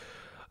Herbert?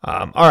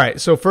 All right,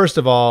 so first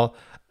of all,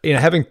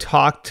 having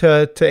talked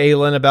to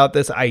Aylin about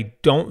this, I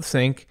don't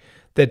think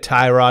that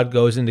Tyrod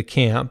goes into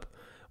camp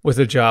with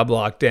a job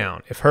locked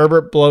down. If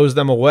Herbert blows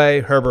them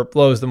away, Herbert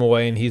blows them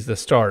away and he's the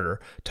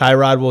starter.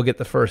 Tyrod will get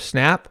the first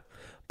snap,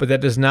 but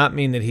that does not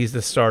mean that he's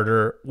the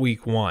starter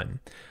week 1.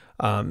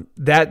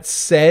 That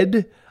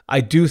said,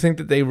 I do think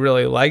that they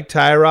really like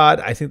Tyrod.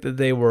 I think that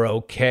they were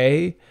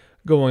okay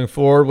going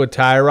forward with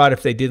Tyrod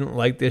if they didn't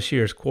like this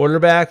year's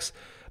quarterbacks.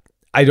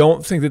 I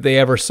don't think that they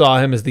ever saw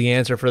him as the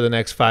answer for the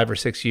next 5 or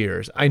 6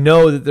 years. I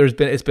know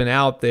that it's been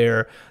out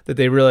there that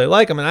they really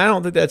like him, and I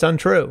don't think that's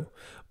untrue.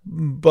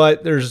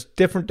 But there's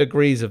different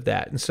degrees of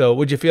that. And so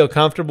would you feel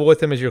comfortable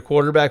with him as your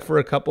quarterback for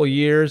a couple of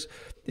years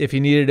if you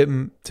needed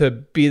him to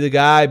be the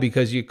guy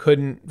because you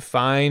couldn't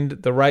find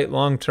the right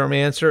long-term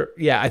answer?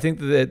 Yeah, I think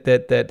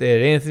that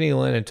Anthony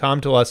Lynn and Tom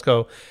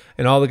Telesco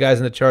and all the guys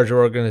in the Charger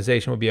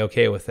organization would be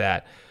okay with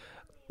that.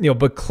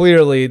 But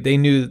clearly they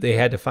knew that they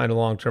had to find a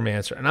long-term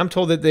answer. And I'm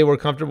told that they were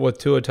comfortable with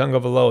Tua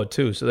Tagovailoa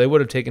too. So they would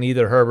have taken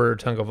either Herbert or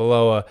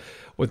Tagovailoa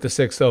with the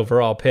 6th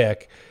overall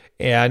pick.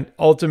 And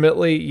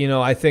ultimately,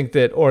 I think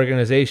that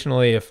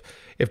organizationally,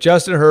 if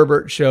Justin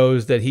Herbert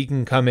shows that he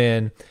can come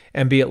in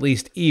and be at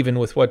least even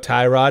with what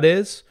Tyrod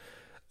is,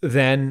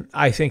 then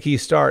I think he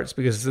starts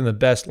because it's in the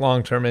best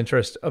long-term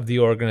interest of the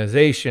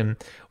organization.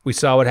 We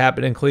saw what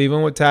happened in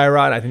Cleveland with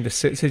Tyrod. I think the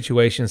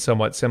situation is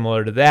somewhat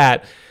similar to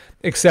that.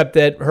 Except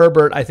that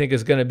Herbert, I think,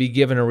 is going to be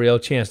given a real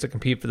chance to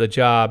compete for the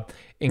job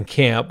in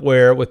camp,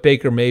 where with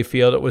Baker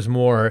Mayfield, it was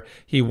more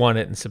he won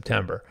it in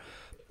September.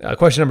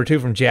 Question number 2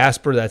 from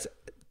Jasper. That's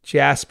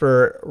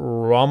Jasper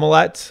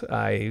Romelet.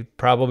 I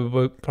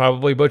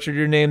probably butchered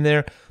your name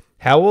there.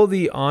 How will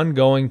the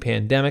ongoing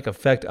pandemic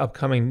affect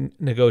upcoming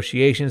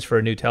negotiations for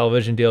a new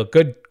television deal?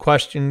 Good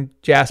question,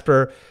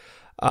 Jasper.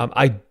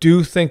 I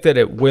do think that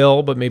it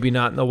will, but maybe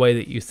not in the way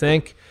that you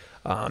think.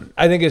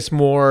 I think it's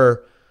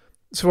more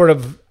sort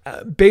of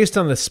based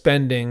on the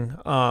spending,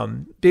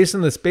 based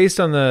on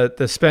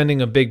the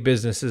spending of big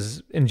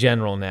businesses in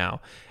general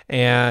now.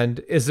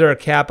 And is there a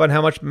cap on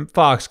how much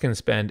Fox can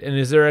spend? And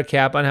is there a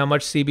cap on how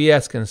much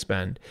CBS can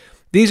spend?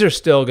 These are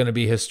still going to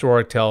be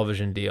historic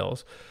television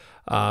deals.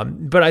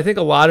 But I think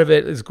a lot of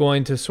it is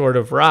going to sort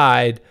of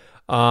ride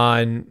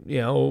on,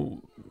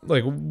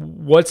 like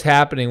what's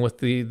happening with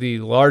the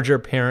larger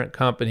parent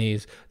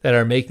companies that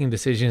are making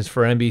decisions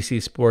for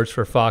NBC Sports,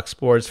 for Fox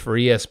Sports, for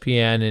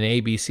ESPN and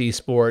ABC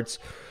Sports.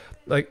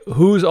 Like,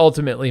 who's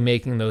ultimately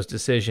making those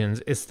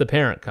decisions? It's the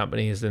parent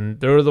companies, and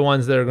they're the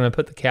ones that are going to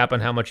put the cap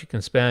on how much you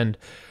can spend.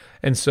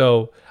 And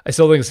so I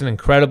still think it's an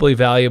incredibly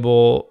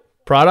valuable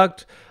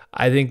product.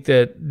 I think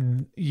that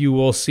you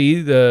will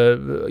see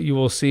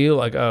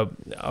like a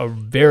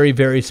very,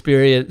 very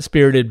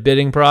spirited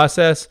bidding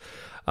process.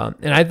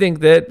 And I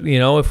think that,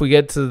 if we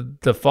get to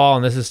the fall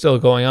and this is still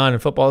going on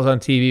and football is on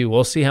TV,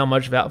 we'll see how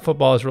much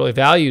football is really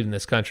valued in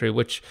this country,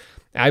 which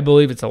I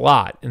believe it's a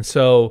lot. And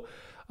so,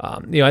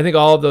 I think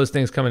all of those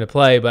things come into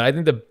play, but I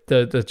think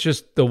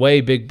just the way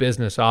big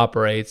business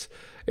operates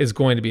is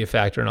going to be a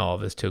factor in all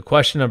of this too.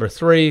 Question number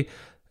 3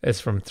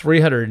 is from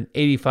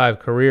 385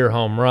 career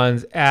home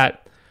runs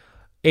at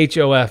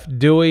HOF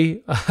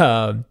Dewey.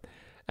 I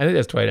think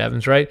that's Dwight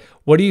Evans, right?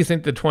 What do you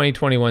think the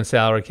 2021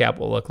 salary cap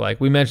will look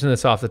like? We mentioned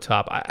this off the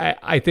top.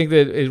 I think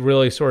that it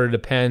really sort of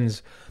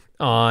depends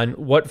on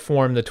what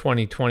form the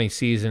 2020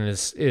 season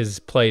is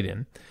played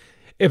in.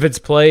 If it's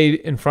played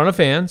in front of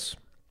fans,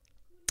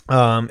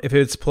 if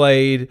it's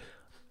played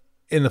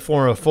in the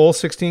form of a full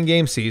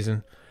 16-game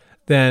season,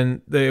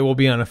 then it will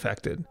be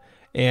unaffected.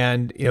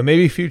 And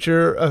maybe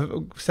future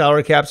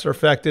salary caps are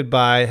affected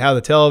by how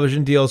the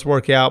television deals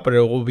work out, but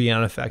it will be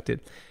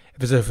unaffected.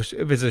 If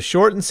it's a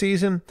shortened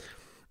season,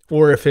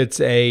 or if it's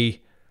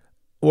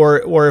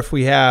or if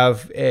we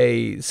have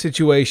a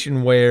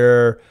situation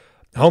where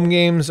home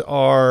games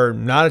are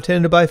not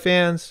attended by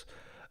fans,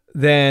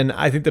 then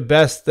I think the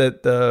best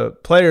that the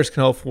players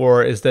can hope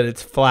for is that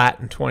it's flat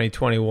in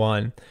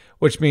 2021,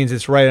 which means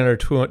it's right under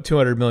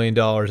 $200 million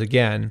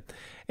again.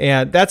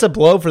 And that's a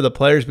blow for the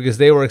players because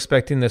they were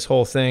expecting this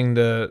whole thing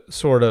to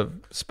sort of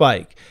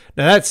spike.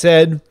 Now, that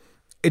said,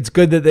 it's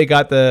good that they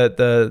got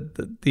the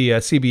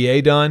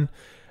CBA done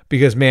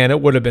because, man,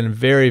 it would have been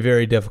very,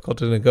 very difficult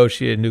to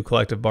negotiate a new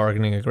collective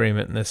bargaining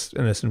agreement in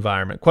this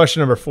environment.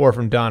 Question number 4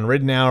 from Don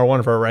Ridenour, one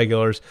of our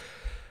regulars.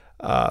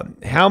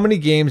 How many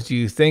games do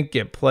you think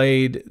get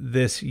played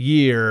this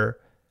year?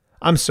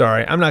 I'm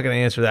sorry, I'm not going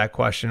to answer that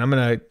question. I'm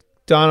going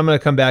to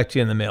come back to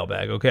you in the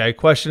mailbag, okay?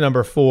 Question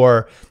number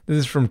 4, this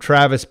is from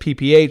Travis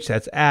PPH,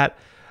 that's at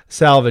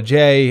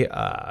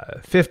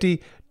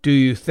Salvage50. Do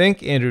you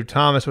think Andrew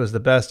Thomas was the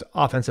best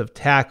offensive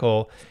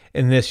tackle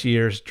in this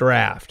year's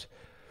draft?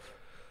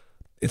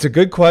 It's a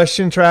good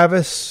question,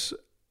 Travis.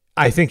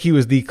 I think he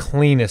was the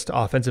cleanest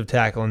offensive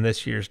tackle in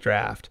this year's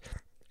draft.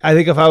 I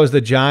think if I was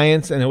the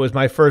Giants and it was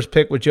my first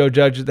pick with Joe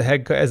Judge as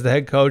the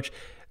head coach,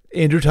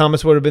 Andrew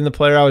Thomas would have been the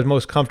player I was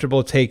most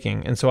comfortable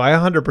taking. And so I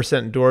 100%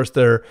 endorse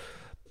their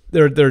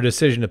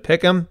decision to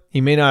pick him. He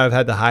may not have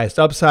had the highest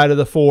upside of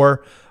the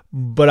 4,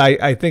 but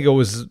I think it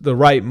was the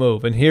right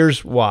move. And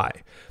here's why.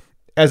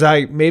 As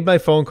I made my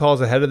phone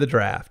calls ahead of the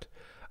draft,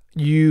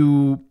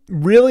 you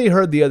really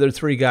heard the other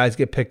 3 guys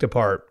get picked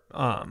apart.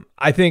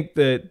 I think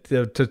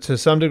that to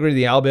some degree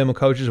the Alabama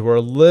coaches were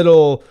a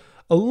little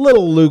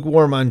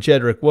lukewarm on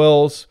Jedrick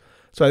Wills.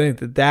 So I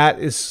think that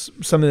is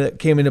something that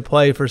came into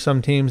play for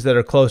some teams that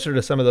are closer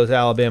to some of those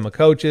Alabama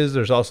coaches.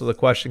 There's also the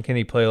question, can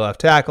he play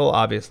left tackle?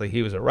 Obviously,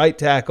 he was a right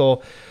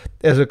tackle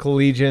as a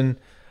collegian.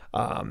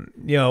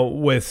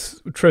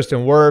 With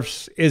Tristan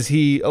Wirfs, is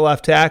he a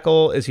left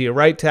tackle? Is he a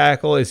right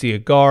tackle? Is he a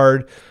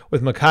guard?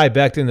 With Mekhi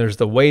Becton, there's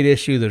the weight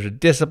issue, there's a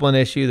discipline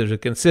issue, there's a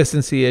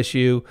consistency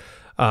issue,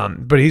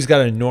 but he's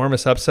got an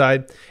enormous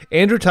upside.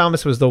 Andrew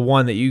Thomas was the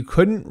one that you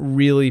couldn't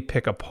really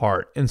pick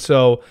apart. And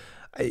so,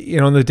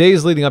 in the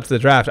days leading up to the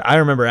draft, I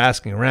remember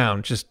asking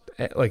around just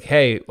like,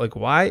 hey, like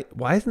why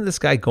isn't this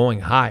guy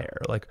going higher?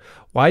 Like,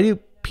 why do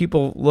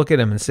people look at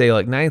him and say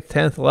like 9th,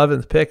 10th,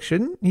 11th pick?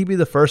 Shouldn't he be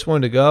the first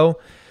one to go?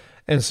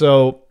 And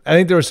so I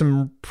think there was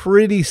some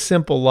pretty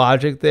simple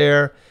logic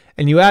there.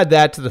 And you add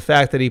that to the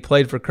fact that he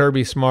played for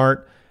Kirby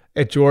Smart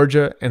at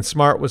Georgia and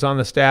Smart was on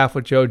the staff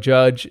with Joe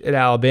Judge at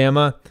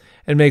Alabama.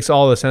 It makes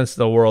all the sense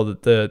in the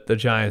world that the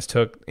Giants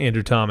took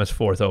Andrew Thomas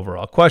 4th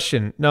overall.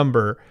 Question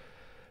number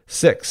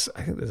 6.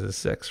 I think this is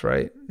 6,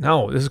 right?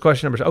 No, this is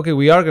question number 6. Okay,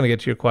 we are going to get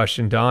to your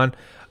question, Don.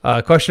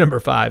 Question number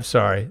 5,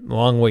 sorry.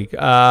 Long week.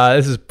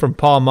 This is from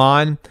Paul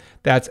Mon.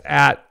 That's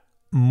at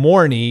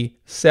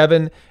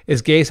Morney7.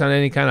 Is Gase on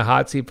any kind of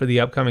hot seat for the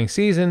upcoming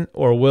season,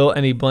 or will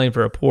any blame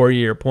for a poor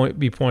year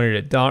be pointed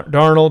at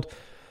Darnold?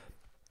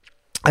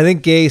 I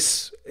think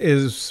Gase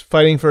is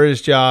fighting for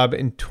his job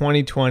in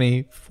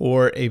 2020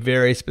 for a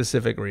very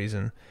specific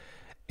reason.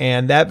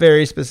 And that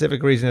very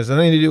specific reason has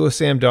nothing to do with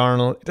Sam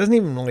Darnold. It doesn't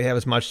even really have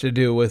as much to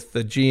do with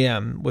the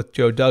GM, with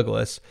Joe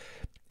Douglas.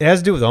 It has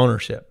to do with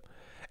ownership.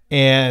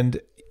 And,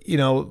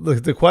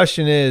 the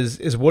question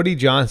is Woody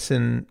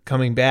Johnson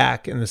coming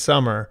back in the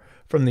summer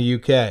from the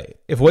UK?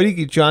 If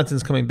Woody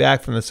Johnson's coming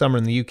back from the summer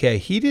in the UK,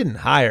 he didn't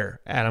hire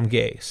Adam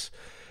Gase.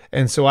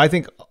 And so I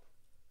think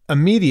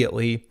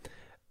immediately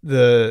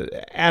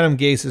the Adam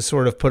Gase is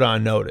sort of put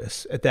on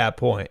notice at that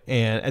point.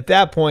 And at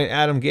that point,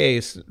 Adam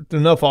Gase, through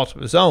no fault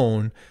of his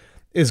own,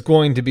 is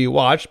going to be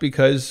watched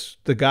because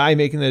the guy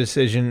making the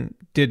decision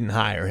didn't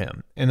hire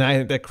him. And I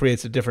think that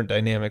creates a different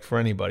dynamic for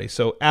anybody.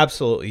 So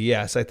absolutely,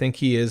 yes. I think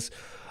he is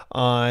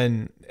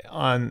on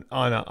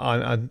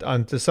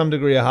to some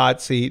degree a hot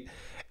seat,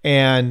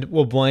 and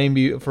will blame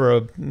you for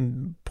a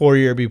poor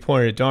year be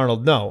pointed at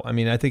Darnold. No, I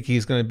mean, I think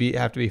he's going to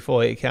have to be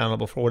fully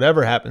accountable for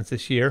whatever happens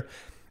this year,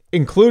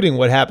 including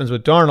what happens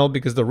with Darnold,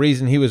 because the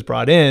reason he was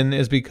brought in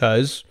is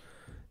because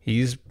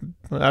he's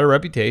got a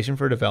reputation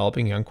for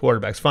developing young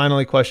quarterbacks.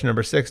 Finally, question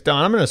number 6,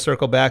 Don, I'm going to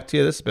circle back to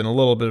you. This has been a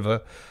little bit of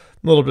a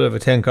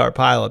 10-cart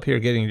pile up here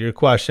getting to your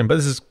question, but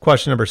this is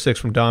question number 6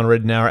 from Don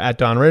Riddenauer at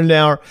Don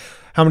Riddenauer.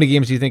 How many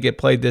games do you think get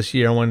played this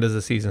year, and when does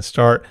the season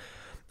start?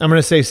 I'm going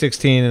to say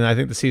 16, and I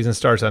think the season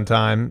starts on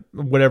time,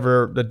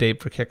 whatever the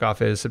date for kickoff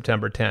is,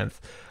 September 10th.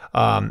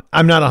 I'm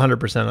not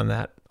 100% on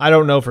that. I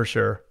don't know for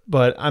sure,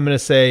 but I'm going to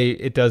say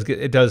it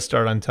does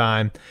start on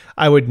time.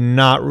 I would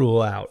not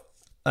rule out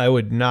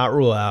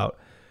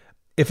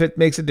if it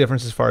makes a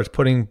difference as far as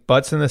putting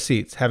butts in the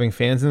seats, having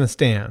fans in the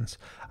stands.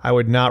 I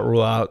would not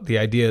rule out the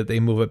idea that they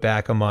move it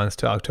back a month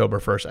to October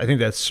 1st. I think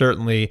that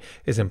certainly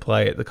is in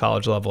play at the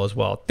college level as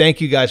well.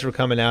 Thank you guys for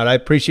coming out. I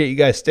appreciate you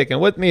guys sticking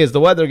with me as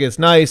the weather gets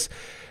nice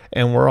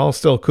and we're all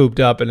still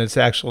cooped up, and it's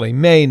actually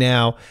May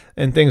now,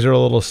 and things are a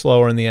little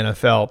slower in the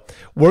NFL.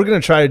 We're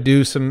going to try to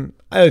do some,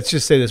 let's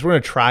just say this, we're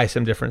going to try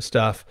some different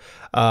stuff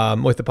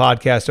with the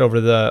podcast over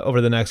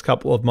the next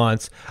couple of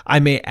months. I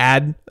may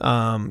add,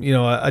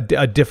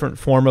 a different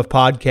form of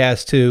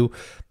podcast too,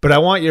 but I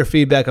want your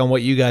feedback on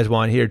what you guys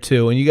want here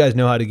too. And you guys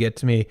know how to get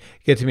to me.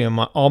 Get to me on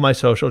all my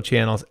social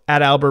channels,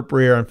 at Albert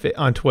Breer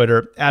on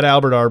Twitter, at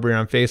Albert R. Breer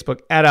on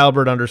Facebook, at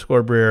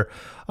Albert_Breer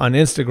on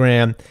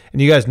Instagram.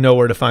 And you guys know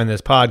where to find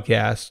this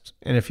podcast.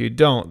 And if you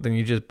don't, then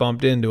you just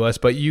bumped into us.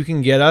 But you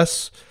can get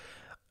us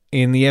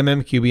in the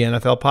MMQB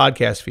NFL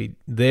podcast feed.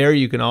 There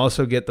you can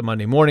also get the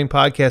Monday morning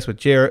podcast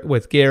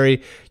with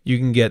Gary. You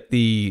can get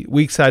the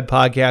Weekside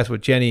podcast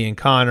with Jenny and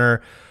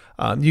Connor.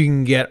 You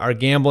can get our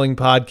gambling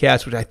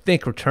podcast, which I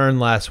think returned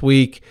last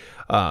week.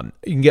 You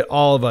can get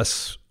all of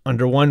us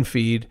under one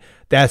feed.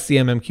 That's the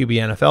MMQB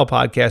NFL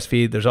podcast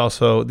feed. There's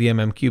also the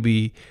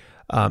MMQB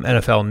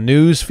NFL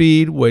news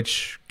feed,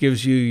 which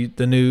gives you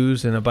the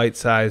news in a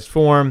bite-sized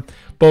form.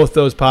 Both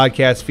those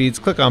podcast feeds,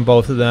 click on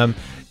both of them.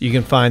 You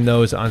can find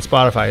those on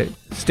Spotify,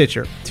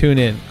 Stitcher,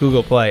 TuneIn,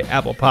 Google Play,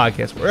 Apple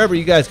Podcasts, wherever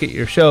you guys get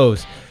your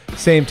shows.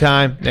 Same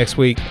time next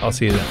week. I'll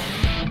see you then.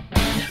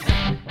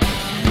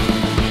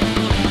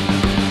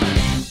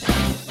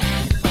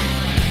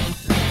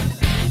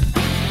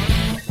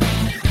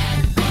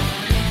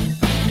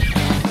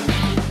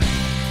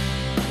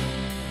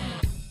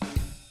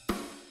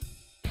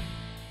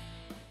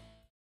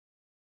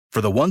 For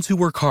the ones who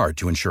work hard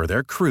to ensure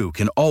their crew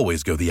can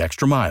always go the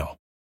extra mile,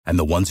 and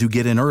the ones who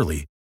get in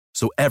early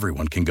so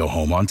everyone can go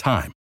home on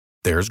time,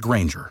 there's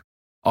Grainger,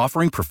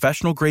 offering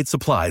professional-grade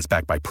supplies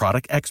backed by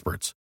product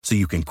experts so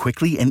you can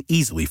quickly and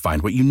easily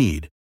find what you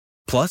need.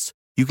 Plus,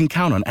 you can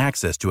count on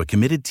access to a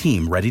committed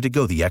team ready to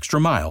go the extra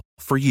mile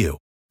for you.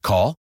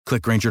 Call,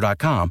 click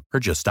Grainger.com,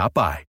 or just stop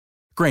by.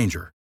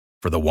 Grainger,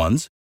 for the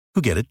ones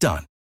who get it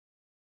done.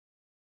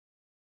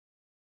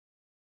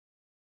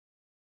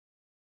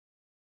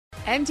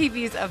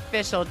 MTV's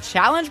official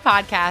Challenge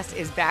podcast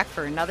is back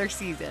for another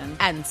season.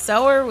 And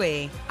so are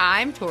we.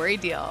 I'm Tori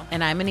Deal.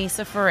 And I'm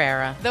Anissa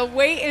Ferreira. The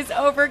wait is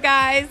over,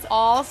 guys.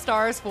 All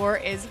Stars 4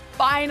 is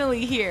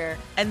finally here.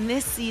 And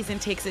this season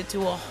takes it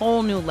to a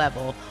whole new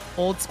level.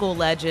 Old school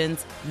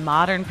legends,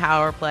 modern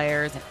power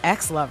players, and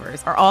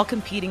ex-lovers are all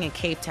competing in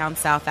Cape Town,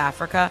 South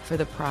Africa for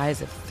the prize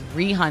of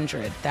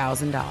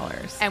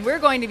 $300,000. And we're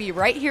going to be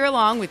right here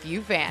along with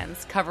you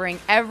fans, covering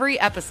every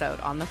episode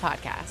on the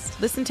podcast.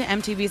 Listen to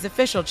MTV's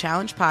official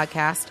Challenge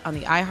podcast on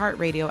the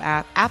iHeartRadio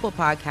app, Apple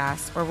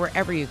Podcasts, or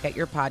wherever you get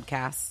your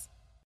podcasts.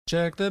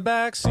 Check the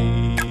back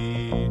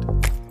seat.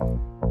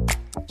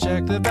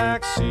 Check the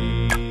back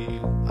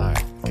seat. All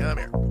right, come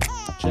here.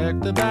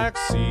 Check the back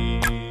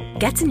seat.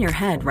 Gets in your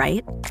head,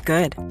 right?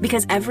 Good.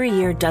 Because every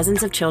year,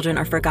 dozens of children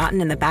are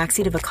forgotten in the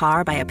backseat of a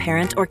car by a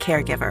parent or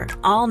caregiver.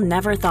 All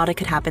never thought it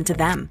could happen to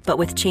them. But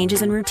with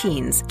changes in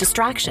routines,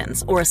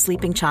 distractions, or a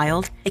sleeping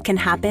child, it can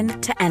happen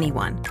to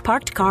anyone.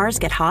 Parked cars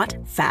get hot,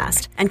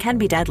 fast, and can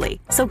be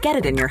deadly. So get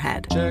it in your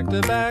head. Check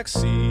the back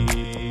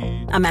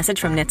seat. A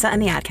message from NHTSA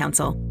and the Ad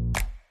Council.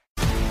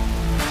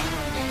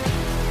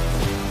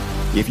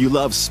 If you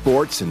love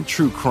sports and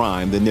true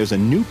crime, then there's a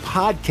new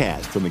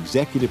podcast from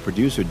executive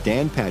producer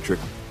Dan Patrick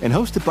and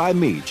hosted by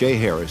me, Jay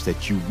Harris,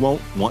 that you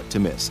won't want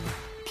to miss.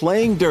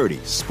 Playing Dirty: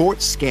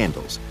 Sports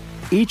Scandals.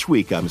 Each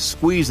week, I'm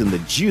squeezing the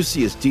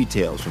juiciest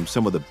details from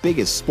some of the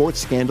biggest sports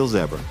scandals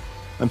ever.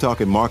 I'm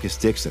talking Marcus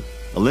Dixon,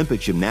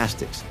 Olympic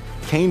gymnastics,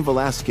 Cain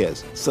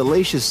Velasquez,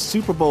 salacious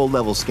Super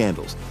Bowl-level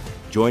scandals.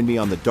 Join me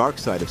on the dark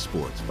side of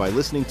sports by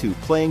listening to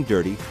Playing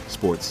Dirty: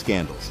 Sports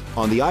Scandals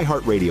on the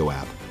iHeartRadio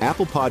app,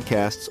 Apple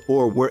Podcasts,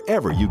 or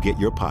wherever you get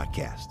your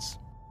podcasts.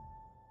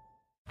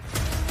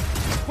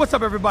 What's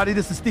up, everybody?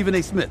 This is Stephen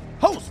A. Smith,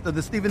 host of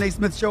the Stephen A.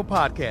 Smith Show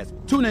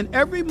podcast. Tune in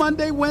every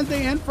Monday,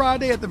 Wednesday, and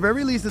Friday at the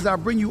very least as I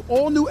bring you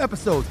all new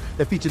episodes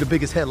that feature the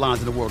biggest headlines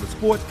in the world of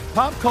sports,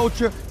 pop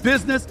culture,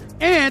 business,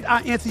 and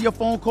I answer your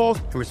phone calls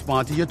and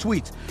respond to your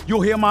tweets.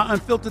 You'll hear my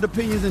unfiltered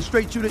opinions and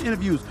straight-shooter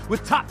interviews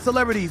with top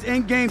celebrities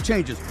and game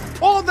changers.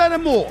 All that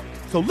and more.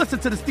 So listen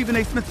to the Stephen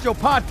A. Smith Show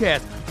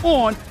podcast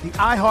on the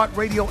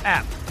iHeartRadio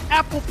app,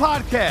 Apple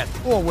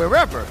Podcasts, or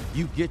wherever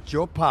you get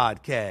your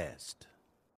podcasts.